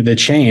the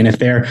chain, if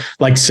they're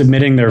like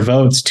submitting their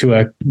votes to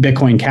a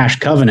Bitcoin Cash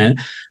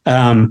covenant,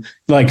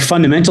 like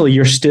fundamentally,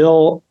 you're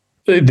still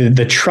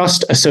the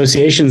trust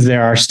associations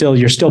there are still,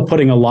 you're still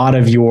putting a lot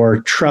of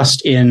your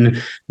trust in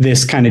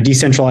this kind of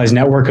decentralized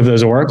network of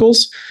those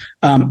oracles.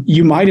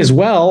 You might as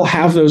well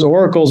have those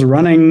oracles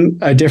running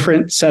a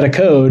different set of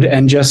code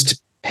and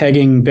just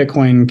pegging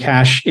Bitcoin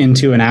Cash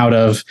into and out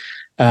of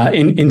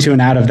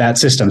that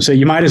system. So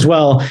you might as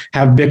well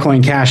have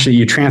Bitcoin Cash that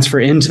you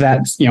transfer into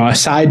that, a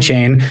side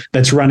chain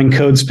that's running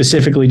code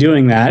specifically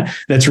doing that,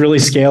 that's really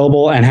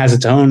scalable and has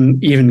its own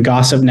even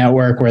gossip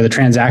network where the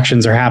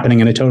transactions are happening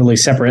in a totally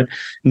separate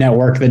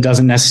network that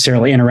doesn't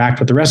necessarily interact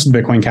with the rest of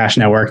the Bitcoin Cash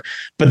network.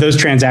 But those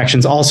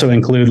transactions also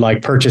include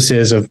like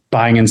purchases of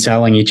buying and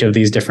selling each of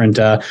these different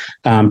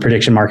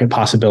prediction market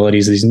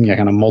possibilities, these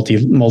kind of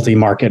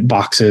multi-market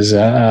boxes.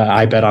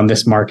 I bet on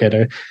this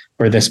market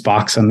or this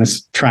box on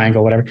this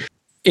triangle, whatever.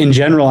 in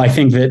general, I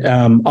think that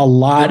a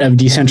lot of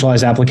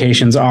decentralized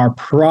applications are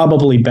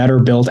probably better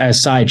built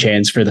as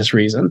sidechains for this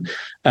reason.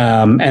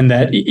 And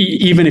that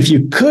even if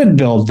you could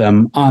build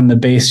them on the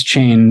base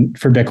chain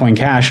for Bitcoin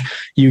Cash,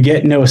 you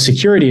get no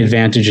security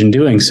advantage in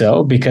doing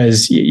so,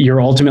 because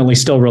you're ultimately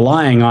still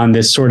relying on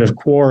this sort of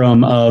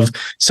quorum of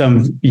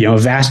some,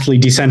 vastly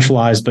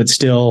decentralized but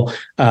still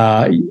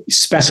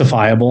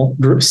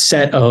specifiable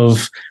set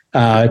of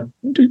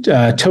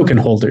token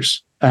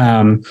holders.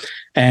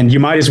 And you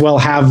might as well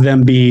have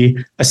them be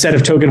a set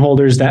of token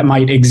holders that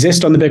might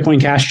exist on the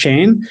Bitcoin Cash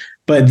chain,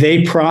 but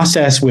they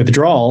process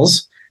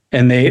withdrawals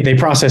and they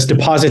process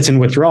deposits and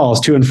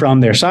withdrawals to and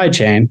from their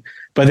sidechain.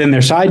 But then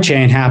their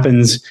sidechain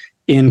happens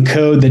in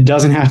code that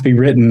doesn't have to be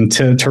written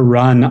to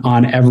run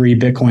on every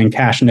Bitcoin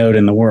Cash node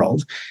in the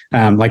world.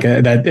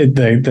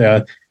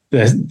 The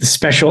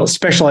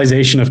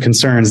specialization of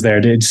concerns there,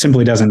 it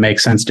simply doesn't make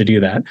sense to do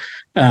that.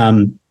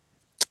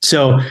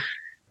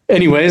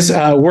 Anyways,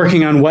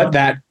 working on what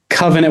that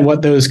covenant,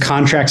 what those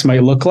contracts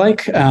might look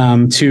like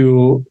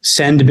to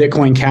send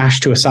Bitcoin Cash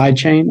to a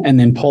sidechain and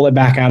then pull it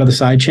back out of the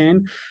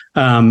sidechain.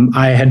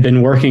 I had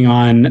been working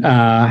on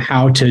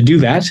how to do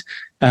that,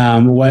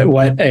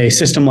 what a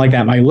system like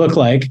that might look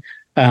like.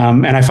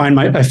 And I found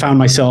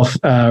myself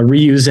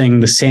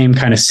reusing the same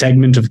kind of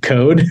segment of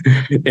code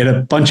in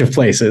a bunch of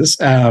places.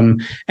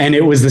 And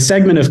it was the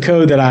segment of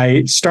code that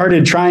I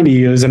started trying to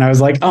use. And I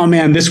was like, oh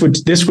man, this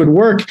would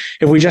work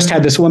if we just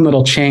had this one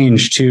little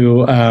change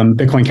to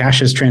Bitcoin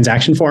Cash's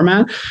transaction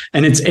format.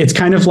 And it's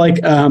kind of like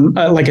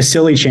a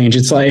silly change.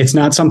 It's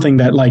not something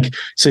that like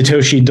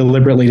Satoshi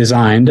deliberately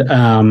designed.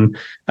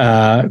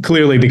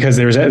 Clearly, because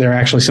there are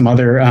actually some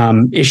other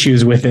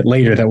issues with it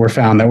later that were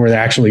found that were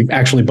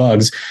actually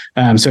bugs.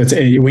 So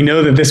we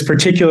know that this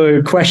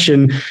particular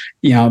question,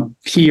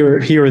 he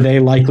or they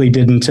likely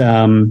didn't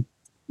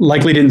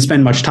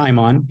spend much time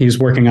on. He was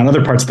working on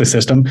other parts of the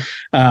system,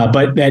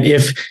 but that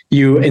if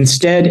you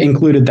instead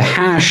included the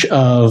hash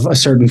of a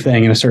certain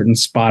thing in a certain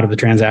spot of the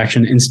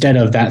transaction instead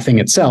of that thing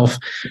itself,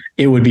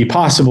 it would be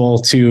possible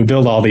to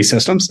build all these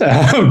systems.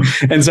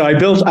 And so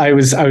I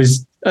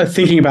was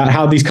thinking about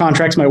how these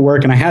contracts might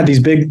work, and I had these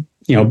big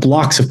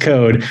blocks of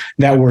code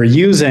that were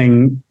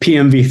using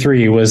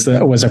PMV3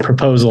 was a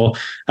proposal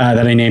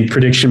that I named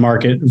Prediction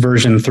Market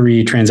version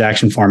 3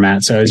 transaction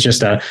format. So it's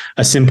just a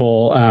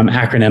simple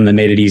acronym that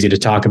made it easy to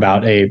talk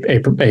about a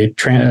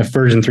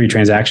version 3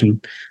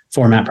 transaction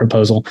format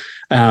proposal.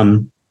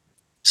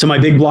 So my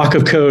big block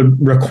of code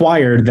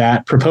required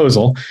that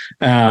proposal,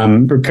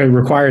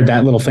 required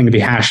that little thing to be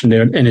hashed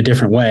in a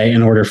different way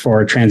in order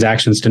for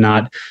transactions to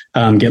not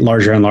get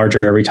larger and larger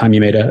every time you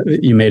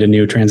made a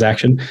new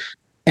transaction.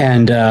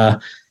 And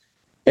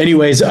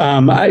anyways,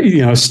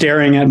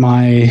 staring at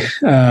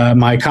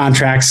my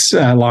contracts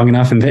long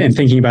enough and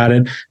thinking about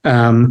it,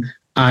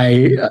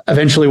 I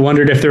eventually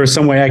wondered if there was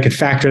some way I could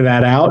factor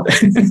that out,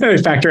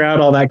 factor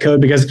out all that code,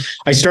 because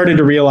I started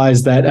to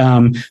realize that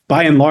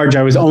by and large,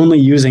 I was only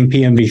using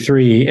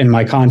PMV3 in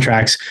my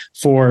contracts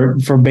for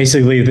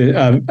basically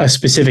a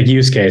specific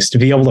use case, to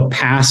be able to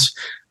pass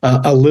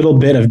a little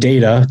bit of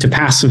data, to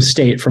pass some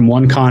state from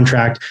one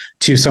contract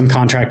to some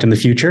contract in the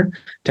future,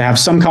 to have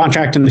some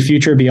contract in the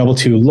future be able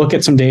to look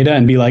at some data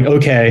and be like,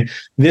 okay,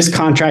 this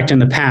contract in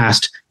the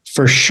past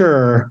for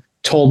sure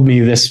told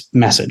me this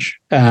message.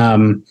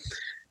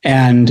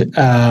 And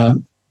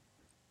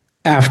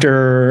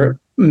after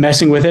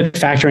messing with it,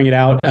 factoring it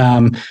out,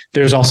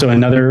 there's also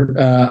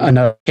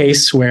another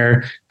case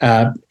where,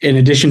 in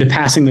addition to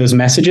passing those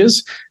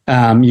messages,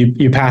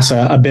 you pass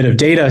a bit of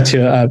data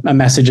to a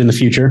message in the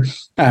future,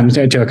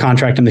 to a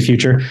contract in the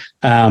future.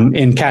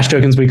 In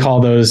CashTokens, we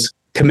call those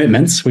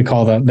commitments. We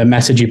call the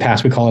message you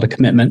pass, we call it a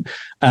commitment.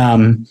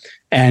 And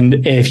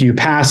if you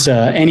pass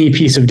any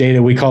piece of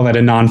data, we call that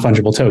a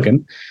non-fungible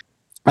token.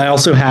 I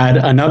also had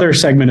another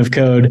segment of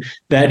code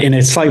that, in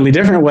a slightly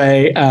different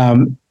way,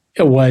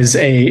 it was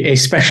a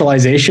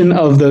specialization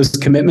of those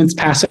commitments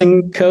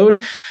passing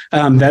code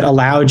that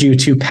allowed you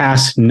to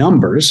pass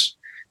numbers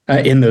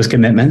in those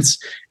commitments.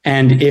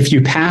 And if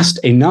you passed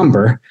a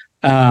number,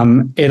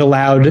 it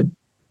allowed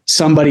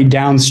somebody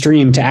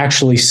downstream to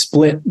actually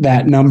split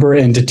that number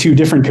into two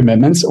different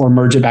commitments or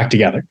merge it back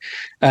together.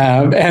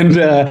 And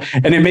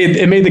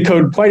it made the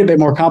code quite a bit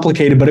more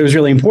complicated, but it was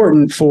really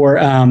important for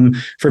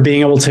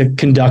being able to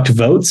conduct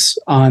votes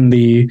on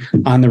the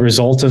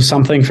result of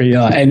something for you.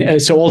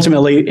 And so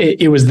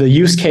ultimately it was the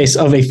use case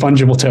of a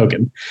fungible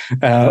token,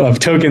 of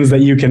tokens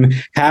that you can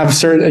have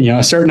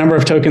a certain number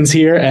of tokens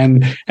here,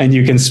 and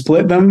you can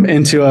split them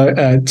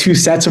into two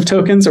sets of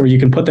tokens, or you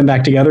can put them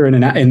back together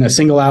in a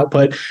single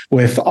output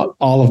with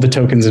all of the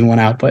tokens in one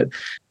output.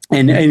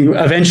 And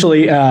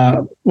eventually,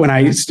 when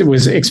I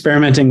was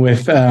experimenting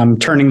with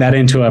turning that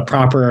into a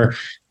proper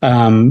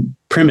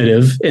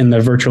primitive in the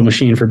virtual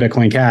machine for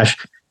Bitcoin Cash,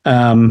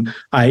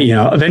 I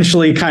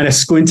eventually kind of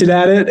squinted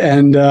at it,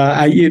 and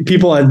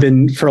people had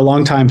been for a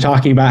long time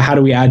talking about how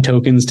do we add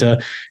tokens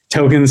to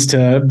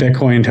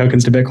Bitcoin,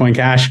 tokens to Bitcoin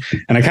Cash,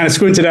 and I kind of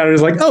squinted at it. I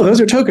was like, oh, those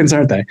are tokens,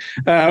 aren't they?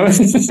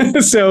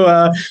 So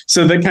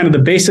the kind of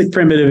the basic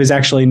primitive is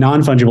actually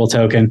non-fungible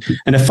token,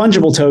 and a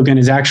fungible token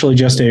is actually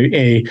just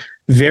a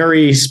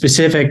very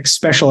specific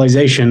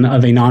specialization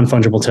of a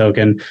non-fungible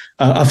token.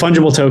 A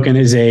fungible token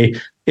is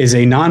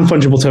a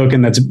non-fungible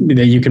token that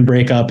you can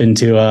break up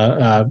into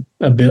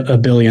a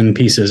billion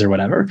pieces or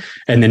whatever,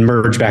 and then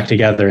merge back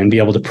together and be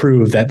able to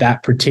prove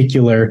that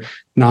particular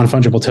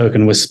non-fungible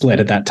token was split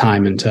at that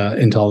time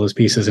into all those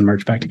pieces and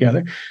merged back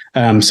together.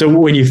 So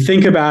when you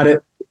think about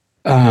it,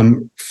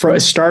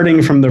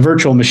 starting from the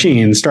virtual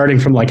machine, starting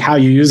from like how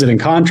you use it in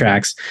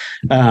contracts,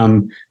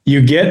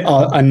 you get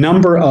a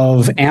number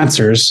of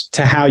answers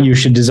to how you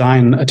should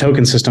design a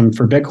token system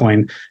for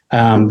Bitcoin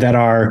that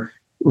are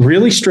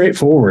really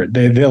straightforward.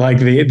 They're like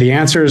the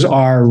answers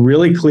are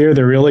really clear.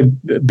 They're really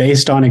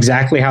based on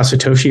exactly how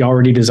Satoshi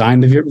already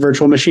designed the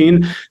virtual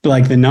machine.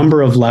 Like the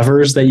number of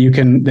levers that you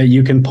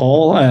can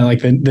pull, like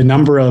the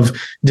number of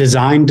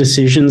design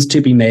decisions to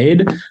be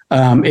made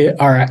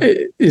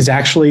is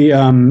actually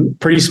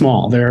pretty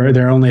small. There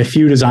are only a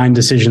few design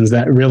decisions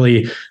that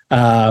really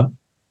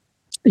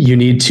you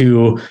need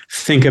to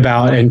think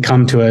about and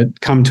come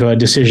to a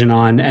decision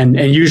on, and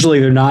usually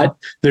they're not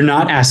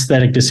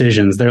aesthetic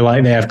decisions. They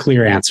have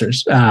clear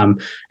answers.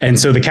 And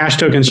so the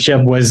CashTokens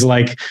chip was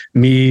like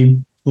me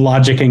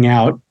logicking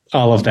out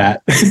all of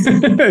that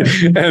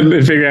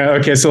and figure out,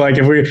 okay, so like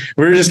if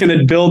we're just going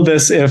to build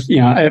this, if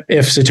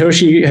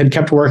Satoshi had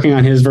kept working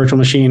on his virtual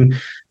machine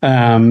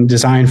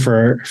design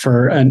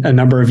for a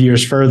number of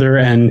years further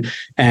and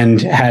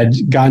had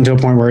gotten to a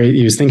point where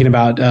he was thinking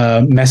about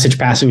message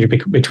passing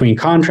between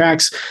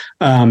contracts,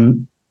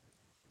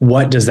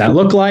 what does that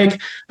look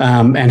like?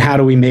 And how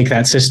do we make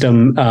that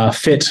system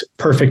fit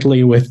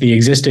perfectly with the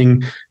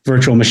existing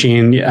virtual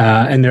machine?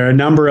 And there are a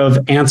number of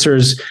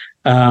answers,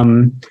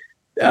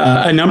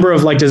 a number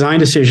of like design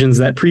decisions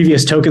that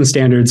previous token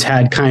standards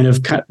had kind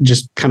of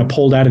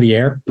pulled out of the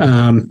air.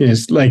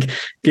 It's like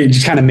it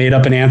just kind of made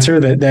up an answer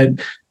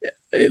that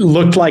it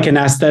looked like an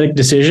aesthetic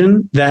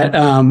decision that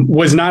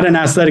was not an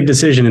aesthetic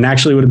decision and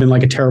actually would have been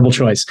like a terrible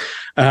choice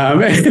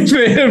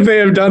if they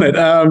have done it.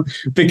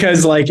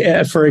 Because like,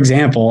 for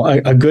example,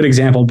 a good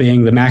example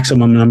being the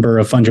maximum number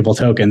of fungible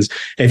tokens.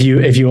 If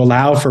you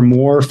allow for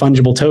more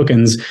fungible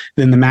tokens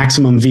than the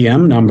maximum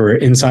VM number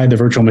inside the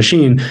virtual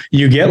machine,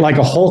 you get like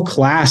a whole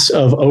class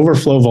of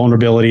overflow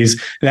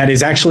vulnerabilities that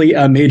is actually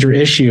a major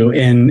issue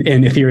in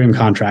Ethereum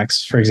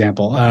contracts, for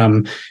example.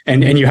 And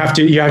you have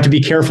to be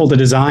careful to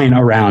design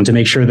around to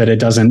make sure that it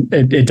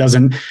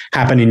doesn't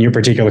happen in your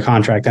particular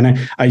contract. And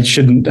I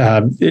shouldn't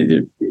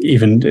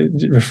even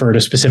refer to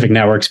specific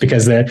networks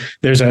because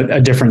there's a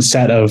different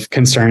set of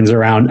concerns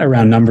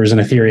around numbers in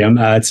Ethereum.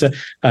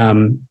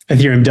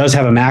 Ethereum does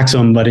have a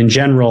maximum, but in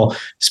general,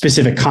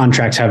 specific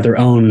contracts have their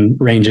own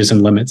ranges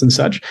and limits and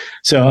such.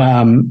 So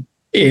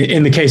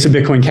in the case of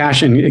Bitcoin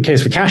Cash, in the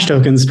case of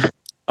CashTokens,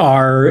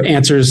 our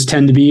answers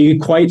tend to be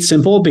quite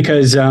simple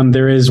because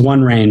there is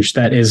one range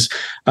that is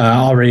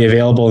already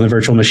available in the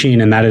virtual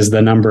machine, and that is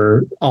the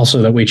number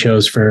also that we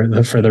chose for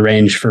the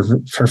range for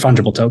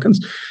fungible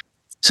tokens.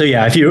 So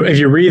yeah, if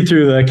you read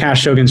through the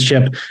CashTokens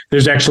chip,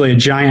 there's actually a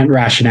giant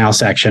rationale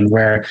section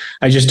where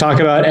I just talk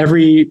about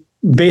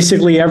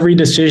basically every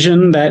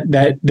decision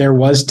that there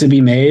was to be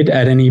made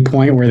at any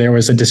point where there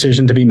was a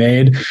decision to be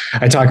made.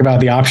 I talk about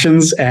the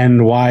options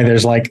and why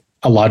there's like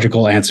a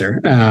logical answer,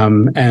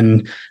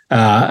 and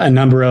a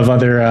number of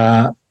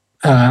other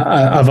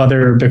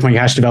Bitcoin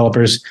Cash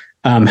developers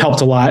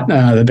helped a lot.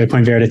 The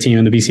Bitcoin Verita team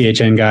and the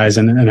BCHN guys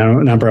and a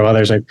number of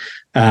others. Like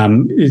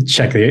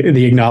check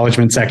the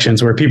acknowledgement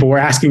sections where people were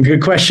asking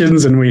good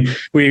questions, and we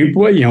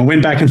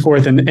went back and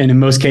forth. And in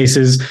most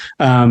cases,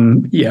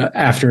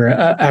 after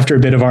a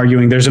bit of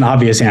arguing, there's an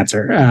obvious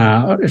answer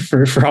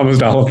for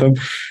almost all of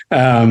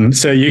them.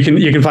 So you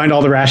can find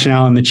all the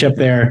rationale in the chip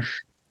there,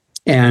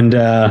 and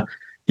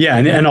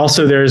and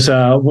also there's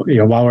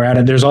while we're at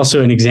it, there's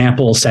also an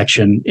example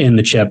section in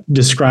the chip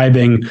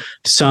describing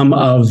some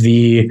of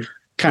the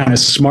kind of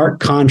smart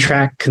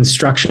contract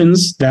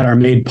constructions that are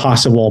made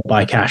possible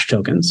by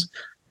CashTokens.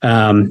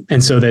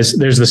 And so there's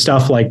the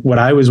stuff like what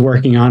I was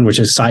working on, which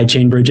is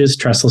sidechain bridges,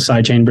 trustless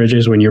sidechain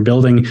bridges. When you're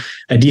building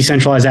a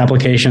decentralized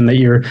application that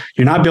you're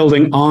not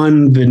building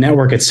on the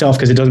network itself,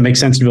 because it doesn't make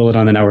sense to build it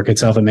on the network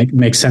itself. It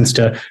makes sense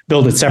to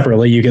build it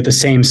separately. You get the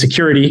same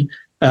security,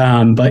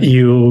 but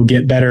you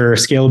get better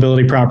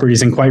scalability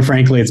properties, and quite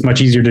frankly, it's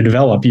much easier to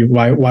develop.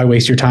 Why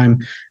waste your time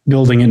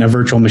building it in a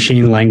virtual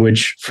machine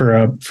language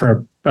for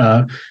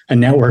a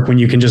network when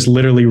you can just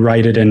literally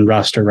write it in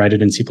Rust or write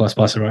it in C++ or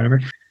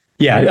whatever?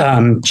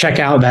 Check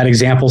out that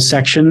example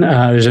section.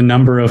 There's a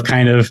number of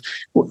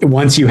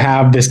once you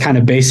have this kind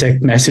of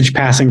basic message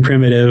passing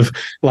primitive,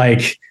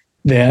 like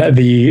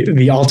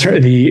the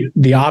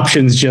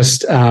options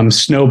just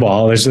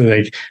snowball. There's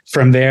like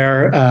from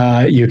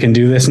there you can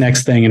do this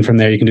next thing, and from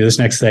there you can do this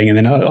next thing, and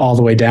then all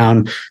the way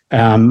down.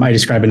 I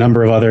describe a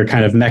number of other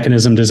kind of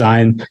mechanism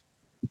design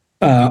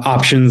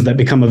options that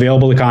become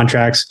available to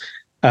contracts,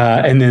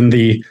 and then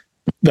the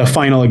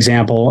final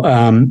example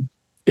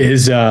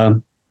is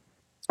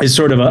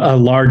sort of a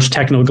large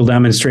technical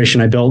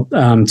demonstration I built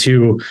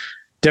to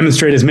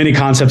demonstrate as many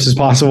concepts as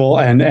possible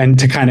and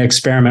to kind of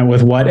experiment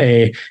with what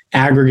a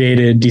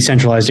aggregated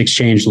decentralized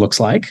exchange looks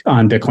like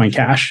on Bitcoin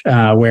Cash,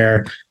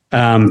 where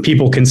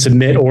people can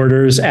submit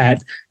orders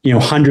at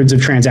hundreds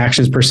of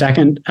transactions per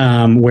second,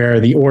 where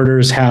the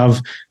orders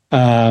have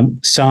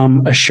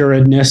some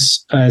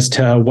assuredness as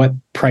to what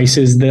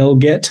prices they'll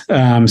get.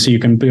 So you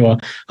can do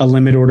a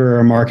limit order or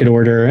a market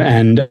order,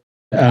 and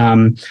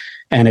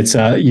it's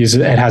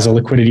it has a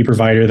liquidity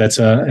provider that's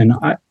an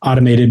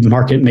automated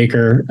market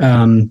maker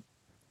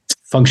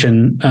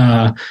function,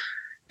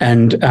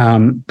 and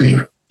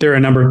there are a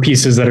number of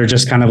pieces that are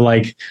just kind of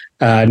like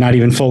not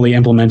even fully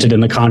implemented in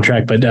the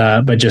contract,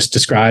 but just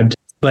described.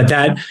 But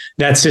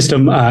that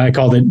system, I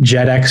called it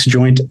JetX,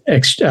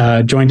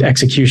 joint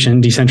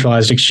execution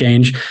decentralized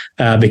exchange,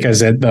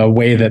 because the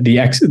way that the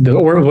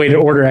way to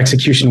order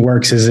execution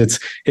works is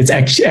it's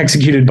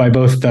executed by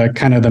both the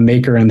kind of the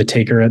maker and the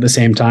taker at the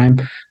same time,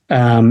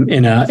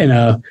 in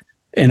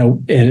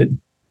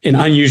an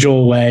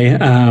unusual way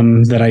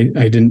that I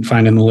didn't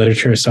find in the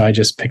literature, so I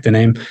just picked a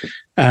name.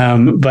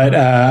 But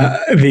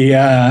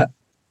the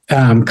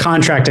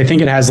contract, I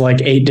think it has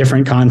like 8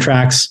 different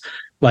contracts,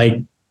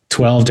 like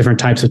 12 different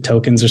types of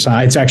tokens or so.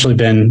 It's actually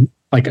been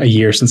like a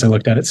year since I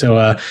looked at it. So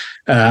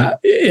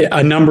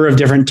a number of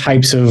different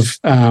types of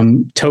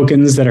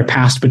tokens that are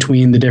passed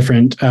between the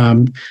different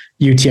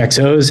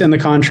UTXOs in the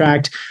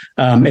contract.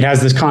 It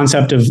has this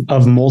concept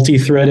of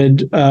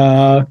multi-threaded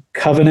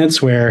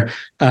covenants where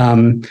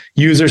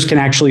users can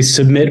actually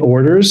submit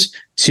orders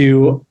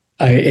to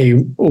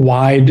a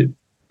wide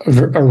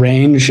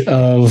range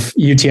of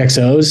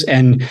UTXOs,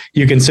 and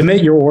you can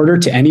submit your order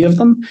to any of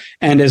them.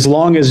 And as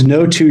long as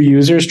no 2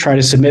 users try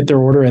to submit their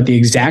order at the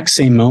exact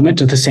same moment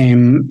to the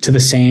same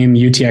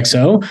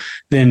UTXO,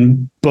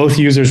 then both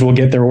users will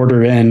get their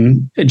order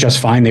in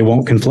just fine. They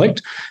won't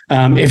conflict.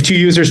 If 2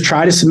 users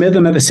try to submit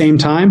them at the same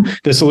time,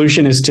 the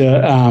solution is to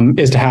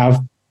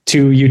have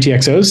 2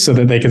 UTXOs so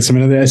that they can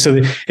submit it. So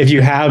that if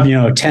you have,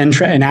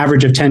 an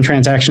average of 10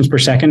 transactions per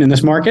second in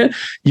this market,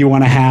 you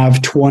want to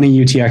have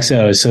 20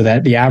 UTXOs so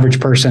that the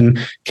average person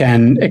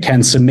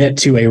can submit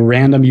to a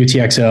random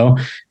UTXO.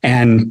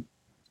 And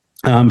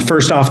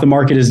first off, the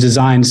market is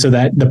designed so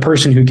that the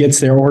person who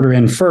gets their order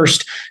in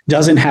first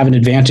doesn't have an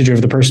advantage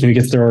over the person who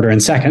gets their order in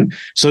second.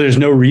 So there's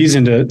no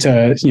reason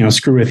to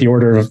screw with the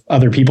order of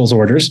other people's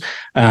orders.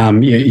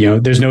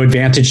 There's no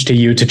advantage to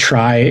you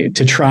trying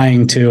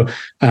to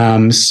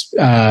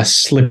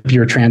slip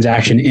your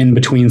transaction in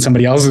between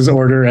somebody else's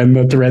order and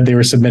the thread they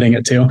were submitting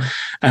it to.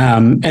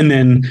 And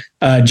then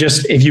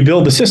just if you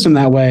build the system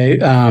that way,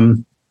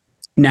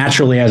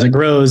 naturally as it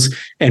grows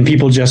and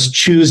people just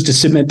choose to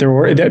submit their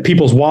order,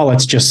 people's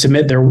wallets just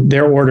submit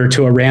their order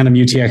to a random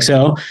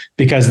UTXO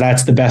because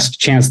that's the best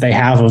chance they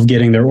have of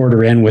getting their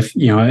order in with,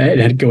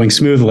 it going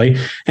smoothly.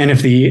 And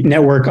if the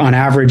network on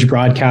average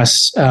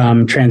broadcasts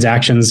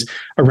transactions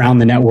around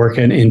the network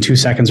in 2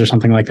 seconds or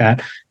something like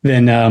that,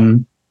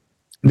 then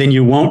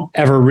you won't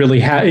ever really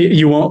have,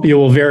 you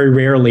will very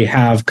rarely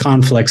have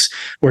conflicts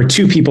where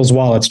 2 people's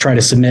wallets try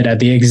to submit at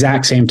the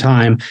exact same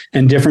time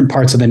and different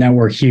parts of the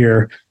network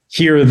hear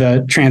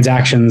the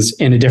transactions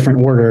in a different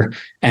order,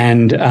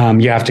 and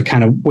you have to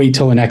kind of wait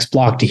till the next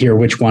block to hear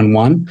which one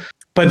won.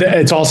 But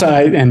it's also,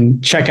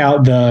 and check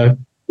out the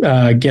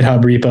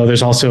GitHub repo.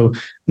 There's also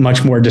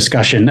much more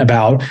discussion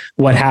about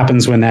what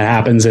happens when that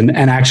happens, and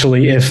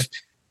actually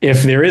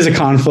if there is a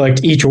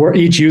conflict, each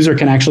user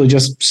can actually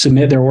just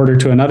submit their order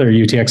to another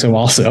UTXO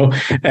also,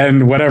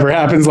 and whatever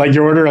happens, like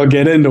your order will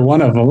get into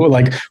one of them.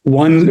 Like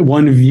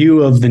one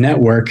view of the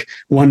network,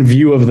 one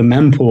view of the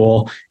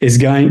mempool is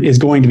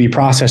going to be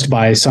processed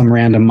by some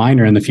random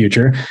miner in the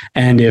future.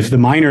 And if the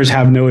miners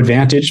have no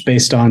advantage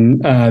based on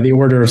the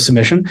order of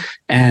submission,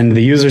 and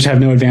the users have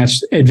no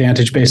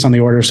advantage based on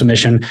the order of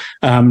submission,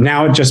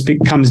 now it just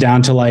comes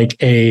down to like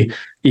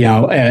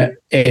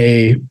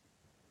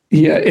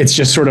it's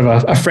just sort of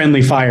a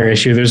friendly fire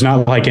issue. There's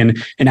not like an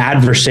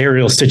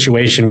adversarial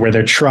situation where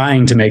they're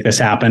trying to make this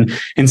happen.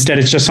 Instead,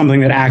 it's just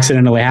something that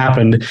accidentally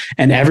happened,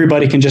 and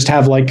everybody can just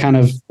have like kind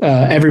of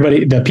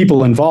the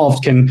people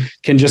involved can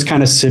just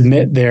kind of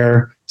submit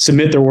their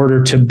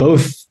order to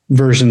both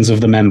versions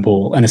of the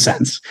mempool in a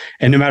sense.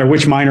 And no matter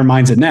which miner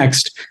mines it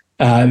next,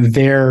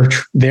 their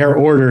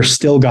order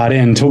still got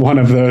into one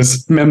of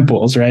those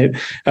mempools, right?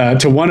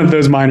 To one of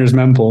those miners'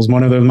 mempools,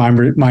 one of those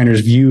miners'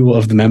 view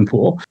of the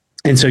mempool.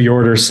 And so your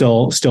order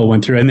still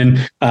went through. And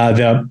then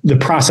the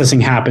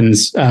processing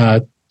happens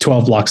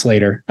 12 blocks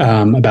later,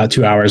 about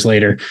 2 hours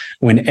later,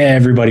 when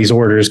everybody's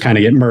orders kind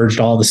of get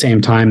merged all at the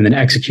same time and then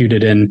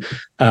executed in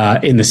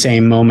the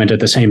same moment at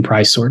the same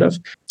price, sort of.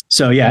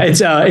 So yeah,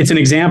 it's an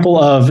example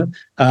of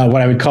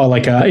what I would call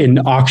like an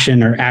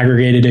auction or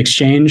aggregated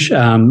exchange.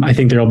 I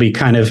think there'll be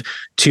kind of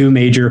two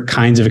major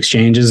kinds of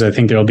exchanges. I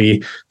think there'll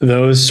be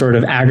those sort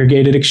of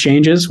aggregated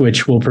exchanges,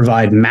 which will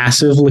provide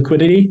massive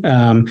liquidity,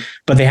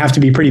 but they have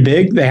to be pretty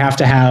big. They have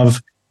to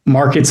have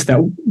markets that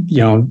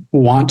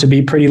want to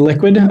be pretty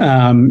liquid.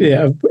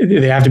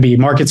 They have to be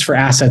markets for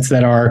assets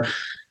that are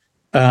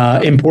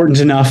important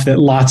enough that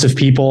lots of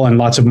people and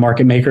lots of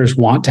market makers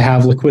want to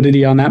have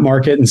liquidity on that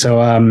market. And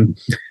so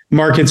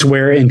markets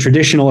where in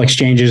traditional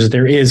exchanges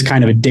there is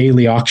kind of a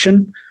daily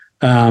auction,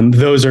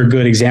 those are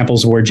good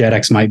examples where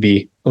JetX might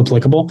be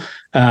applicable.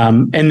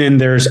 And then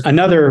there's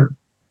another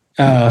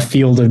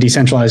field of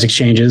decentralized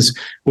exchanges,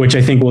 which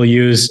I think will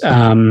use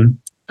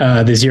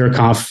the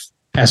zero-conf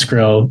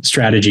escrow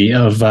strategy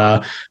of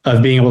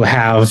being able to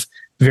have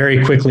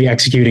very quickly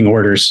executing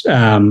orders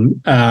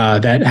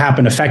that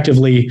happen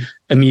effectively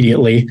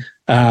immediately,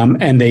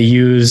 and they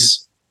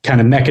use kind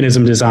of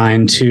mechanism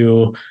design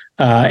to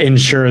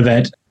ensure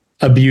that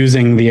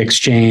abusing the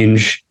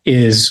exchange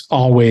is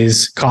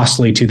always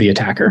costly to the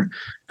attacker,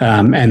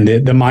 and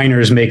the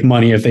miners make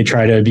money if they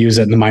try to abuse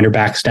it, and the miner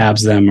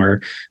backstabs them,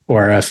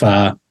 or if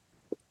the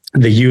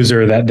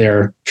user that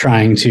they're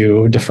trying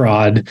to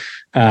defraud,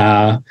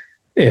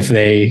 if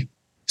they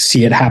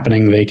see it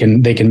happening, they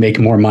can make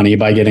more money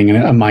by getting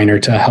a miner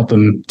to help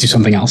them do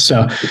something else.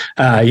 So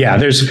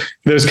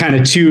there's kind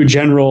of two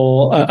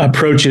general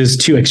approaches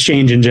to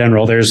exchange in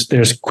general.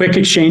 There's quick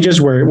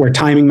exchanges where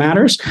timing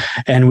matters,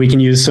 and we can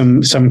use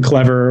some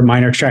clever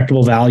miner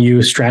extractable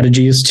value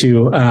strategies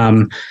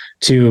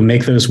to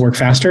make those work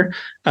faster.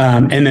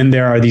 And then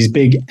there are these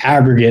big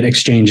aggregate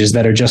exchanges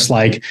that are just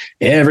like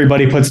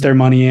everybody puts their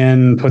money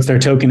in, puts their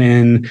token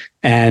in,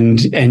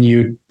 and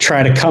you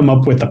try to come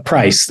up with a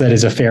price that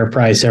is a fair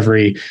price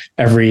every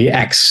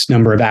X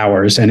number of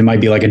hours. And it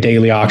might be like a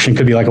daily auction,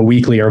 could be like a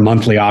weekly or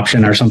monthly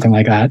option or something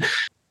like that.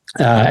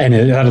 And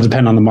that'll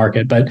depend on the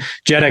market. But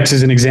JetX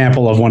is an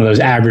example of one of those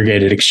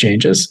aggregated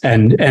exchanges.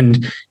 And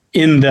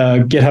in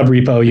the GitHub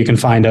repo, you can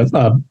find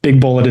a big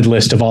bulleted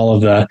list of all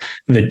of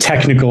the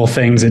technical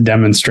things it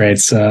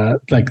demonstrates,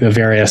 like the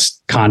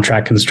various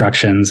contract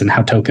constructions and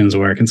how tokens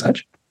work and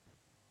such.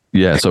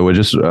 Yeah, so we're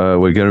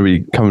going to be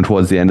coming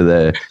towards the end of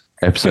the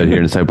episode here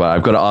in a second, but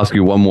I've got to ask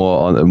you one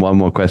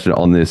more question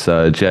on this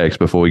JX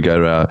before we go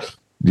to our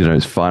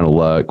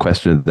final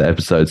question of the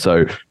episode.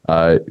 So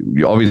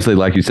obviously,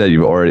 like you said,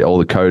 all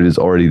the code is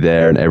already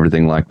there and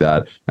everything like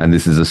that. And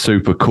this is a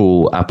super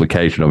cool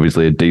application.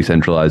 Obviously, a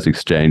decentralized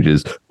exchange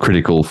is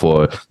critical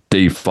for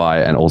DeFi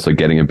and also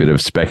getting a bit of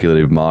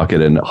speculative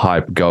market and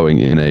hype going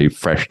in a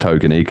fresh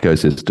token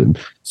ecosystem.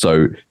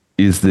 So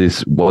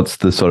what's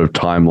the sort of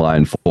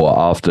timeline for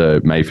after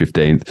May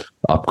 15th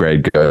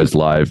upgrade goes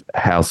live?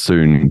 How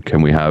soon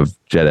can we have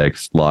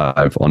JetX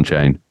live on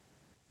chain?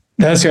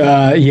 That's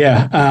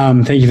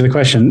thank you for the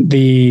question.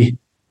 The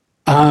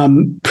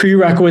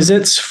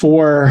prerequisites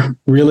for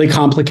really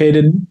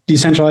complicated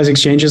decentralized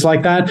exchanges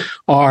like that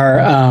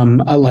are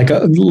like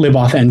a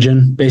libauth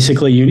engine.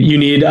 Basically, you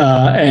need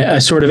a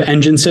sort of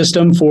engine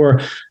system for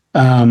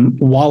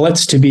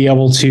wallets to be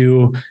able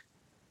to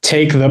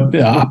take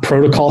the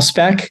protocol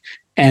spec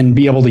and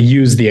be able to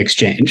use the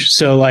exchange.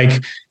 So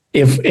like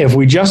if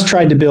we just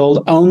tried to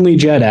build only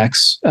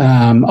JetX,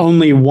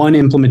 only one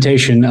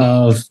implementation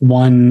of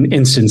one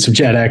instance of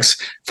JetX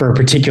for a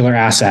particular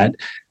asset,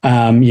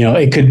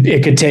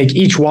 it could take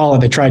each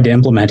wallet that tried to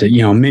implement it,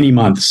 many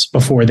months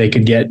before they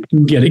could get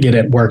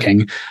it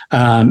working.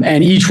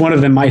 And each one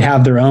of them might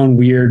have their own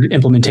weird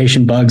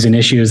implementation bugs and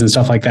issues and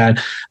stuff like that.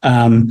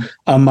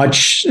 A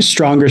much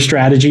stronger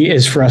strategy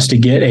is for us to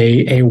get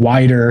a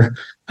wider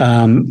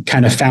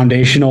kind of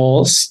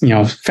foundational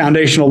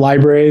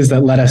libraries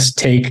that let us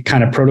take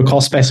kind of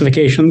protocol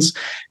specifications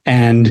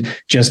and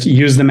just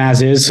use them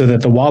as is, so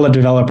that the wallet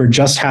developer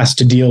just has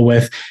to deal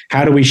with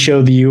how do we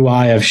show the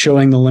UI of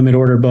showing the limit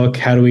order book?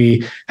 Where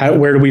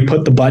do we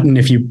put the button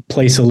if you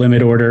place a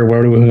limit order?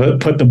 Where do we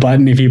put the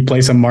button if you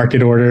place a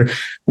market order?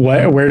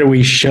 Where do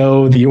we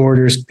show the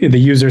orders, the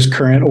user's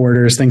current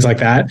orders, things like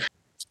that?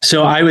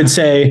 So I would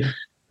say,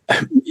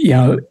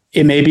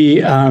 it may be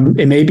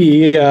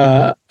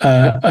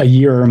a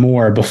year or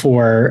more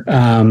before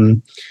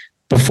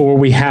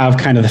we have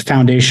kind of the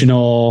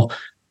foundational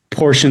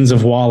portions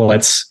of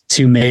wallets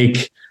to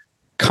make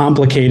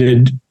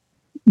complicated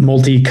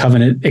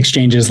multi-covenant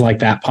exchanges like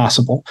that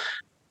possible.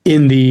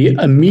 In the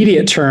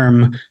immediate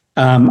term,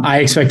 I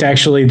expect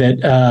actually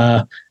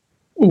that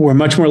we're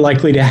much more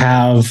likely to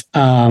have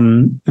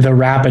the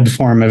rapid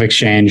form of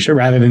exchange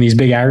rather than these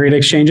big aggregate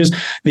exchanges.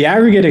 The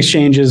aggregate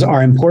exchanges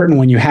are important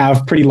when you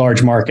have pretty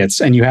large markets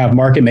and you have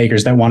market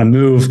makers that want to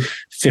move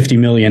 50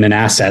 million in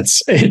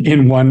assets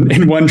in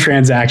one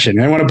transaction.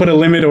 They want to put a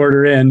limit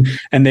order in,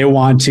 and they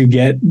want to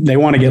get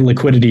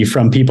liquidity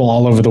from people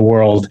all over the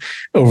world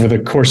over the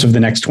course of the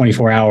next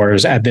 24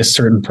 hours at this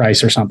certain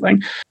price or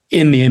something.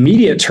 In the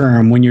immediate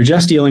term, when you're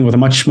just dealing with a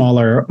much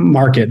smaller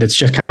market that's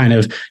just kind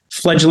of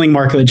fledgling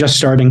market, just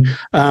starting,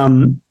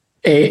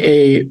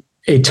 a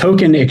a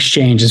token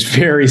exchange is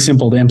very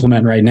simple to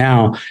implement right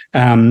now.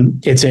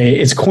 It's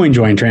a coin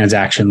join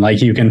transaction.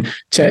 Like you can,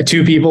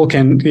 two people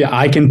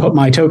I can put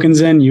my tokens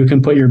in, you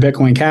can put your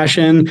Bitcoin Cash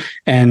in,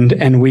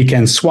 and we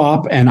can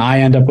swap, and I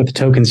end up with the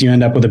tokens, you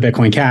end up with the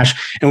Bitcoin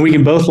Cash, and we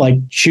can both like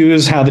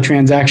choose how the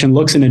transaction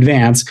looks in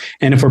advance.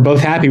 And if we're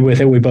both happy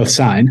with it, we both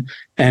sign.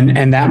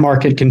 And that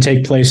market can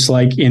take place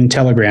like in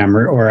Telegram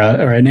or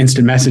an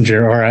instant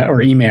messenger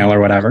or email or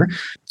whatever.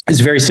 It's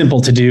very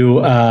simple to do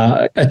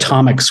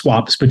atomic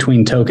swaps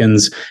between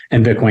tokens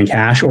and Bitcoin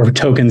Cash, or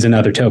tokens and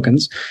other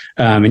tokens.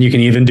 And you can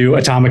even do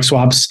atomic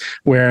swaps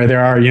where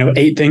there are,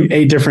 eight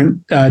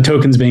different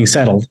tokens being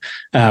settled,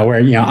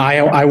 where,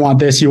 I want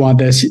this, you want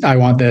this, I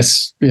want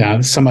this,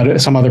 some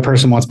other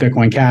person wants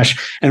Bitcoin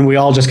Cash, and we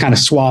all just kind of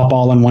swap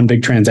all in one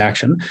big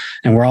transaction,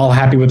 and we're all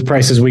happy with the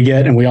prices we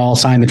get, and we all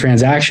sign the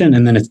transaction,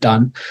 and then it's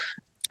done.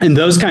 And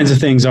those kinds of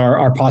things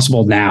are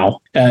possible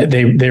now.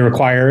 They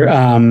require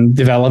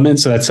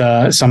development, so that's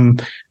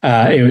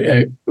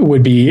it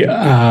would be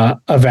a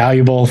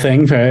valuable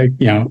thing for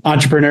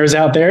entrepreneurs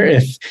out there.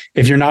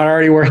 If you're not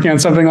already working on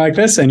something like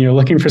this and you're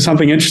looking for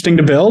something interesting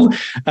to build,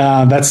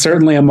 that's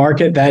certainly a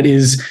market that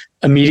is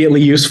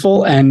immediately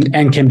useful and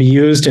can be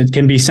used. It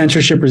can be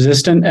censorship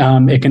resistant.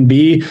 It can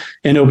be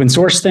an open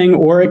source thing,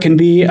 or it can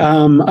be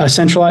a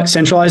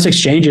centralized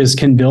exchanges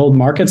can build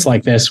markets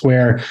like this,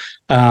 where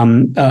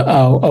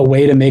a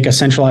way to make a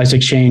centralized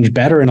exchange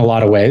better in a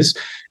lot of ways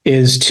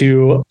is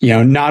to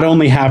not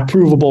only have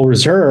provable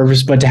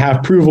reserves, but to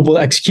have provable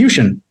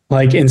execution.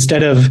 Like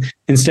instead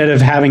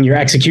of having your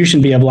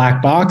execution be a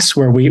black box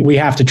where we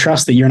have to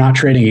trust that you're not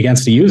trading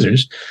against the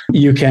users,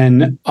 you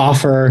can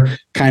offer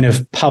kind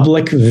of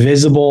public,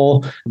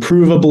 visible,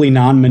 provably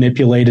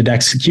non-manipulated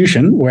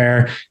execution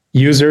where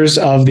users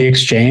of the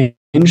exchange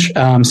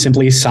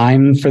simply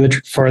sign for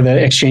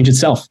the exchange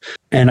itself.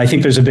 And I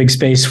think there's a big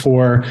space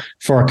for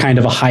kind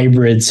of a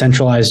hybrid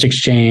centralized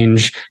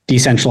exchange,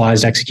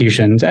 decentralized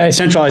execution,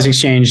 centralized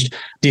exchange,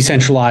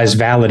 decentralized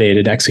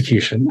validated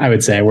execution, I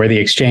would say, where the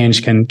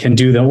exchange can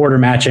do the order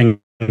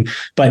matching,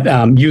 but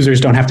users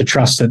don't have to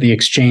trust that the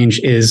exchange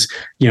is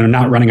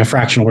not running a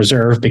fractional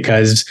reserve,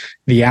 because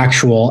the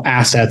actual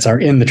assets are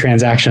in the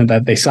transaction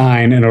that they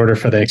sign in order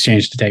for the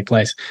exchange to take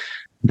place.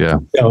 Yeah.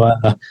 So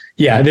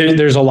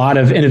there's a lot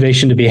of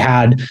innovation to be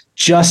had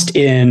just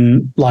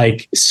in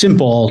like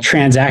simple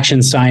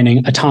transaction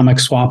signing, atomic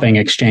swapping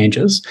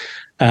exchanges.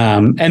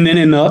 And then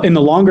in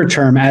the longer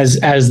term, as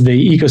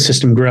the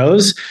ecosystem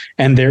grows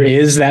and there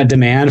is that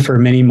demand for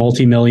many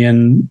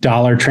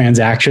multi-million-dollar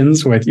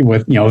transactions with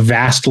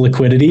vast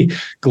liquidity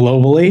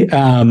globally,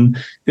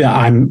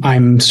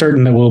 I'm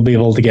certain that we'll be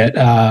able to get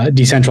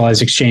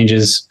decentralized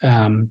exchanges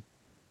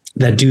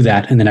that do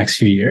that in the next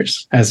few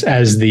years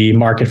as the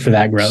market for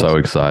that grows. So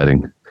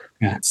exciting.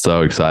 Yeah.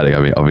 So exciting. I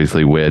mean,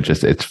 obviously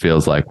it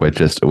feels like we're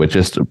just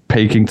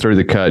peeking through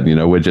the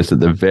curtain, we're just at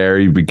the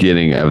very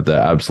beginning of the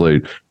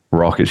absolute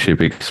rocket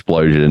ship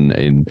explosion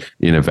in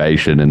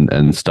innovation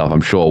and stuff. I'm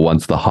sure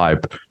once the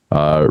hype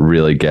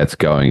really gets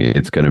going,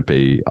 it's going to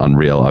be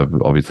unreal. I've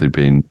obviously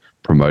been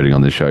promoting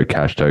on the show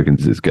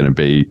CashTokens. It's going to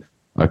be,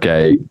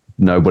 okay,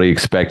 nobody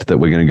expected that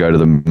we're going to go to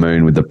the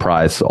moon with the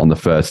price on the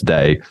first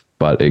day,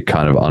 but it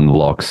kind of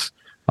unlocks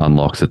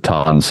a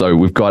ton. So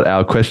we've got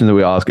our question that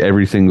we ask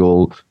every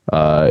single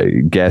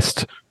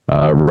guest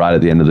right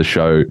at the end of the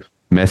show.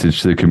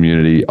 Message to the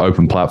community,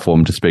 open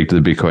platform to speak to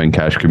the Bitcoin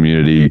Cash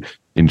community.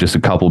 In just a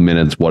couple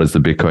minutes, what does the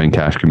Bitcoin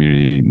Cash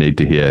community need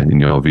to hear in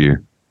your view?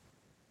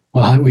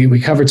 Well, we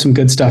covered some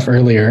good stuff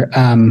earlier.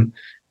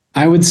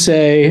 I would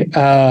say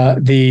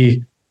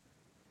we're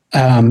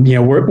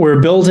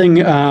building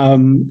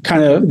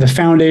kind of the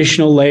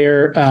foundational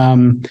layer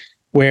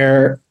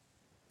where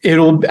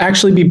it'll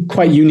actually be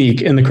quite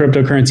unique in the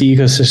cryptocurrency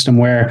ecosystem,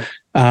 where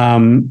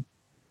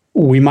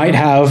we might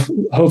have,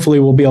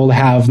 hopefully we'll be able to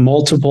have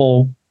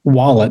multiple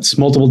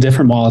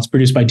different wallets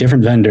produced by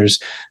different vendors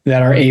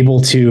that are able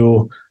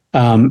to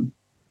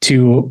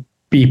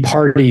be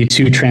party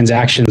to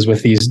transactions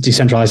with these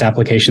decentralized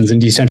applications and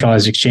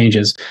decentralized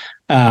exchanges.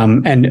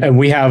 And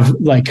we have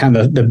like kind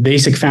of the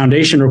basic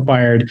foundation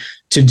required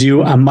to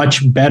do a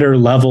much better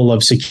level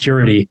of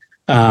security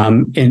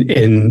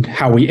in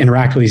how we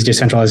interact with these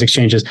decentralized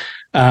exchanges.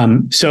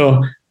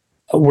 So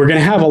we're going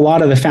to have a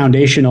lot of the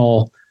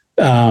foundational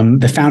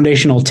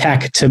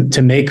tech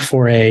to make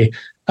for a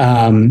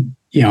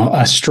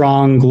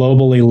strong,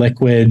 globally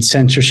liquid,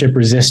 censorship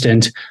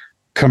resistant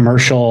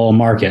commercial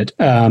market.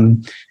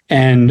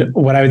 And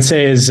what I would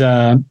say is,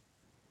 a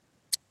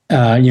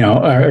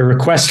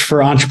request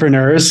for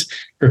entrepreneurs,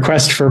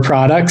 request for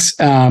products.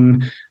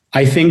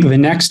 I think the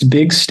next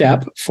big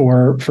step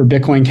for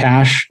Bitcoin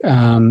Cash,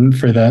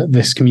 for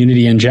this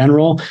community in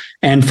general,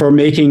 and for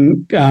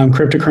making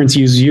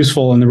cryptocurrencies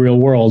useful in the real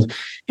world,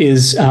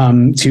 is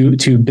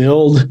to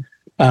build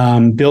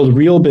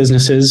real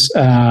businesses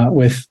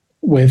with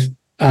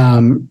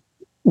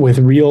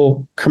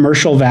real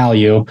commercial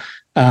value,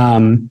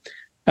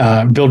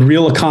 build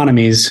real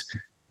economies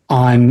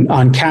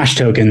cash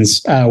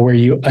tokens, where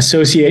you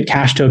associate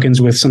cash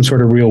tokens with some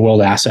sort of real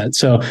world asset.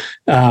 So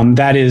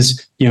that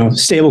is,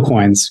 stable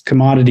coins,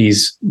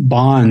 commodities,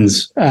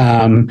 bonds,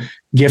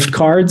 gift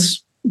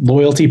cards,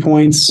 loyalty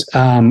points,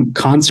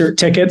 concert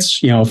tickets,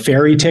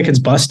 ferry tickets,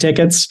 bus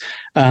tickets.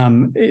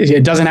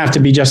 It doesn't have to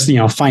be just,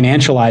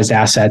 financialized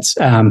assets,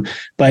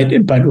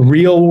 but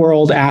real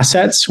world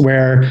assets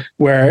where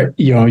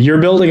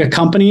you're building a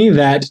company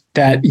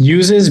that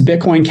uses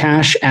Bitcoin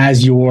Cash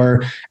as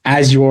your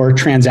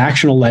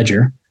transactional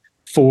ledger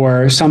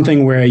for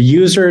something where a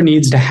user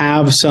needs to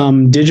have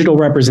some digital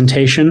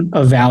representation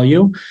of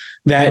value,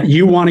 that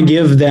you want to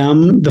give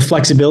them the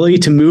flexibility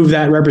to move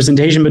that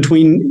representation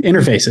between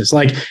interfaces.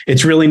 Like,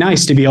 it's really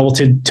nice to be able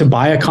to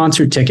buy a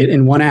concert ticket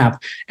in one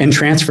app and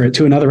transfer it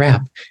to another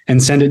app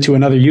and send it to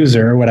another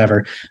user or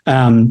whatever.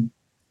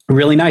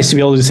 Really nice to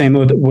be able to do the same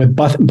with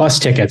bus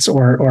tickets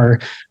or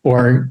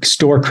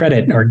store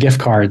credit or gift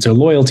cards or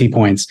loyalty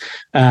points.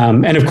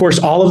 And of course,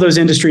 all of those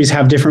industries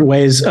have different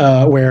ways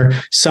where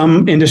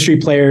some industry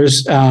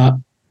players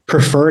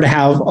prefer to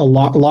have a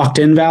locked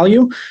in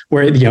value,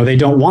 where they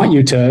don't want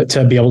you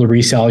to be able to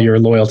resell your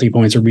loyalty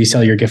points or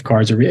resell your gift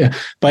cards,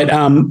 but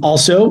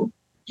also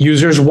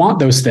users want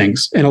those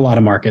things in a lot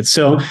of markets.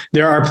 So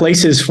there are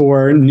places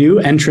for new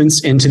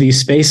entrants into these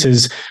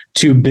spaces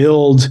to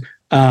build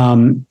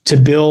open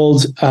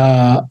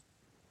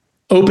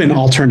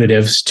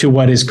alternatives to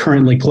what is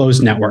currently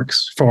closed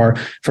networks for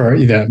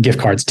the gift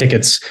cards,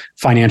 tickets,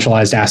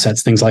 financialized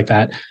assets, things like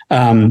that,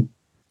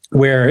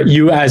 where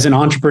you as an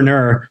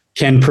entrepreneur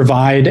can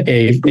provide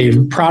a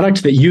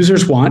product that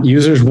users want.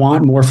 Users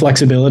want more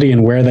flexibility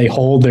in where they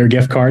hold their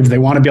gift cards. They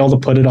want to be able to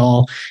put it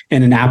all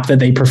in an app that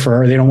they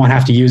prefer. They don't want to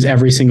have to use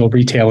every single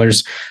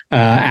retailer's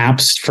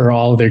apps for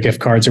all of their gift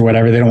cards or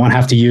whatever. They don't want to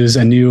have to use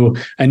a new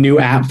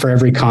app for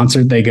every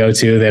concert they go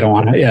to. They don't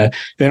want to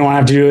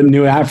have to do a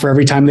new app for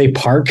every time they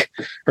park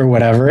or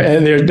whatever.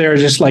 There are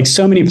just like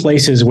so many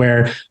places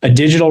where a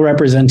digital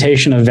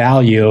representation of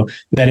value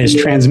that is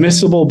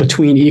transmissible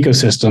between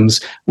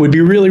ecosystems would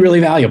be really,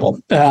 really valuable.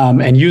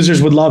 And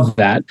users would love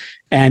that.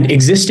 And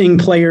existing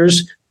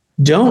players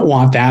don't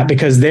want that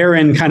because they're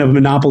in kind of a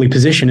monopoly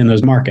position in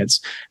those markets.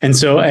 And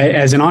so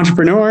as an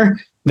entrepreneur,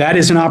 that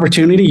is an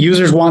opportunity.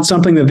 Users want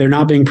something that they're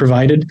not being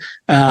provided.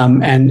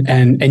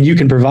 And you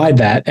can provide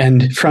that.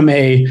 And from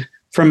the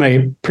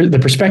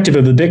perspective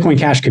of the Bitcoin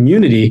Cash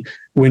community,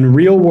 when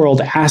real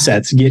world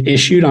assets get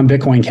issued on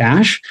Bitcoin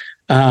Cash,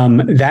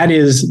 that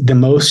is the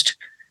most,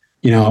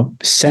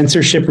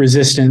 censorship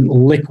resistant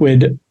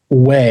liquid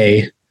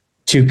way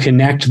to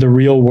connect the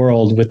real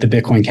world with the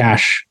Bitcoin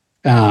Cash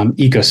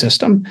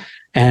ecosystem.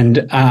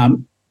 And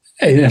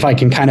if I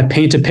can kind of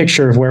paint a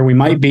picture of where we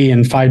might be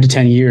in 5 to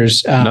 10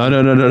 years.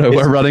 No.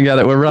 We're running at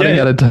it. We're running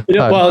out of time.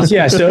 Well,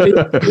 yeah. So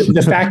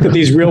the fact that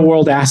these real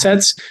world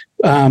assets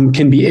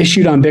can be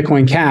issued on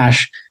Bitcoin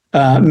Cash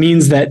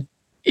means that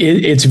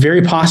it's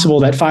very possible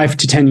that 5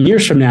 to 10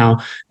 years from now,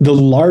 the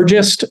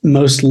largest,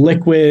 most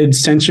liquid,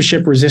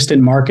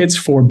 censorship-resistant markets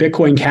for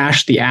Bitcoin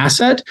Cash, the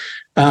asset,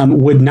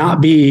 would not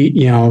be,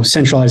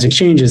 centralized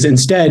exchanges.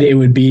 Instead, it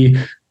would be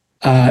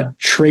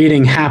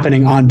trading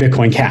happening on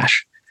Bitcoin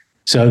Cash.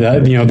 So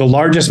the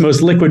largest,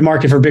 most liquid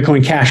market for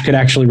Bitcoin Cash could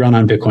actually run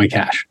on Bitcoin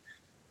Cash,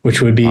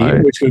 which would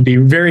be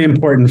very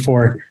important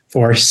for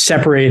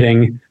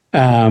separating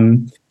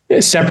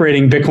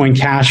Bitcoin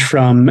Cash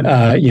from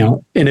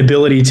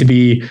inability to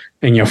be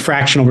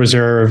fractional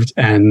reserved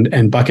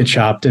and bucket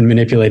shopped and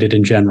manipulated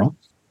in general.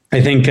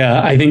 I think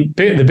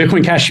the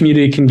Bitcoin Cash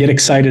community can get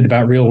excited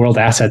about real world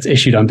assets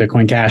issued on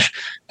Bitcoin Cash.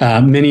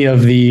 Many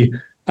of the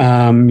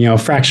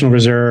fractional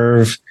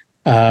reserve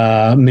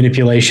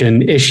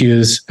manipulation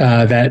issues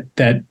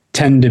that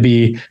tend to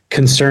be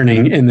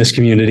concerning in this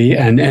community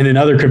and in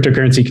other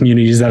cryptocurrency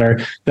communities that are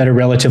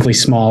relatively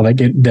small, that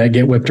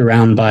get whipped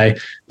around by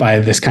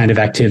this kind of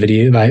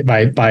activity,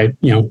 by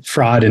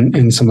fraud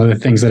and some of the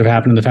things that have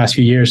happened in the past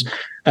few years.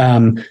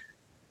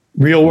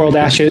 Real world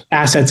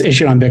assets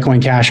issued on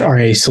Bitcoin Cash are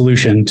a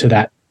solution to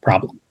that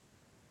problem.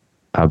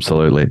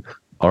 Absolutely.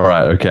 All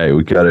right. Okay.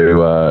 We got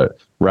to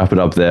wrap it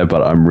up there,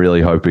 but I'm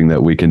really hoping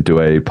that we can do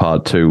a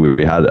part 2.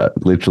 We had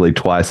literally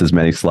twice as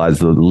many slides.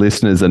 The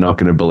listeners are not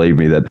going to believe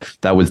me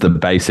that was the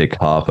basic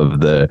half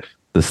of the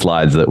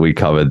slides that we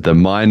covered. The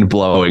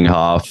mind-blowing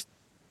half,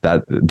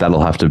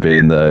 that'll have to be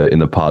in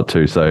the part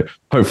 2. So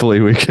hopefully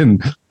we can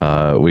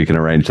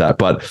arrange that.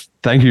 But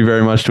thank you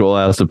very much to all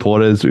our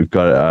supporters. We've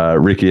got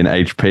Ricky and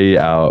HP,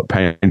 our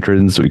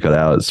patrons. We've got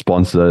our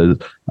sponsors,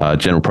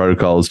 General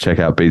Protocols. Check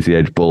out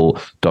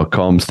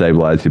bchbull.com.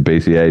 Stabilize your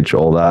BCH,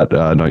 all that.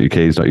 Not your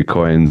keys, not your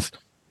coins.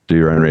 Do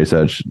your own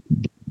research,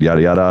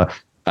 yada yada.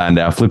 And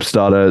our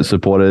Flipstarter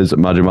supporters,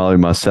 Majimalu,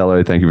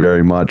 Marcelo. Thank you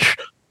very much.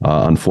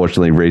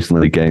 Unfortunately,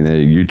 recently getting the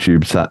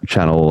YouTube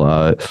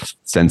channel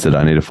censored.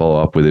 I need to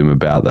follow up with him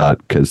about that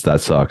because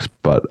that sucks.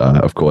 But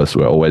of course,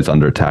 we're always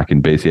under attack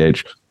in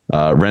BCH.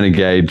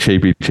 Renegade,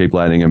 Cheap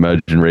Landing,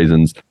 Emergent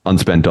Reasons,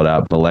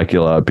 Unspent.app,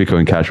 Molecular,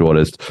 Bitcoin Cash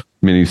Artist,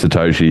 Mini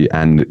Satoshi,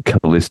 and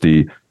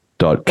Callisti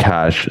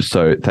Cash.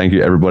 So thank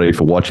you everybody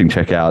for watching.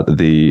 Check out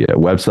the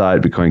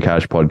website,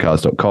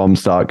 bitcoincashpodcast.com,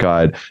 start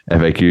guide,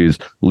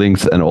 FAQs,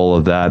 links, and all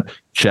of that.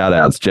 Shout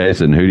outs.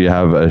 Jason, who do you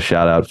have a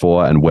shout out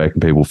for, and where can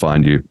people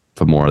find you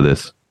for more of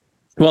this?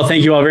 Well,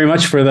 thank you all very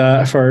much for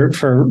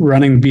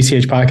running the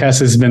BCH podcast.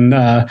 This has been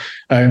a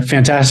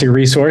fantastic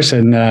resource,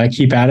 and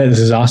keep at it. This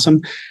is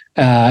awesome.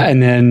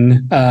 And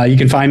then you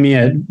can find me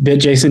at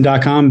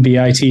bitjason.com,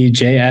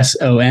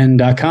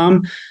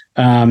 bitjson.com,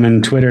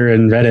 and Twitter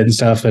and Reddit and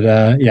stuff.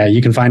 But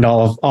you can find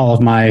all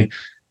of my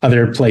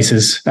other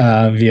places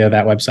via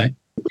that website.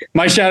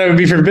 My shout out would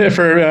be for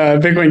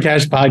Bitcoin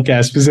Cash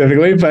podcast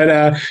specifically,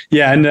 but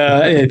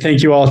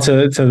thank you all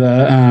to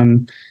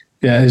the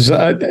there's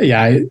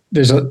a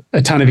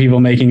ton of people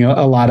making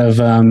a lot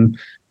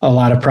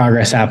of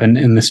progress happen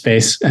in the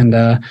space, and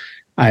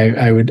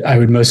I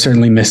would most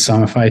certainly miss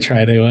some if I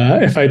try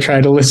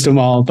to list them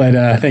all.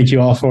 But thank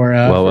you all for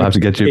we'll have to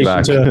get you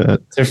back to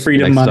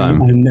freedom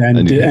money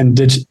and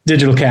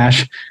digital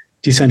cash,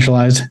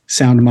 decentralized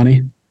sound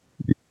money.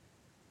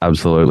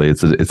 Absolutely,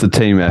 it's a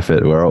team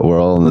effort. We're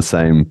all on the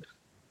same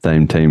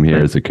team here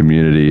as a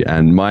community.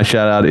 And my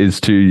shout out is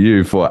to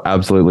you for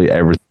absolutely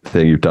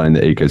everything you've done in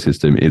the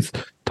ecosystem. It's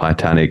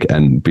titanic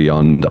and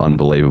beyond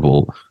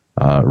unbelievable.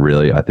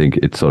 Really, I think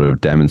it sort of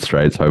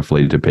demonstrates,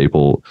 hopefully, to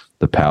people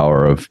the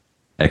power of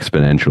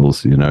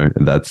exponentials.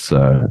 That's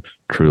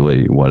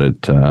truly what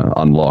it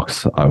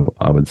unlocks,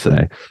 I would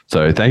say.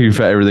 So thank you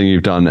for everything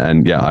you've done.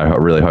 And I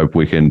really hope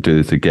we can do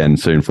this again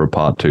soon for a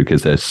part 2,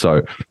 because there's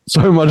so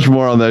much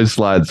more on those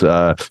slides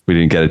we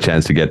didn't get a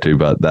chance to get to,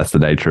 but that's the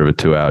nature of a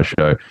 2-hour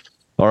show.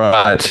 All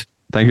right.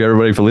 Thank you,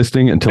 everybody, for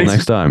listening. Until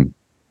next time.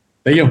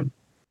 Thank you.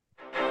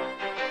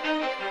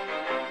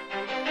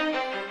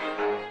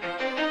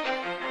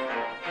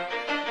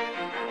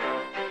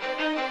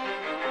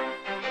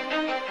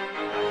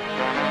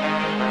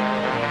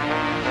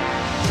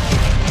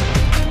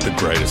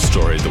 Greatest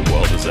story the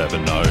world has ever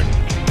known.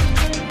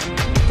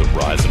 The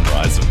rise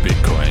of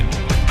Bitcoin.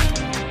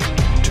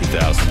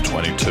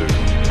 2022.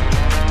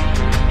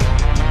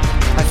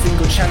 A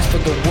single chance for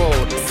the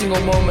world, a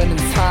single moment in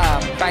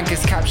time.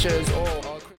 Bankers captures all.